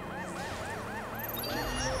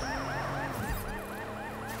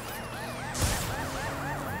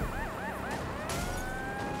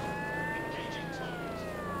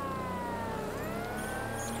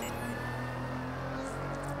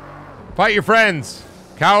 Fight your friends,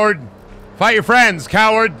 coward. Fight your friends,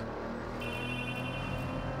 coward.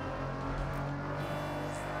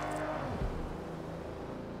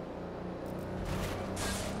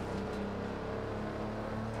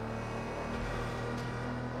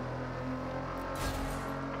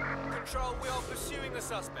 Control, we are pursuing the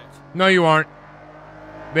suspect. No, you aren't.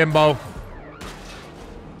 Bimbo.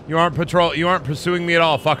 You aren't pursuing me at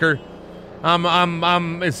all, fucker.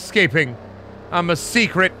 I'm escaping. I'm a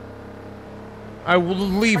secret. I will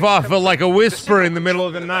leave off like a whisper in the middle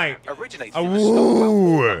of the night.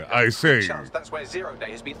 Ooh, I say. That's where Zero Day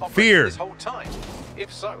has been operating Fear. this whole time.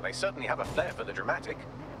 If so, they certainly have a flair for the dramatic.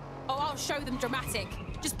 Oh, I'll show them dramatic.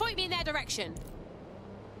 Just point me in their direction.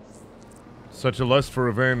 Such a lust for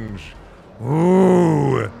revenge.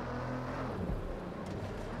 Ooh.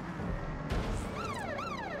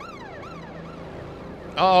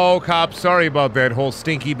 Uh-oh, cop. Sorry about that whole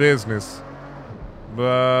stinky business.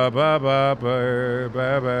 Ba ba ba ba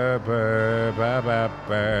ba ba ba ba ba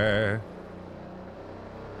ba.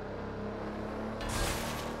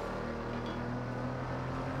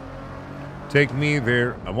 Take me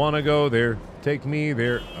there. I wanna go there. Take me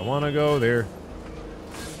there. I wanna go there.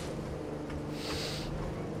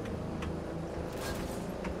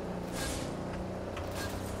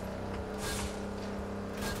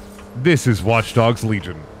 This is Watch Dogs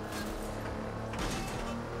Legion.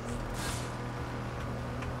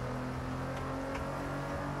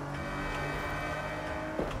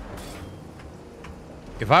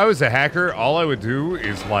 If I was a hacker, all I would do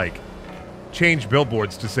is, like, change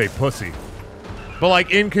billboards to say pussy. But,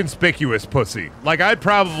 like, inconspicuous pussy. Like, I'd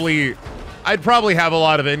probably have a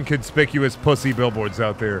lot of inconspicuous pussy billboards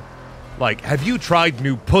out there. Like, have you tried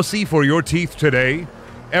new pussy for your teeth today?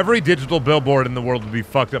 Every digital billboard in the world would be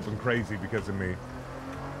fucked up and crazy because of me.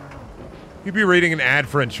 You'd be reading an ad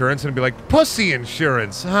for insurance and it'd be like, pussy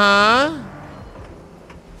insurance, huh?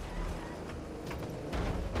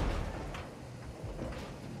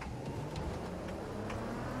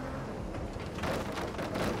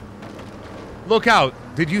 Look out.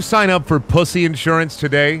 Did you sign up for pussy insurance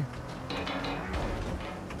today?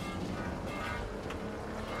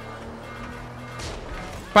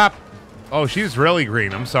 Pop. Oh, she's really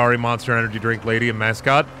green. I'm sorry, Monster Energy Drink lady and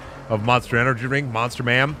mascot of Monster Energy Drink, Monster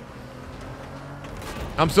Ma'am.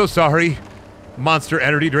 I'm so sorry, Monster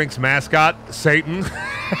Energy Drink's mascot, Satan.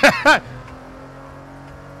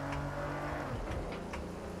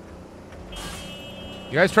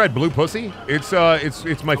 You guys tried Blue Pussy?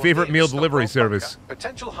 It's my favorite meal delivery service.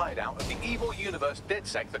 Potential hideout of the evil universe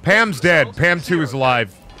DedSec that Pam's dead. Pam 2 is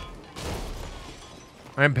alive.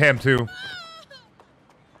 I'm Pam 2.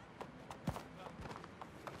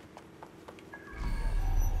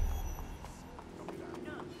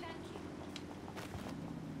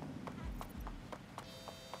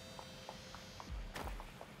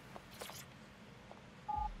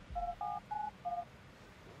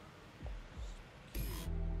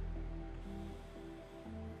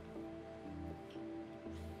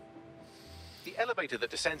 The elevator that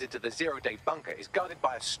descends into the zero-day bunker is guarded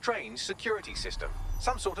by a strange security system.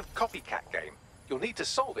 Some sort of copycat game. You'll need to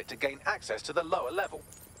solve it to gain access to the lower level.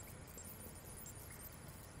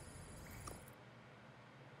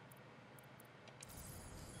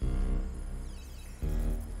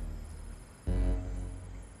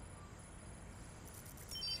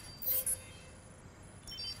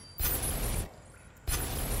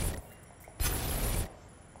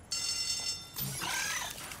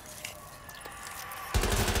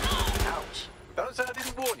 Don't say I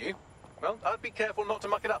didn't warn you. Well, I'd be careful not to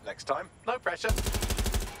muck it up next time. No pressure.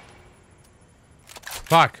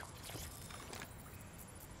 Fuck.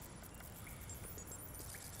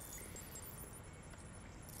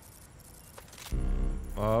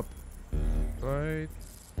 Up, right,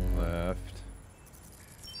 left.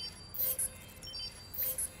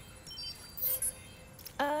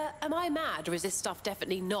 Am I mad, or is this stuff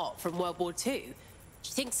definitely not from World War II? Do you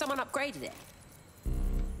think someone upgraded it?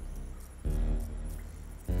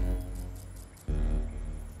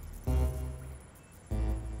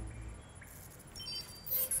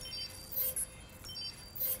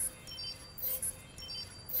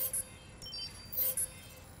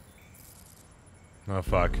 Oh,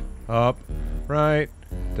 fuck. Up, right,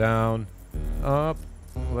 down, up,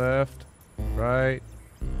 left, right,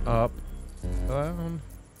 up, down.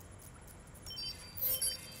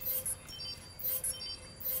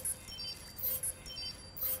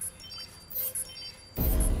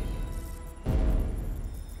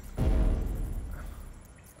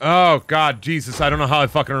 Oh, God, Jesus, I don't know how I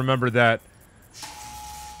fucking remember that.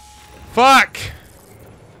 Fuck!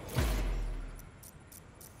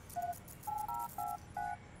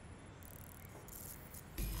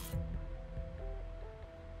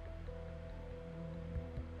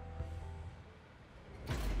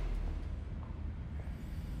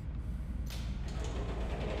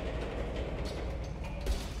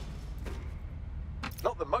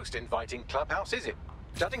 Not the most inviting clubhouse, is it?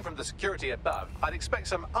 Judging from the security above, I'd expect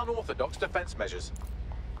some unorthodox defense measures.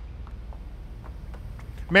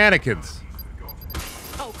 Mannequins.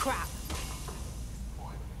 Oh, crap.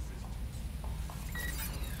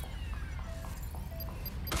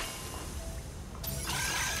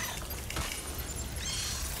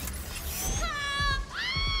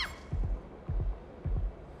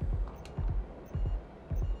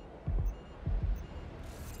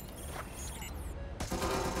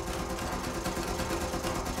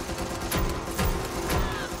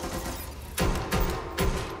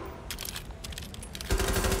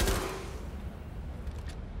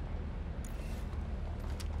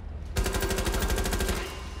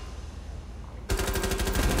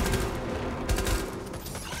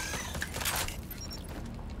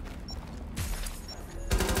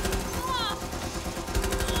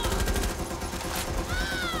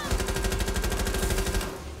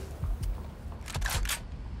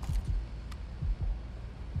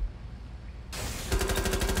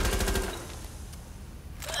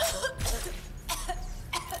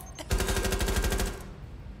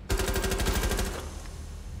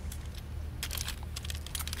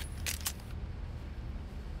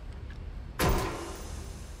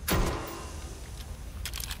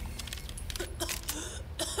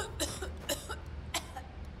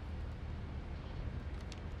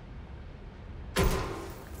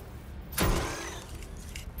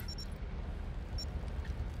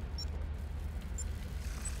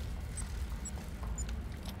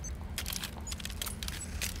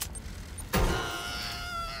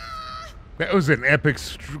 That was an epic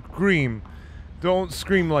scream. Don't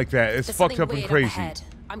scream like that. It's There's fucked something up and weird crazy. up ahead.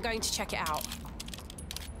 I'm going to check it out.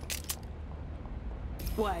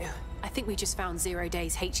 Whoa, I think we just found Zero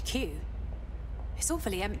Day's HQ. It's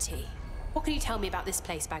awfully empty. What can you tell me about this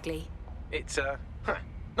place, Bagley? It's,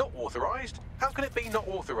 not authorized? How can it be not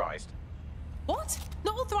authorized? What?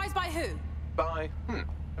 Not authorized by who? By,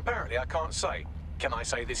 apparently I can't say. Can I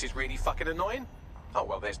say this is really fucking annoying? Oh,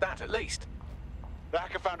 well, there's that at least. The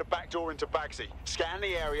hacker found a back door into Bagsy. Scan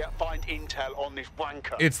the area, find intel on this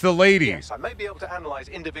wanker. It's the lady. Yes, I may be able to analyze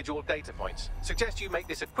individual data points. Suggest you make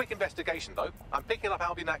this a quick investigation, though. I'm picking up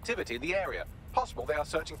Albion activity in the area. Possible they are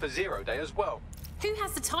searching for Zero Day as well. Who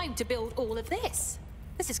has the time to build all of this?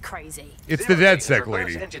 This is crazy. It's the Zero Day DedSec is lady.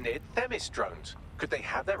 reverse-engineered Themis drones. Could they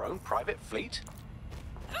have their own private fleet?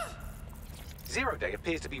 Zero Day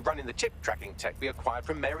appears to be running the chip tracking tech we acquired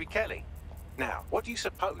from Mary Kelly. Now, what do you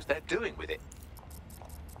suppose they're doing with it?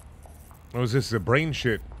 Oh, is this the brain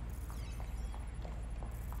shit?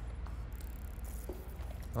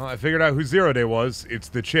 Well, I figured out who Zero Day was. It's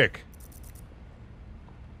the chick.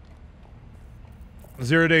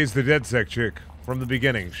 Zero Day's the DedSec chick from the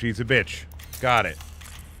beginning. She's a bitch. Got it.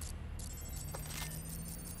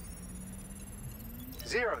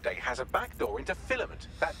 Zero Day has a backdoor into Filament,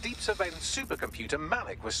 that deep surveillance supercomputer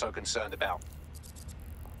Malik was so concerned about.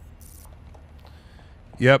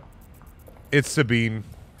 Yep. It's Sabine.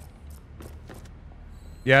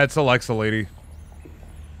 Yeah, it's Alexa lady.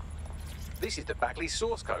 This is the Bagley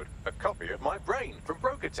source code, a copy of my brain from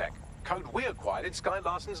Brokertech, code we acquired in Sky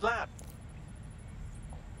Larson's lab.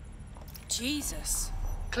 Jesus.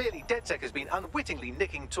 Clearly, DedSec has been unwittingly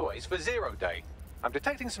nicking toys for Zero Day. I'm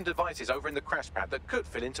detecting some devices over in the crash pad that could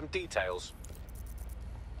fill in some details.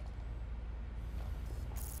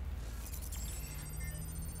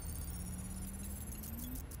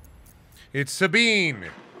 It's Sabine.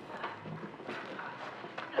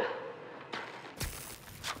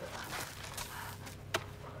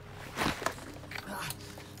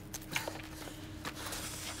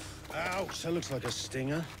 Ouch, that looks like a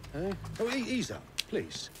stinger. Eh? Oh, ease up,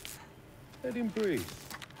 please. Let him breathe.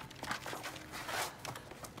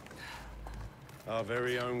 Our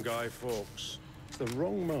very own Guy Fawkes. It's the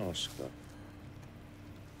wrong mask, though.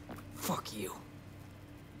 Fuck you.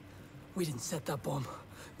 We didn't set that bomb.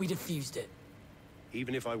 We defused it.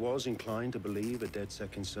 Even if I was inclined to believe a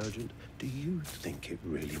DedSec insurgent, do you think it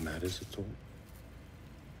really matters at all?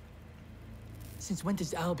 Since when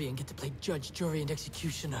does Albion get to play judge, jury, and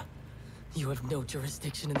executioner? You have no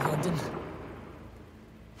jurisdiction in London.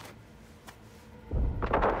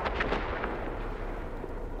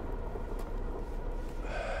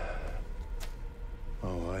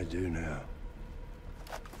 Oh, I do now.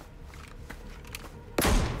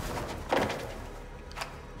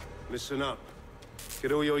 Listen up.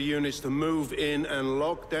 Get all your units to move in and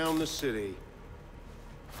lock down the city.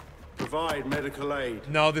 Provide medical aid.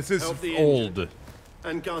 No, this is Help the old. injured.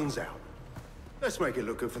 And guns out. Let's make it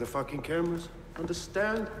look good for the fucking cameras.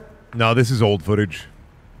 Understand? No, this is old footage.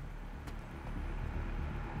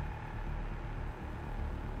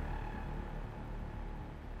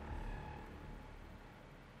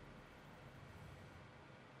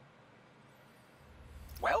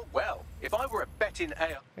 Well, well, if I were a betting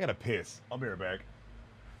ale... I gotta piss. I'll be right back.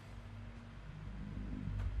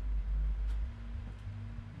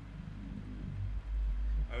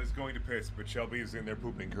 I was going to piss, but Shelby is in there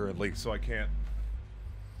pooping currently, so I can't.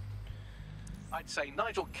 I'd say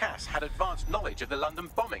Nigel Cass had advanced knowledge of the London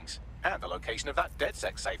bombings and the location of that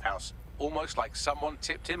DedSec safe house, almost like someone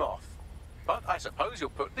tipped him off. But I suppose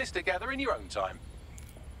you'll put this together in your own time.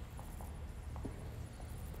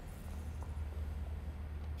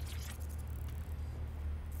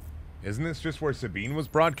 Isn't this just where Sabine was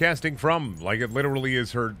broadcasting from? Like, it literally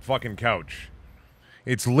is her fucking couch.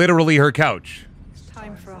 It's literally her couch. It's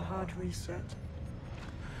time for a hard reset.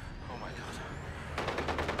 Oh my god.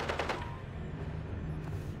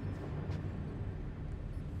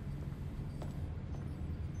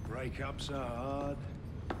 Breakups are hard.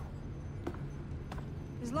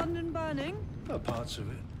 Is London burning? Oh, parts of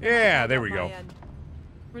it. Yeah, there we My go. end.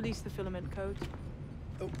 Release the filament code.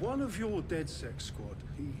 One of your DedSec squad,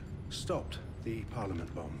 he stopped the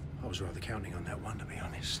Parliament bomb. I was rather counting on that one, to be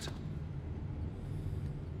honest.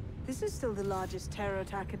 This is still the largest terror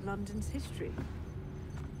attack in London's history.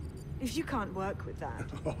 If you can't work with that...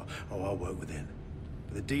 Oh, I'll work with it.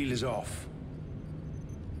 But the deal is off.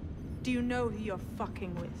 Do you know who you're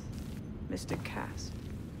fucking with, Mr. Cass?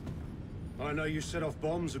 I know you set off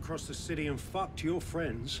bombs across the city and fucked your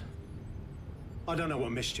friends. I don't know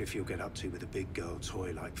what mischief you'll get up to with a big girl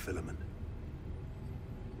toy like Filament.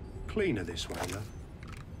 Cleaner this way, though.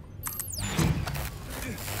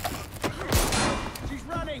 She's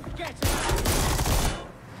running! Get her!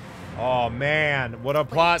 Oh man, what a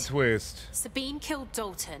plot twist. Sabine killed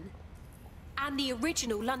Dalton and the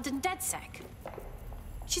original London DedSec.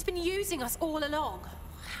 She's been using us all along.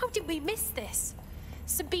 How did we miss this?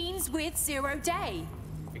 Sabine's with Zero Day.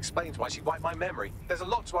 Explains why she wiped my memory. There's a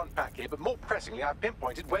lot to unpack here, but more pressingly, I've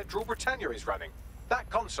pinpointed where Draw Britannia is running. That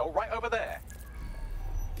console right over there.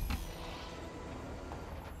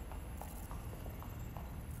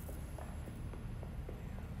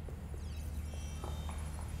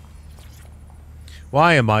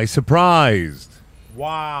 Why am I surprised?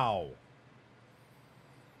 Wow.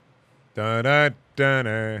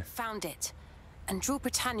 Da-da-da-da. Found it. And Draw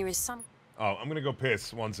Britannia is some... Oh, I'm gonna go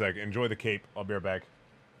piss. 1 sec. Enjoy the cape. I'll be right back.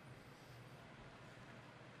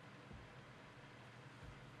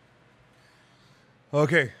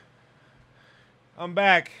 Okay. I'm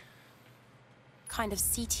back. kind of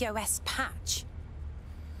CTOS patch.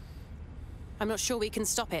 I'm not sure we can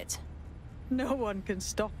stop it. No one can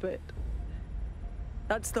stop it.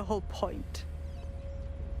 That's the whole point.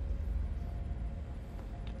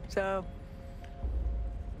 So...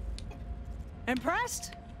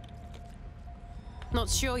 impressed? Not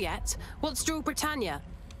sure yet. What's Draw Britannia?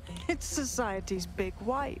 It's society's big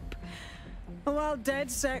wipe. While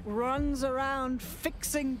DedSec runs around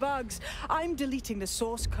fixing bugs, I'm deleting the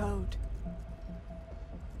source code.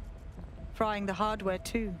 Frying the hardware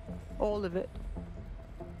too. All of it.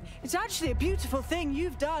 It's actually a beautiful thing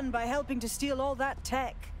you've done by helping to steal all that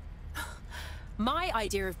tech. My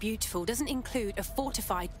idea of beautiful doesn't include a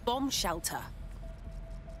fortified bomb shelter.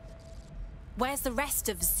 Where's the rest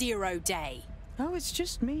of Zero Day? Oh, it's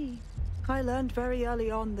just me. I learned very early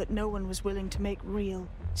on that no one was willing to make real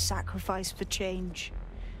sacrifice for change.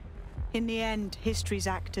 In the end, history's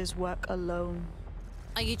actors work alone.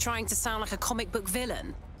 Are you trying to sound like a comic book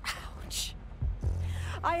villain? Ouch.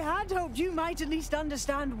 I had hoped you might at least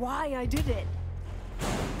understand why I did it.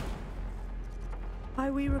 Why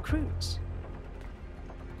we recruits.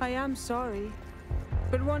 I am sorry,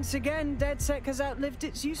 but once again, DedSec has outlived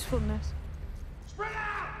its usefulness. Spread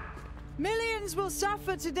out! Millions will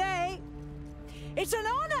suffer today. It's an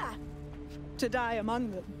honor to die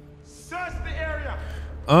among them. Search the area!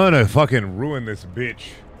 I'm gonna fucking ruin this bitch.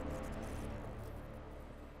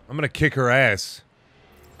 I'm gonna kick her ass.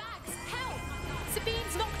 Max, help!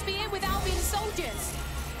 Sabine's locked me in with Albion soldiers.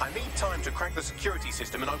 I need time to crack the security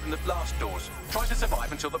system and open the blast doors. Try to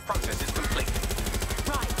survive until the process is complete.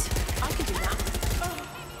 Right, I can do that.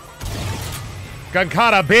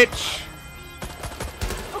 Gankata, bitch!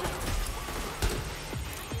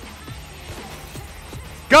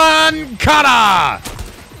 Gankata!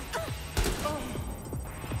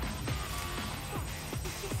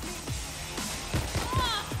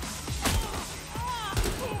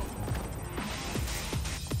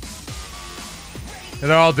 And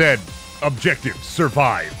they're all dead. Objective,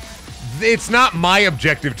 survive. It's not my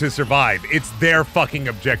objective to survive. It's their fucking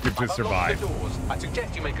objective to survive. The doors. I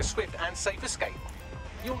suggest you make a swift and safe escape.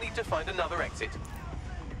 You'll need to find another exit.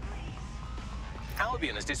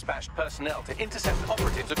 Albion has dispatched personnel to intercept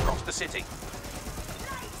operatives across the city.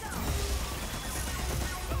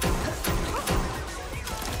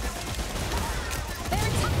 They're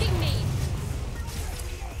attacking me.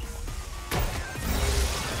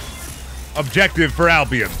 Objective for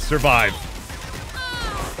Albion, survive.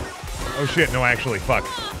 Oh shit, no, actually, fuck.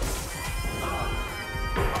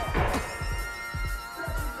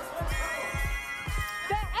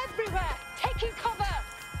 They're everywhere! Taking cover!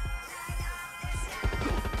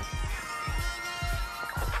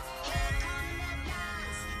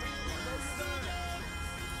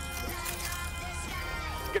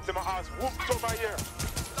 Get them ass whooped over here.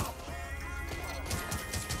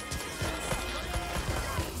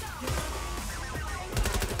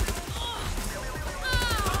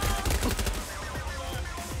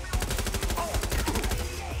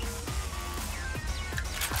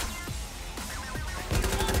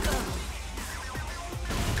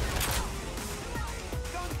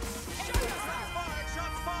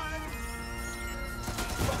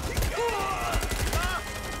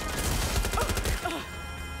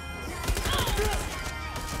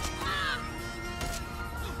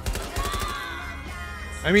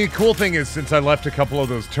 I mean, the cool thing is, since I left a couple of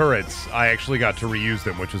those turrets, I actually got to reuse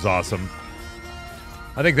them, which was awesome.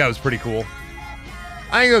 I think that was pretty cool.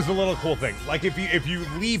 I think that was a little cool thing. Like, if you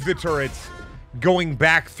leave the turrets, going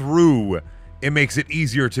back through, it makes it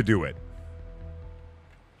easier to do it.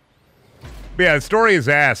 But yeah, the story is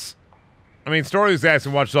ass. I mean, story is ass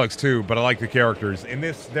in Watch Dogs 2, but I like the characters. In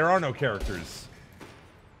this, there are no characters.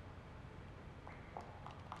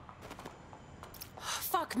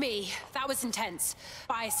 Fuck me. That was intense.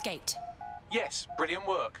 But I escaped. Yes, brilliant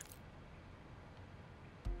work.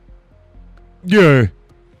 Yeah.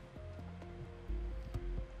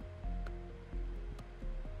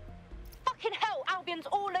 Fucking hell, Albion's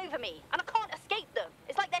all over me, and I can't escape them.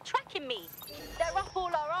 It's like they're tracking me. They're up all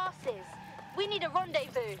our asses. We need a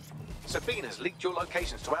rendezvous. Sabina's leaked your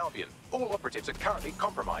locations to Albion. All operatives are currently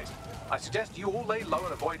compromised. I suggest you all lay low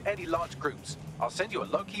and avoid any large groups. I'll send you a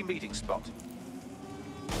low-key meeting spot.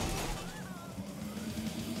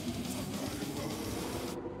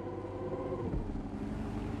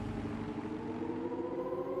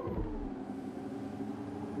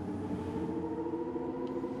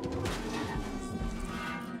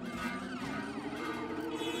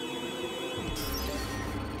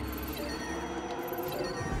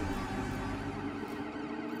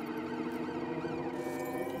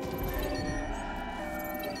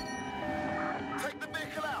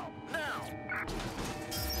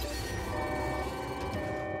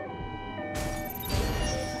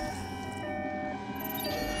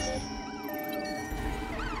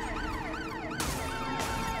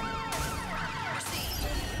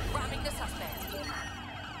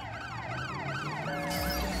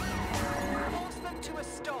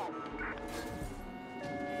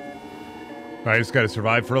 I just gotta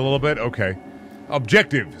survive for a little bit? Okay.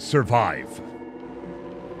 Objective, survive.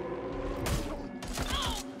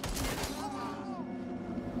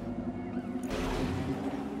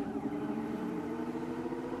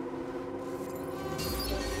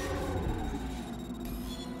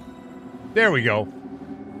 There we go.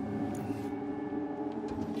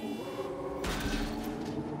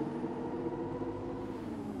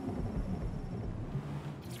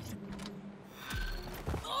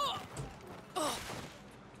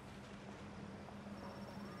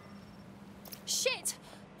 Shit!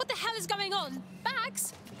 What the hell is going on?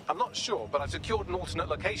 Bags? I'm not sure, but I've secured an alternate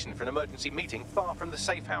location for an emergency meeting far from the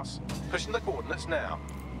safe house. Pushing the coordinates now.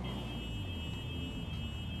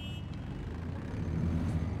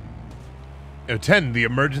 Attend the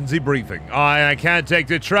emergency briefing. I can't take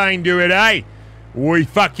the train, do it, eh? Oi,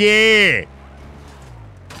 fuck yeah!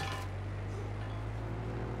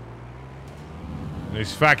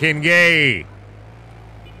 It's fucking gay.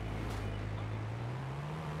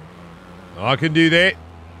 I can do that.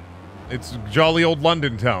 It's jolly old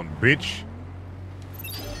London town, bitch.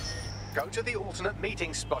 Go to the alternate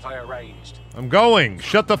meeting spot I arranged. I'm going.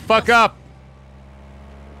 Shut the fuck up.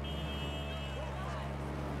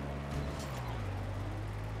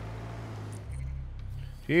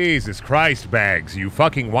 Jesus Christ, Bags, you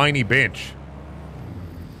fucking whiny bitch.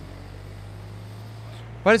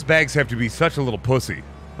 Why does Bags have to be such a little pussy?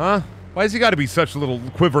 Huh? Why has he got to be such a little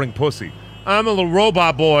quivering pussy? I'm a little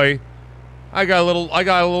robot boy. I got a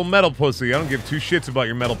little metal pussy. I don't give two shits about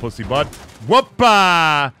your metal pussy, bud.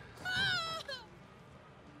 Whoop-a!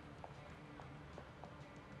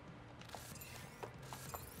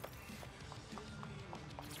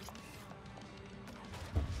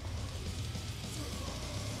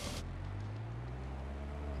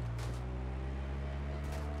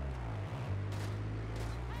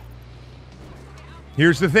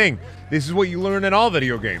 Here's the thing. This is what you learn in all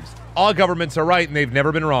video games. All governments are right and they've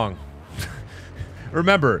never been wrong.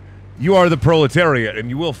 Remember, you are the proletariat and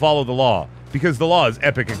you will follow the law because the law is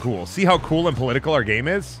epic and cool. See how cool and political our game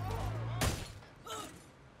is?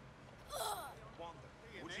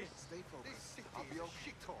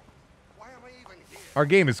 Our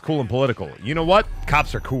game is cool and political. You know what?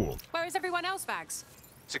 Cops are cool. Where is everyone else, Vags?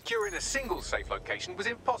 Securing a single safe location was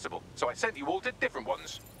impossible, so I sent you all to different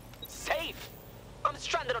ones. Safe? I'm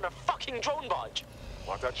stranded on a fucking drone barge.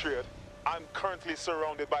 What a trade. I'm currently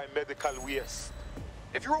surrounded by medical waste.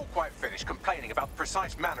 If you're all quite finished complaining about the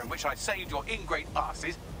precise manner in which I saved your ingrate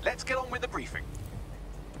asses, let's get on with the briefing.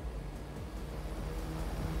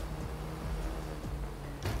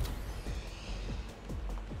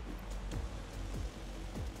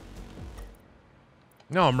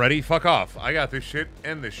 No, I'm ready. Fuck off. I got this shit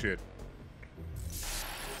and this shit.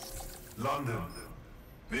 London,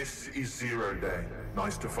 this is Zero Day.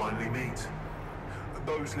 Nice to finally meet.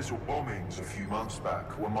 Those little bombings a few months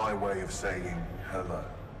back were my way of saying hello.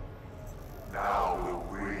 Now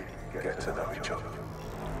we'll really get to know each other.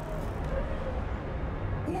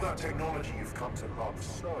 All that technology you've come to love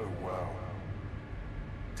so well.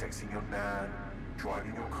 Texting your nan,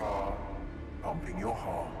 driving your car, pumping your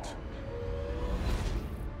heart.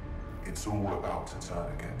 It's all about to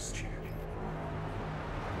turn against you.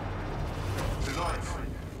 Tonight,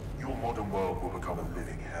 your modern world will become a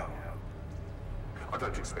living hell. I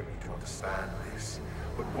don't expect you to understand this,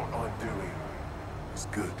 but what I'm doing is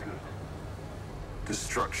good.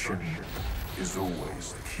 Destruction is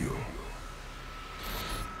always the cure.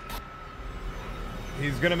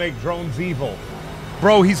 He's gonna make drones evil.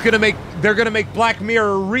 Bro, they're gonna make Black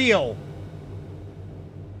Mirror real.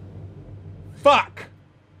 Fuck.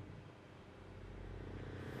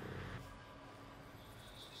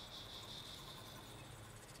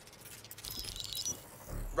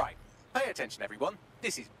 Right. Pay attention, everyone.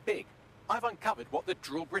 This is big. I've uncovered what the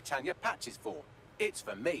Drill Britannia patch is for. It's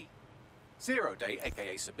for me. Zero Day,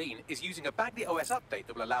 aka Sabine, is using a Bagley OS update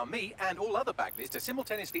that will allow me and all other Bagleys to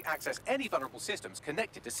simultaneously access any vulnerable systems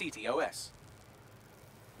connected to CTOS.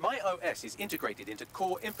 My OS is integrated into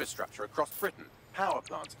core infrastructure across Britain, power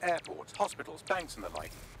plants, airports, hospitals, banks and the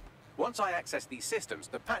like. Once I access these systems,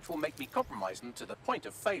 the patch will make me compromise them to the point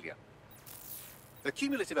of failure. The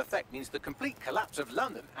cumulative effect means the complete collapse of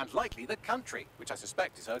London and likely the country, which I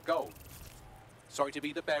suspect is her goal. Sorry to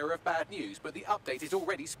be the bearer of bad news, but the update is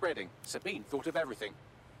already spreading. Sabine thought of everything.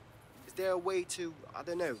 Is there a way to, I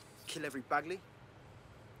don't know, kill every Bagley?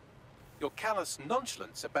 Your callous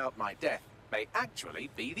nonchalance about my death may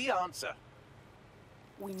actually be the answer.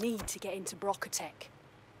 We need to get into Brocotech.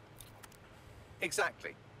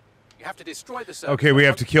 Exactly. You have to destroy the server. Okay, we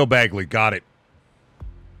have to kill Bagley. Got it.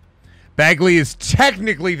 Bagley is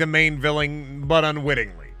technically the main villain, but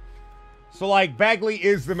unwittingly. So, like, Bagley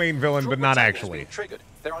is the main villain, but not actually. Triggered.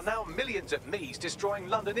 There are now millions of me's destroying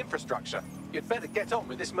London infrastructure. You'd better get on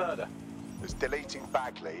with this murder. Is deleting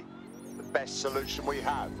Bagley the best solution we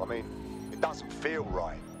have? I mean, it doesn't feel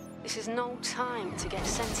right. This is no time to get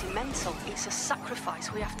sentimental. It's a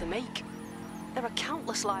sacrifice we have to make. There are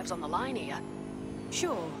countless lives on the line here.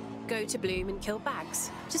 Sure, go to Bloom and kill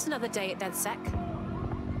Bags. Just another day at DedSec.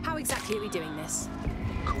 How exactly are we doing this?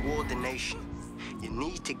 Coordination. You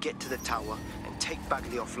need to get to the tower and take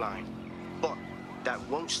Bagley offline. But that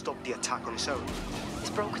won't stop the attack on its own. His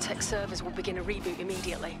Brocotech servers will begin a reboot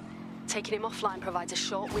immediately. Taking him offline provides a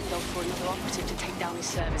short window for another operative to take down his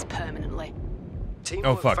servers permanently.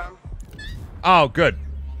 Oh, fuck. Oh, good.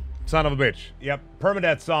 Son of a bitch. Yep,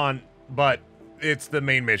 permadeath's on, but it's the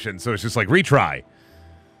main mission, so it's just like, retry.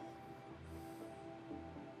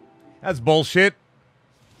 That's bullshit.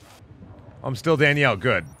 I'm still Danielle.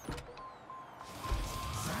 Good.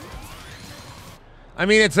 I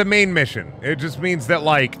mean, it's a main mission. It just means that,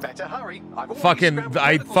 like, better hurry. fucking,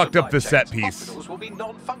 I fucked up the set piece. Hospitals will be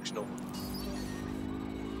non-functional.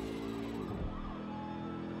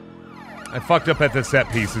 I fucked up at the set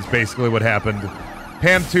piece is basically what happened.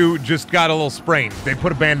 Pam 2 just got a little sprained. They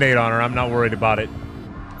put a band-aid on her. I'm not worried about it.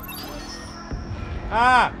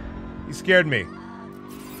 Ah! He scared me.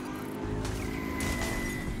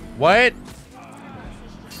 What?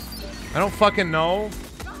 I don't fucking know.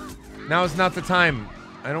 Now is not the time.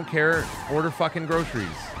 I don't care. Order fucking groceries.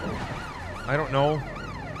 I don't know.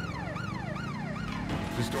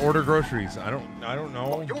 Just order groceries. I don't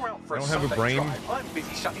know. You're out for I don't have a Sunday brain. drive. I'm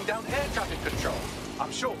busy shutting down air traffic control.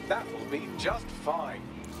 I'm sure that will be just fine.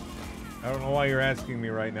 I don't know why you're asking me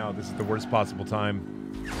right now. This is the worst possible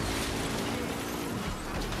time.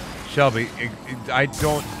 Shelby, I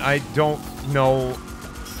don't know.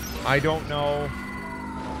 I don't know.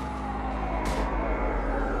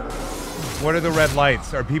 What are the red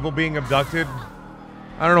lights? Are people being abducted?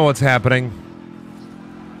 I don't know what's happening.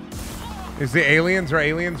 Is the aliens? Are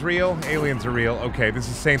aliens real? Aliens are real. Okay, this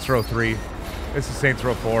is Saints Row 3. This is Saints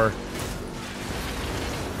Row 4.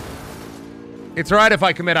 It's alright if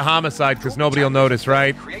I commit a homicide because nobody will notice,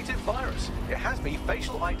 right? Creative virus. It has me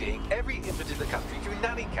facial IDing every infant in the country through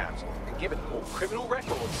nanny cams and giving them all criminal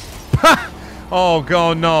records. Oh,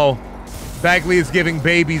 go no. Bagley is giving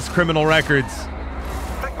babies criminal records.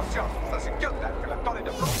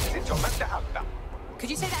 Could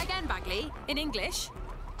you say that again, Bagley? In English?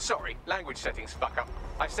 Sorry, language settings fuck up.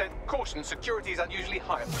 I said, caution, security is unusually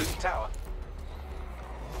high at Blue Tower.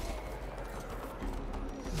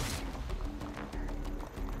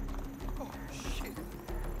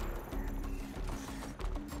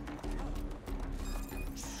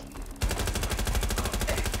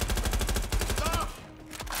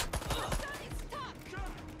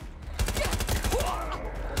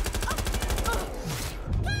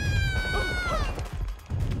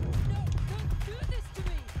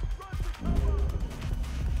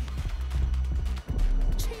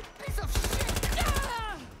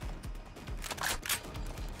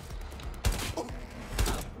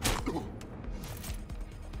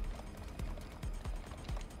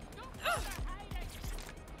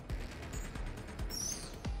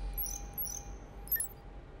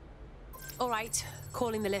 All right,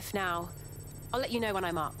 calling the lift now. I'll let you know when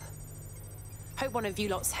I'm up. Hope one of you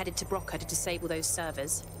lot's headed to Broca to disable those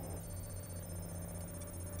servers.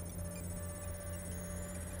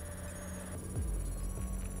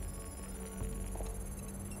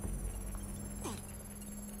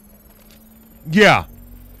 Yeah.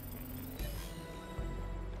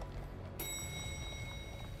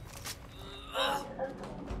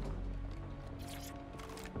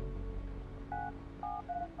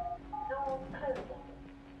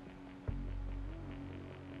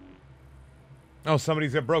 Oh,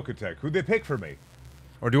 somebody's at Broca Tech. Who'd they pick for me?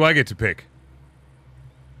 Or do I get to pick?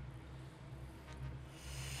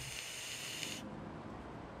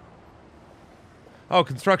 Oh,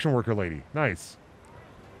 construction worker lady. Nice.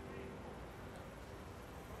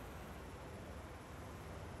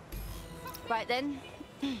 Right then.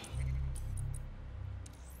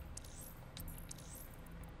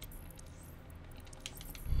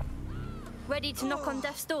 Ready to knock on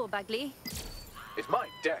death's door, Bagley? It's my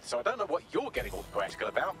death, so I don't know what you're getting all poetical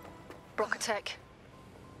about. Brocatech.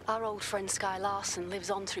 Our old friend Sky Larson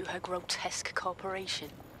lives on through her grotesque corporation.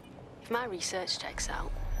 If my research checks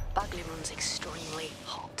out, Bagley runs extremely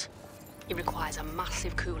hot. It requires a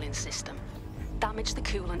massive cooling system. Damage the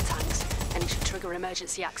coolant tanks, and it should trigger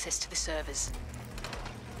emergency access to the servers.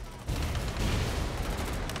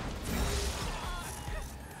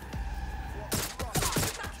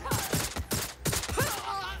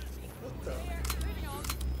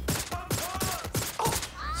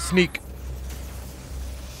 Sneak.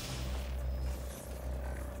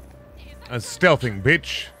 A stealthing,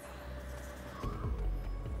 bitch.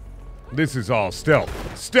 This is all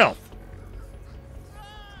stealth. Stealth!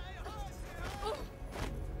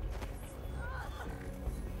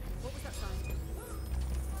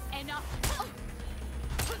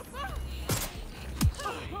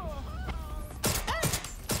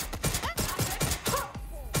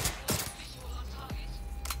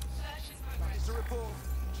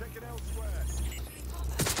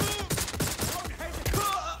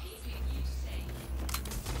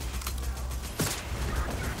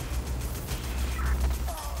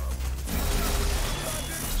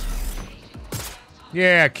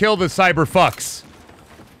 Yeah, kill the cyber fucks.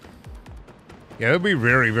 Yeah, it'd be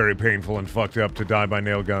very, very painful and fucked up to die by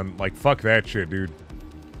nail gun. Like, fuck that shit, dude.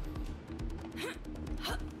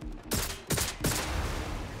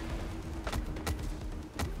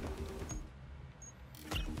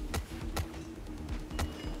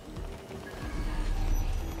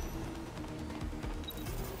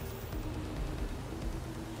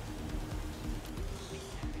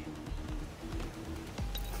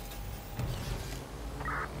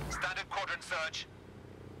 Standard quadrant search.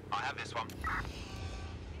 I have this one.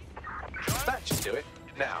 That should do it.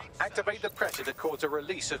 Now, activate the pressure to cause a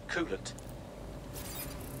release of coolant.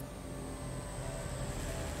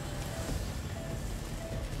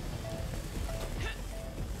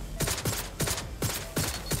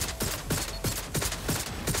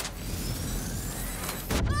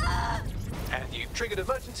 And you've triggered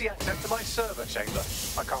emergency access to my server chamber.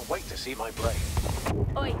 I can't wait to see my brain.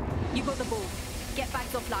 Oi, you got the ball. Get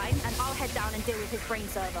bags offline, and I'll head down and deal with his brain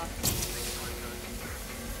server.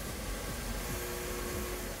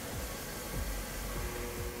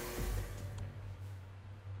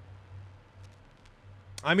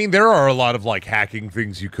 I mean, there are a lot of, like, hacking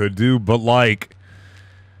things you could do, but, like,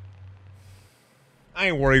 I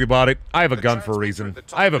ain't worried about it. I have a gun for a reason.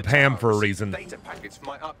 I have a Pam for a reason. Data packets for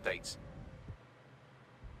my updates.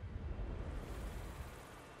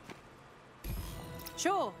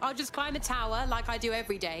 Sure, I'll just climb a tower like I do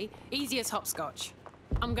every day. Easy as hopscotch.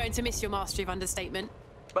 I'm going to miss your mastery of understatement.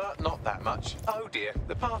 But not that much. Oh dear,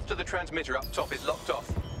 the path to the transmitter up top is locked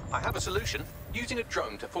off. I have a solution. Using a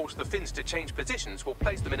drone to force the fins to change positions will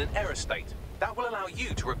place them in an error state. That will allow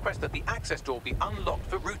you to request that the access door be unlocked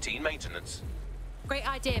for routine maintenance. Great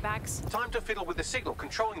idea, Bags. Time to fiddle with the signal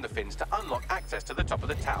controlling the fins to unlock access to the top of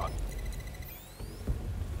the tower.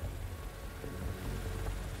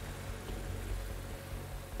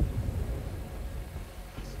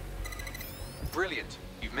 Brilliant.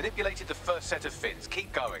 You've manipulated the first set of fins.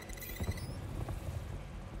 Keep going.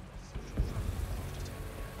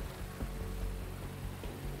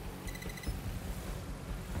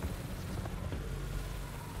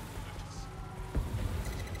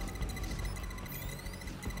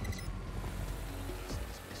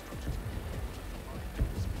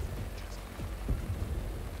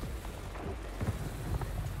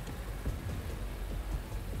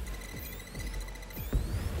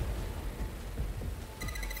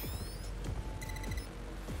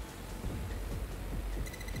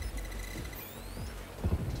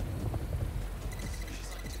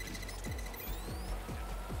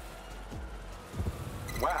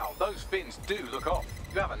 Wow, those fins do look off.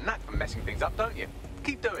 You have a knack for messing things up, don't you?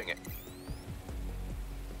 Keep doing it.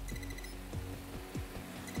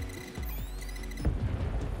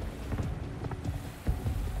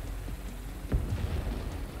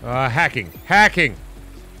 Hacking. Hacking!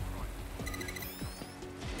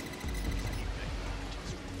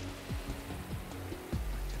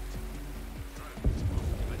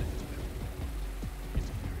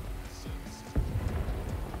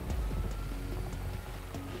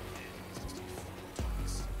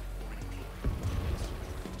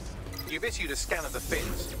 You've issued a scan of the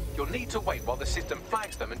fins. You'll need to wait while the system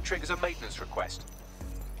flags them and triggers a maintenance request.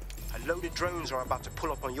 A load of drones are about to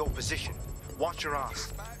pull up on your position. Watch your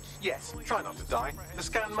ass. Yes, try not to die. The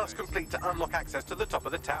scan must complete to unlock access to the top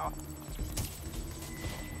of the tower.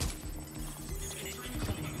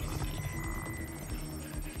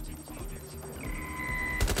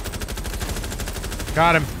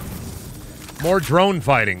 Got him. More drone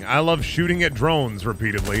fighting. I love shooting at drones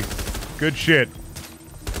repeatedly. Good shit.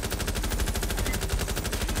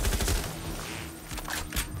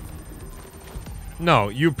 No,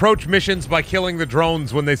 you approach missions by killing the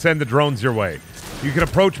drones when they send the drones your way. You can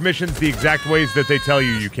approach missions the exact ways that they tell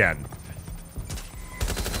you you can.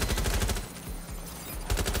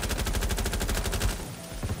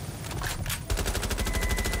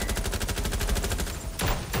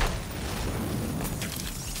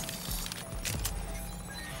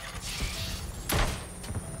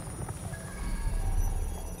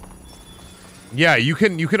 Yeah, you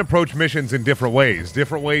can approach missions in different ways.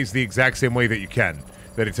 Different ways the exact same way that you can.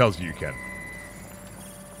 That it tells you you can.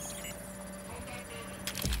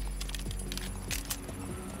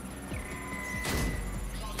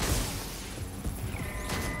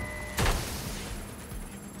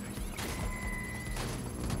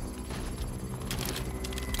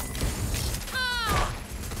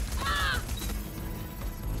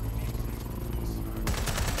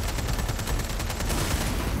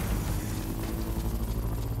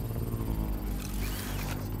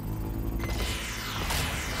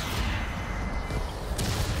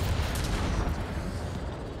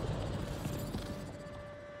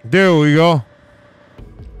 There we go.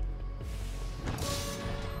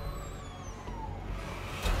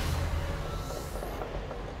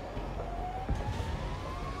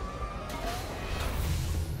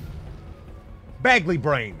 Bagley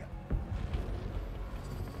brain.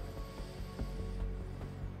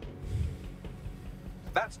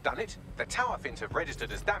 That's done it. The tower fins have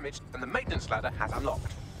registered as damaged and the maintenance ladder has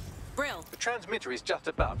unlocked. Brill. The transmitter is just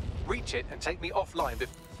above. Reach it and take me offline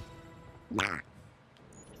before...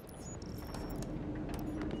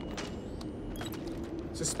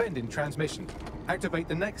 Suspending transmission. Activate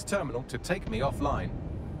the next terminal to take me offline.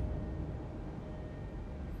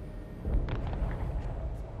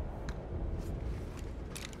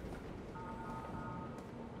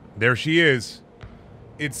 There she is.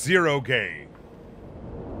 It's Zero Gay.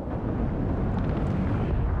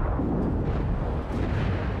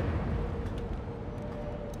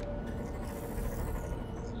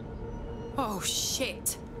 Oh,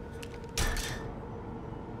 shit.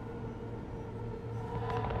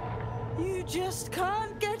 You just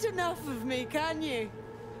can't get enough of me, can you?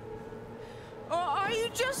 Or are you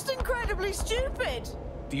just incredibly stupid?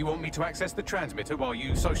 Do you want me to access the transmitter while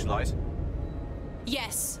you socialize?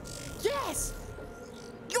 Yes. Yes!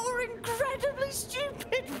 You're incredibly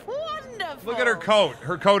stupid. Wonderful. Look at her coat.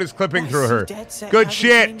 Her coat is clipping through her. Dead-set Good hasn't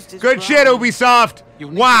shit. changed his Good shit, ground. Ubisoft.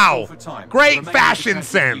 Wow. Great Remain fashion with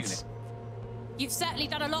the detective sense. You've certainly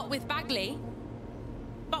done a lot with Bagley.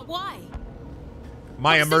 But why?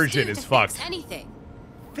 My What's this immersion do is to fucked. fix anything?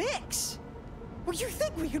 Fix? Well, you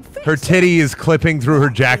think we can fix Her it? titty is clipping through her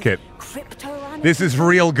jacket. Crypto This is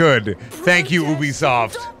real good. Thank you,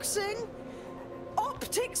 Ubisoft. Doxing?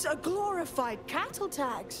 Optics are glorified cattle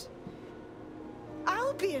tags.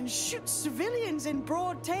 Albion shoots civilians in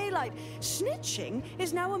broad daylight. Snitching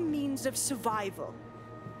is now a means of survival.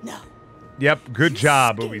 No. Yep, good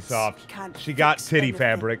job, skids Ubisoft. can't She got fix titty anything.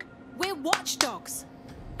 fabric. We're watchdogs.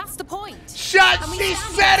 That's the point. Shut! And we She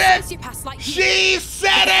stand said with it! sociopaths like She you.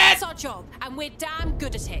 said That's it! our job, and we're damn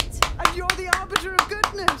good at it. And you're the arbiter of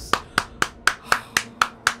goodness.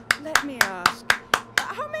 Let me ask,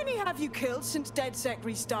 how many have you killed since DedSec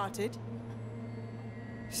restarted?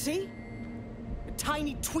 See? A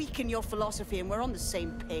tiny tweak in your philosophy and we're on the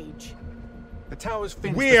same page. The tower's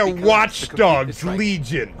finished. We're the Watchdogs computer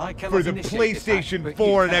Legion I cannot for the initiate the attack, PlayStation but 4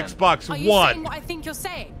 you and can. Xbox Are you saying One. what I think you're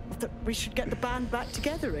saying? That we should get the band back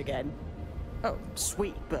together again? Oh,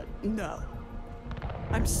 sweet, but no.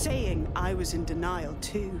 I'm saying I was in denial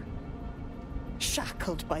too.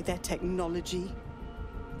 Shackled by their technology,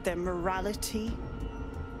 their morality.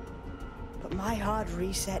 But my hard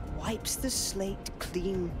reset wipes the slate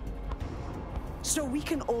clean. So we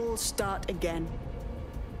can all start again.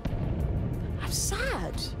 I'm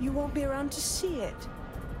sad you won't be around to see it.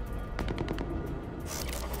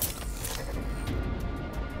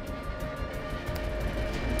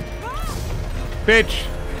 Bitch.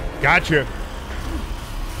 Gotcha.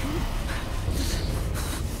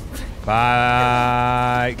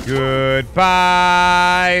 Bye.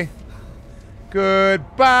 Goodbye. Goodbye.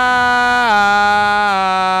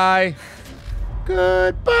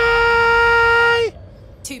 Goodbye.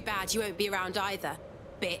 Too bad you won't be around either,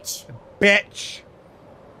 bitch. Bitch.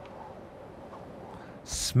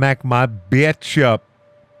 Smack my bitch up.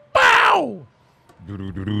 Bow.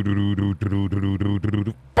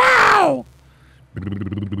 Bow.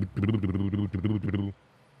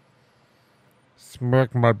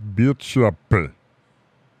 Smack my bitch up.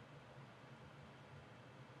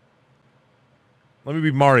 Let me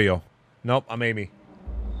be Mario. Nope, I'm Amy.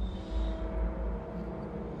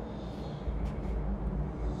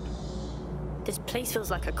 This place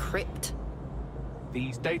feels like a crypt.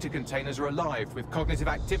 These data containers are alive with cognitive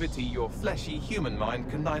activity your fleshy human mind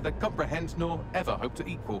can neither comprehend nor ever hope to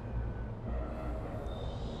equal.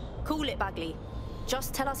 Cool it, Bagley.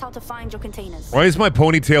 Just tell us how to find your containers. Why is my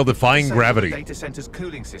ponytail defying Disable gravity? The data center's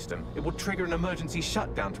cooling system. It will trigger an emergency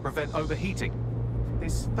shutdown to prevent overheating.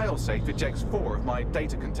 This failsafe ejects 4 of my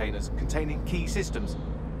data containers containing key systems.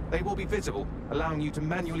 They will be visible, allowing you to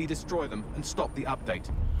manually destroy them and stop the update.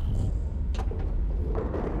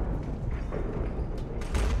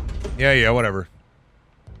 Yeah, whatever.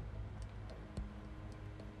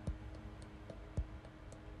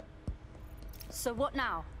 So what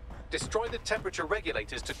now? Destroy the temperature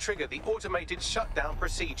regulators to trigger the automated shutdown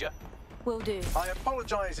procedure. Will do. I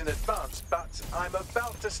apologize in advance, but I'm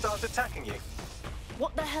about to start attacking you.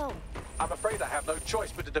 What the hell? I'm afraid I have no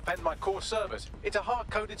choice but to defend my core servers. It's a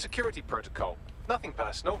hard-coded security protocol. Nothing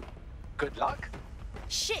personal. Good luck.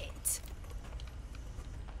 Shit!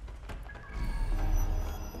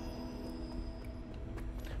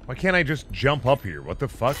 Why can't I just jump up here? What the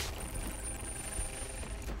fuck?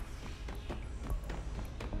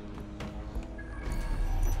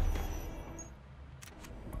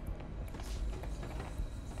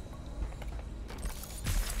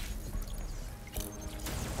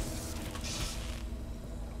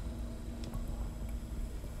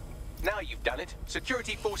 Now you've done it.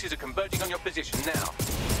 Security forces are converging on your position now.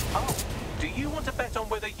 Oh, do you want to bet on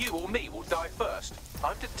whether you or me will die first?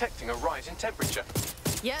 I'm detecting a rise in temperature.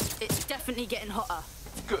 Yep, it's definitely getting hotter.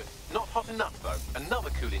 Good. Not hot enough, though.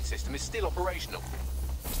 Another cooling system is still operational.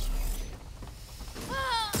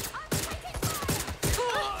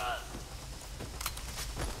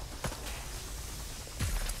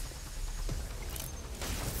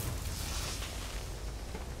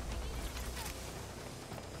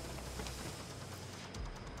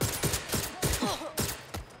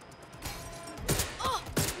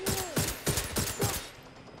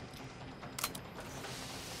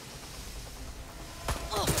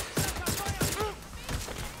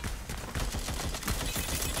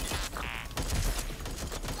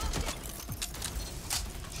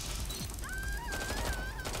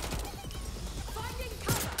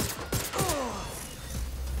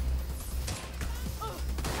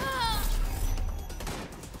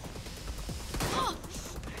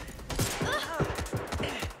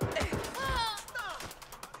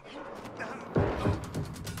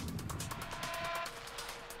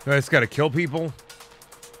 I just gotta kill people?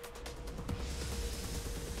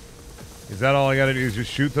 Is that all I gotta do is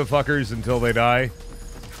just shoot the fuckers until they die?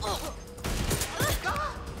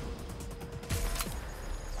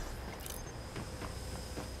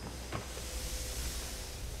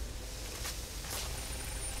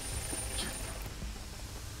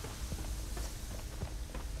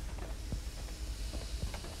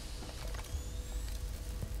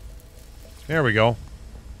 There we go.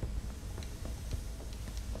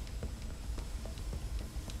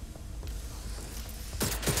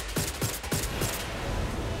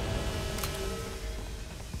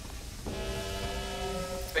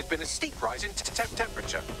 There's been a steep rise in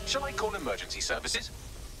temperature. Shall I call emergency services?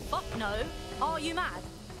 Fuck no. Are you mad?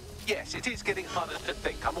 Yes, it is getting harder to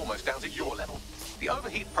think. I'm almost down to your level. The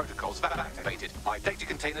overheat protocols have activated. My data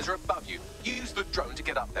containers are above you. Use the drone to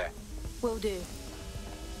get up there. Will do.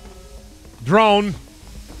 Drone.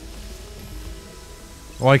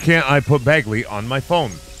 Why can't I put Bagley on my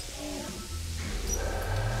phone?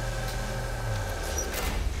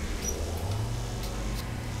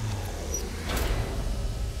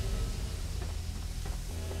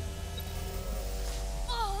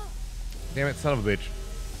 Damn it, son of a bitch.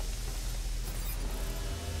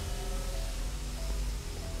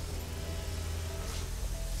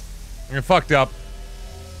 You're fucked up.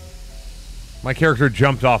 My character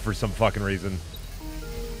jumped off for some fucking reason.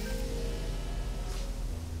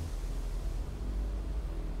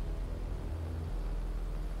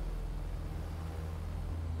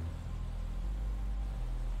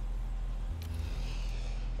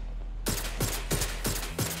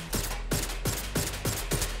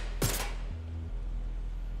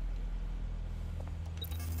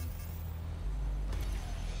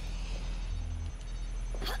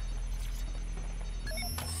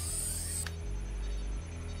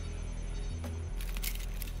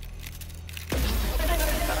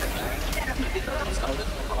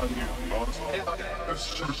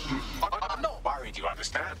 I'm not worried, you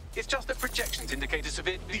understand? It's just that projections indicate a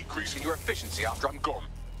severe decrease in your efficiency after I'm gone.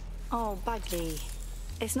 Oh, Bagley.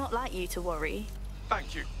 It's not like you to worry.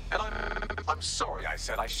 Thank you. And I'm sorry I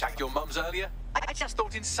said I shagged your mums earlier. I just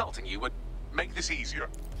thought insulting you would make this easier.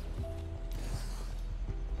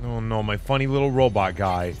 Oh no, my funny little robot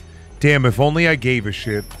guy. Damn, if only I gave a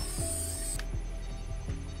shit.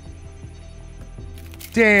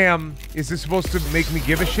 Damn, is this supposed to make me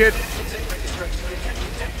give a shit?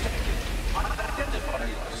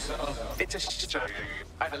 It's a shame.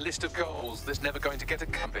 I had a list of goals that's never going to get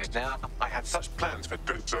accomplished now. I had such plans for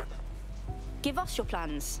Dutzer. Give us your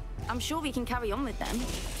plans. I'm sure we can carry on with them.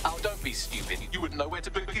 Oh, don't be stupid. You wouldn't know where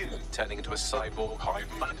to begin, turning into a cyborg hive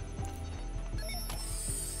mind.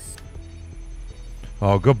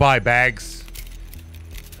 Oh, goodbye, Bags.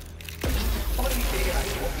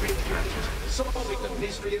 Solving the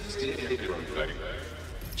mystery of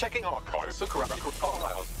checking archives for corrupt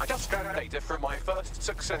files. I just scanned data from my first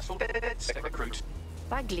successful dead recruit.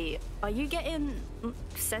 Bagley, are you getting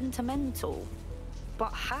sentimental?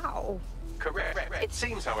 But how? Correct. It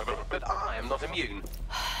seems, however, that I am not immune.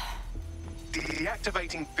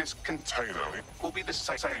 Deactivating this container will be the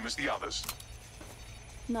same as the others.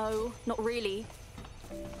 No, not really.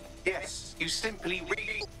 Yes, you simply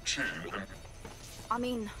I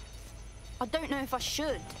mean, I don't know if I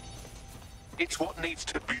should. It's what needs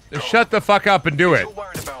to be Just shut the fuck up and do it. You're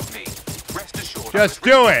worried about me. Rest assured, Just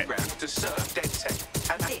do it. To serve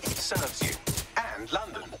DedSec, and it serves you and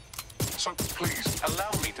London. So please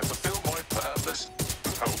allow me to fulfill my purpose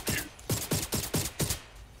and help you.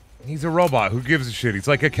 He's a robot. Who gives a shit? He's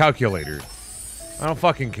like a calculator. I don't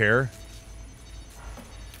fucking care.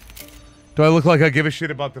 Do I look like I give a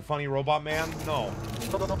shit about the funny robot man? No.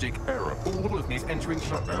 Logic error. All of me is entering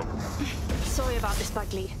shutdown. Sorry about this,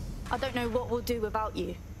 Bagley. I don't know what we'll do without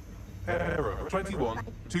you. Error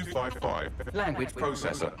 21255. Language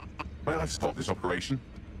processor. May I stop this operation?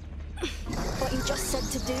 But you just said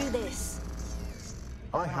to do this.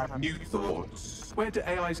 I have new thoughts. Where do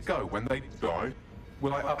AIs go when they die?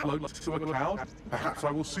 Will I upload to a cloud? Perhaps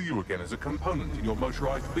I will see you again as a component in your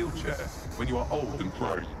motorized wheelchair when you are old and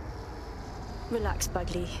grey. Relax,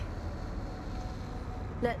 Bagley.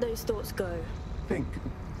 Let those thoughts go. Think,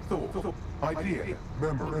 thought, idea,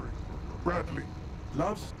 memory. Bradley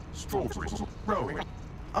loves strawberries, rowing.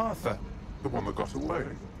 Arthur, the one that got away.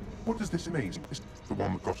 What does this mean? Is the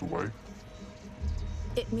one that got away?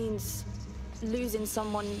 It means losing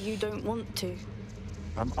someone you don't want to.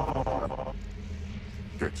 Am I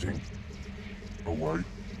getting away?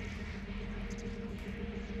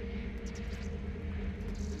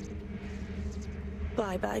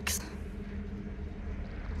 Bye, Bags.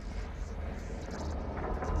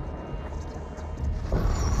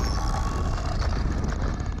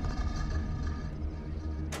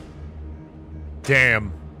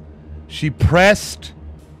 Damn. She pressed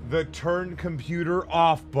the turn computer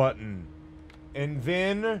off button. And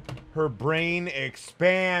then her brain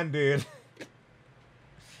expanded.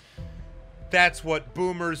 That's what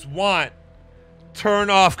boomers want. Turn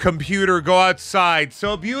off computer, go outside.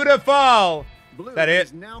 So beautiful. Blue That it?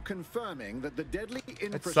 is now confirming that the deadly sucked.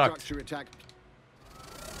 infrastructure attack.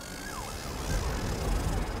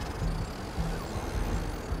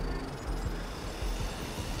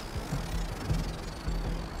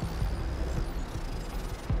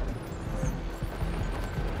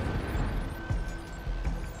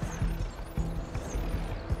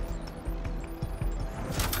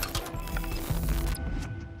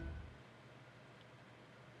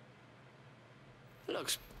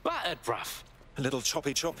 Looks battered, bruv. A little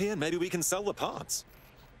choppy and maybe we can sell the parts.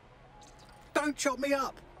 Don't chop me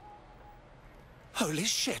up. Holy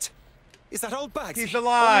shit. Is that old Bagsy? He's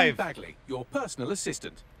alive. I'm Bagley, your personal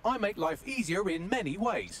assistant. I make life easier in many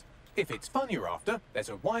ways. If it's fun you're after, there's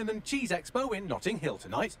a wine and cheese expo in Notting Hill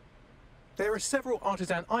tonight. There are several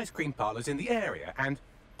artisan ice cream parlours in the area and...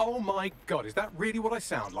 oh my god, is that really what I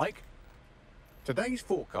sound like? Today's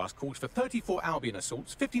forecast calls for 34 Albion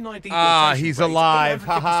assaults, 59 deportation he's raids, alive,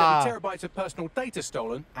 157 haha. terabytes of personal data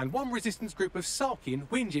stolen, and one resistance group of sulking,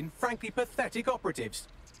 whinging, frankly pathetic operatives.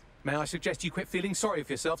 May I suggest you quit feeling sorry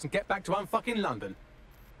for yourselves and get back to unfucking London?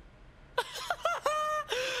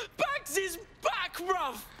 Bags is back,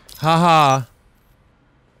 bruv! Haha.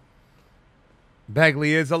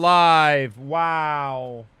 Bagley is alive.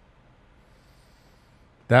 Wow.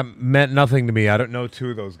 That meant nothing to me. I don't know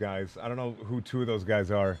two of those guys. I don't know who two of those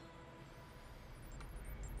guys are.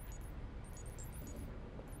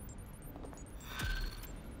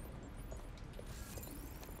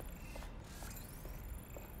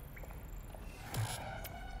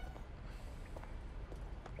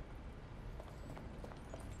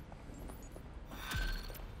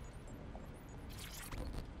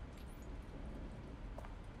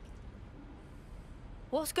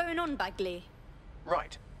 What's going on, Bagley?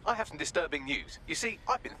 Right. I have some disturbing news. You see,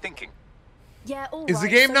 I've been thinking. Yeah, all Is the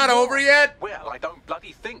right, game so not what? over yet? Well, I don't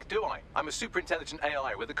bloody think, do I? I'm a super intelligent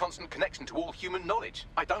AI with a constant connection to all human knowledge.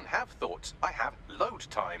 I don't have thoughts. I have load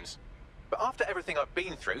times. But after everything I've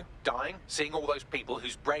been through, dying, seeing all those people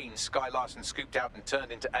whose brains Sky Larson scooped out and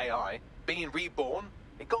turned into AI, being reborn,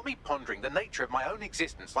 it got me pondering the nature of my own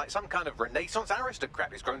existence like some kind of Renaissance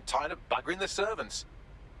aristocrat who's grown tired of buggering the servants.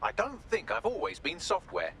 I don't think I've always been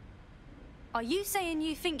software. Are you saying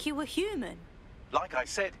you think you were human? Like I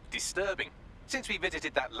said, disturbing. Since we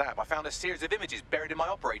visited that lab, I found a series of images buried in my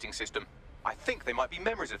operating system. I think they might be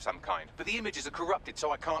memories of some kind, but the images are corrupted,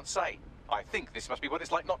 so I can't say. I think this must be what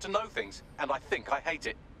it's like not to know things, and I think I hate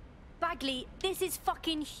it. Bagley, this is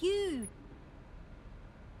fucking huge.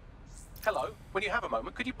 Hello, when you have a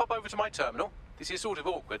moment, could you pop over to my terminal? This is sort of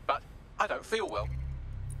awkward, but I don't feel well.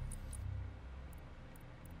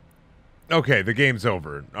 Okay, the game's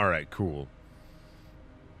over. All right, cool.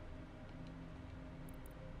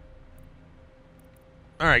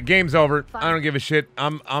 All right, game's over. Fine. I don't give a shit.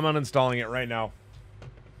 I'm uninstalling it right now.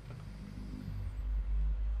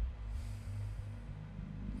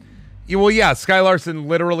 Yeah, well, yeah, Sky Larson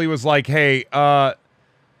literally was like, "Hey, yeah,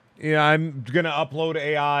 I'm gonna upload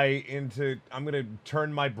AI into. I'm gonna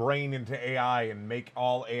turn my brain into AI and make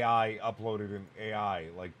all AI uploaded in AI.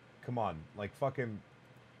 Like, come on, like fucking.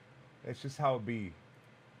 It's just how it be.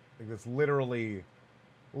 Like that's literally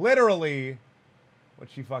what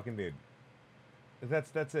she fucking did.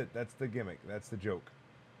 That's it. That's the gimmick. That's the joke.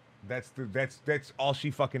 That's all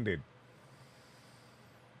she fucking did.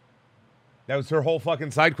 That was her whole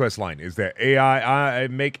fucking side quest line. Is that AI? I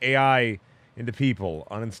make AI into people.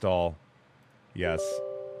 Uninstall. Yes.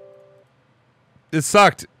 It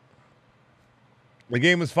sucked. The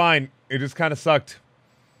game was fine. It just kind of sucked.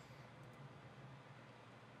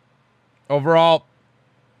 Overall,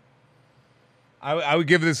 I would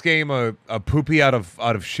give this game a poopy out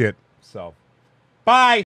of shit. So, bye.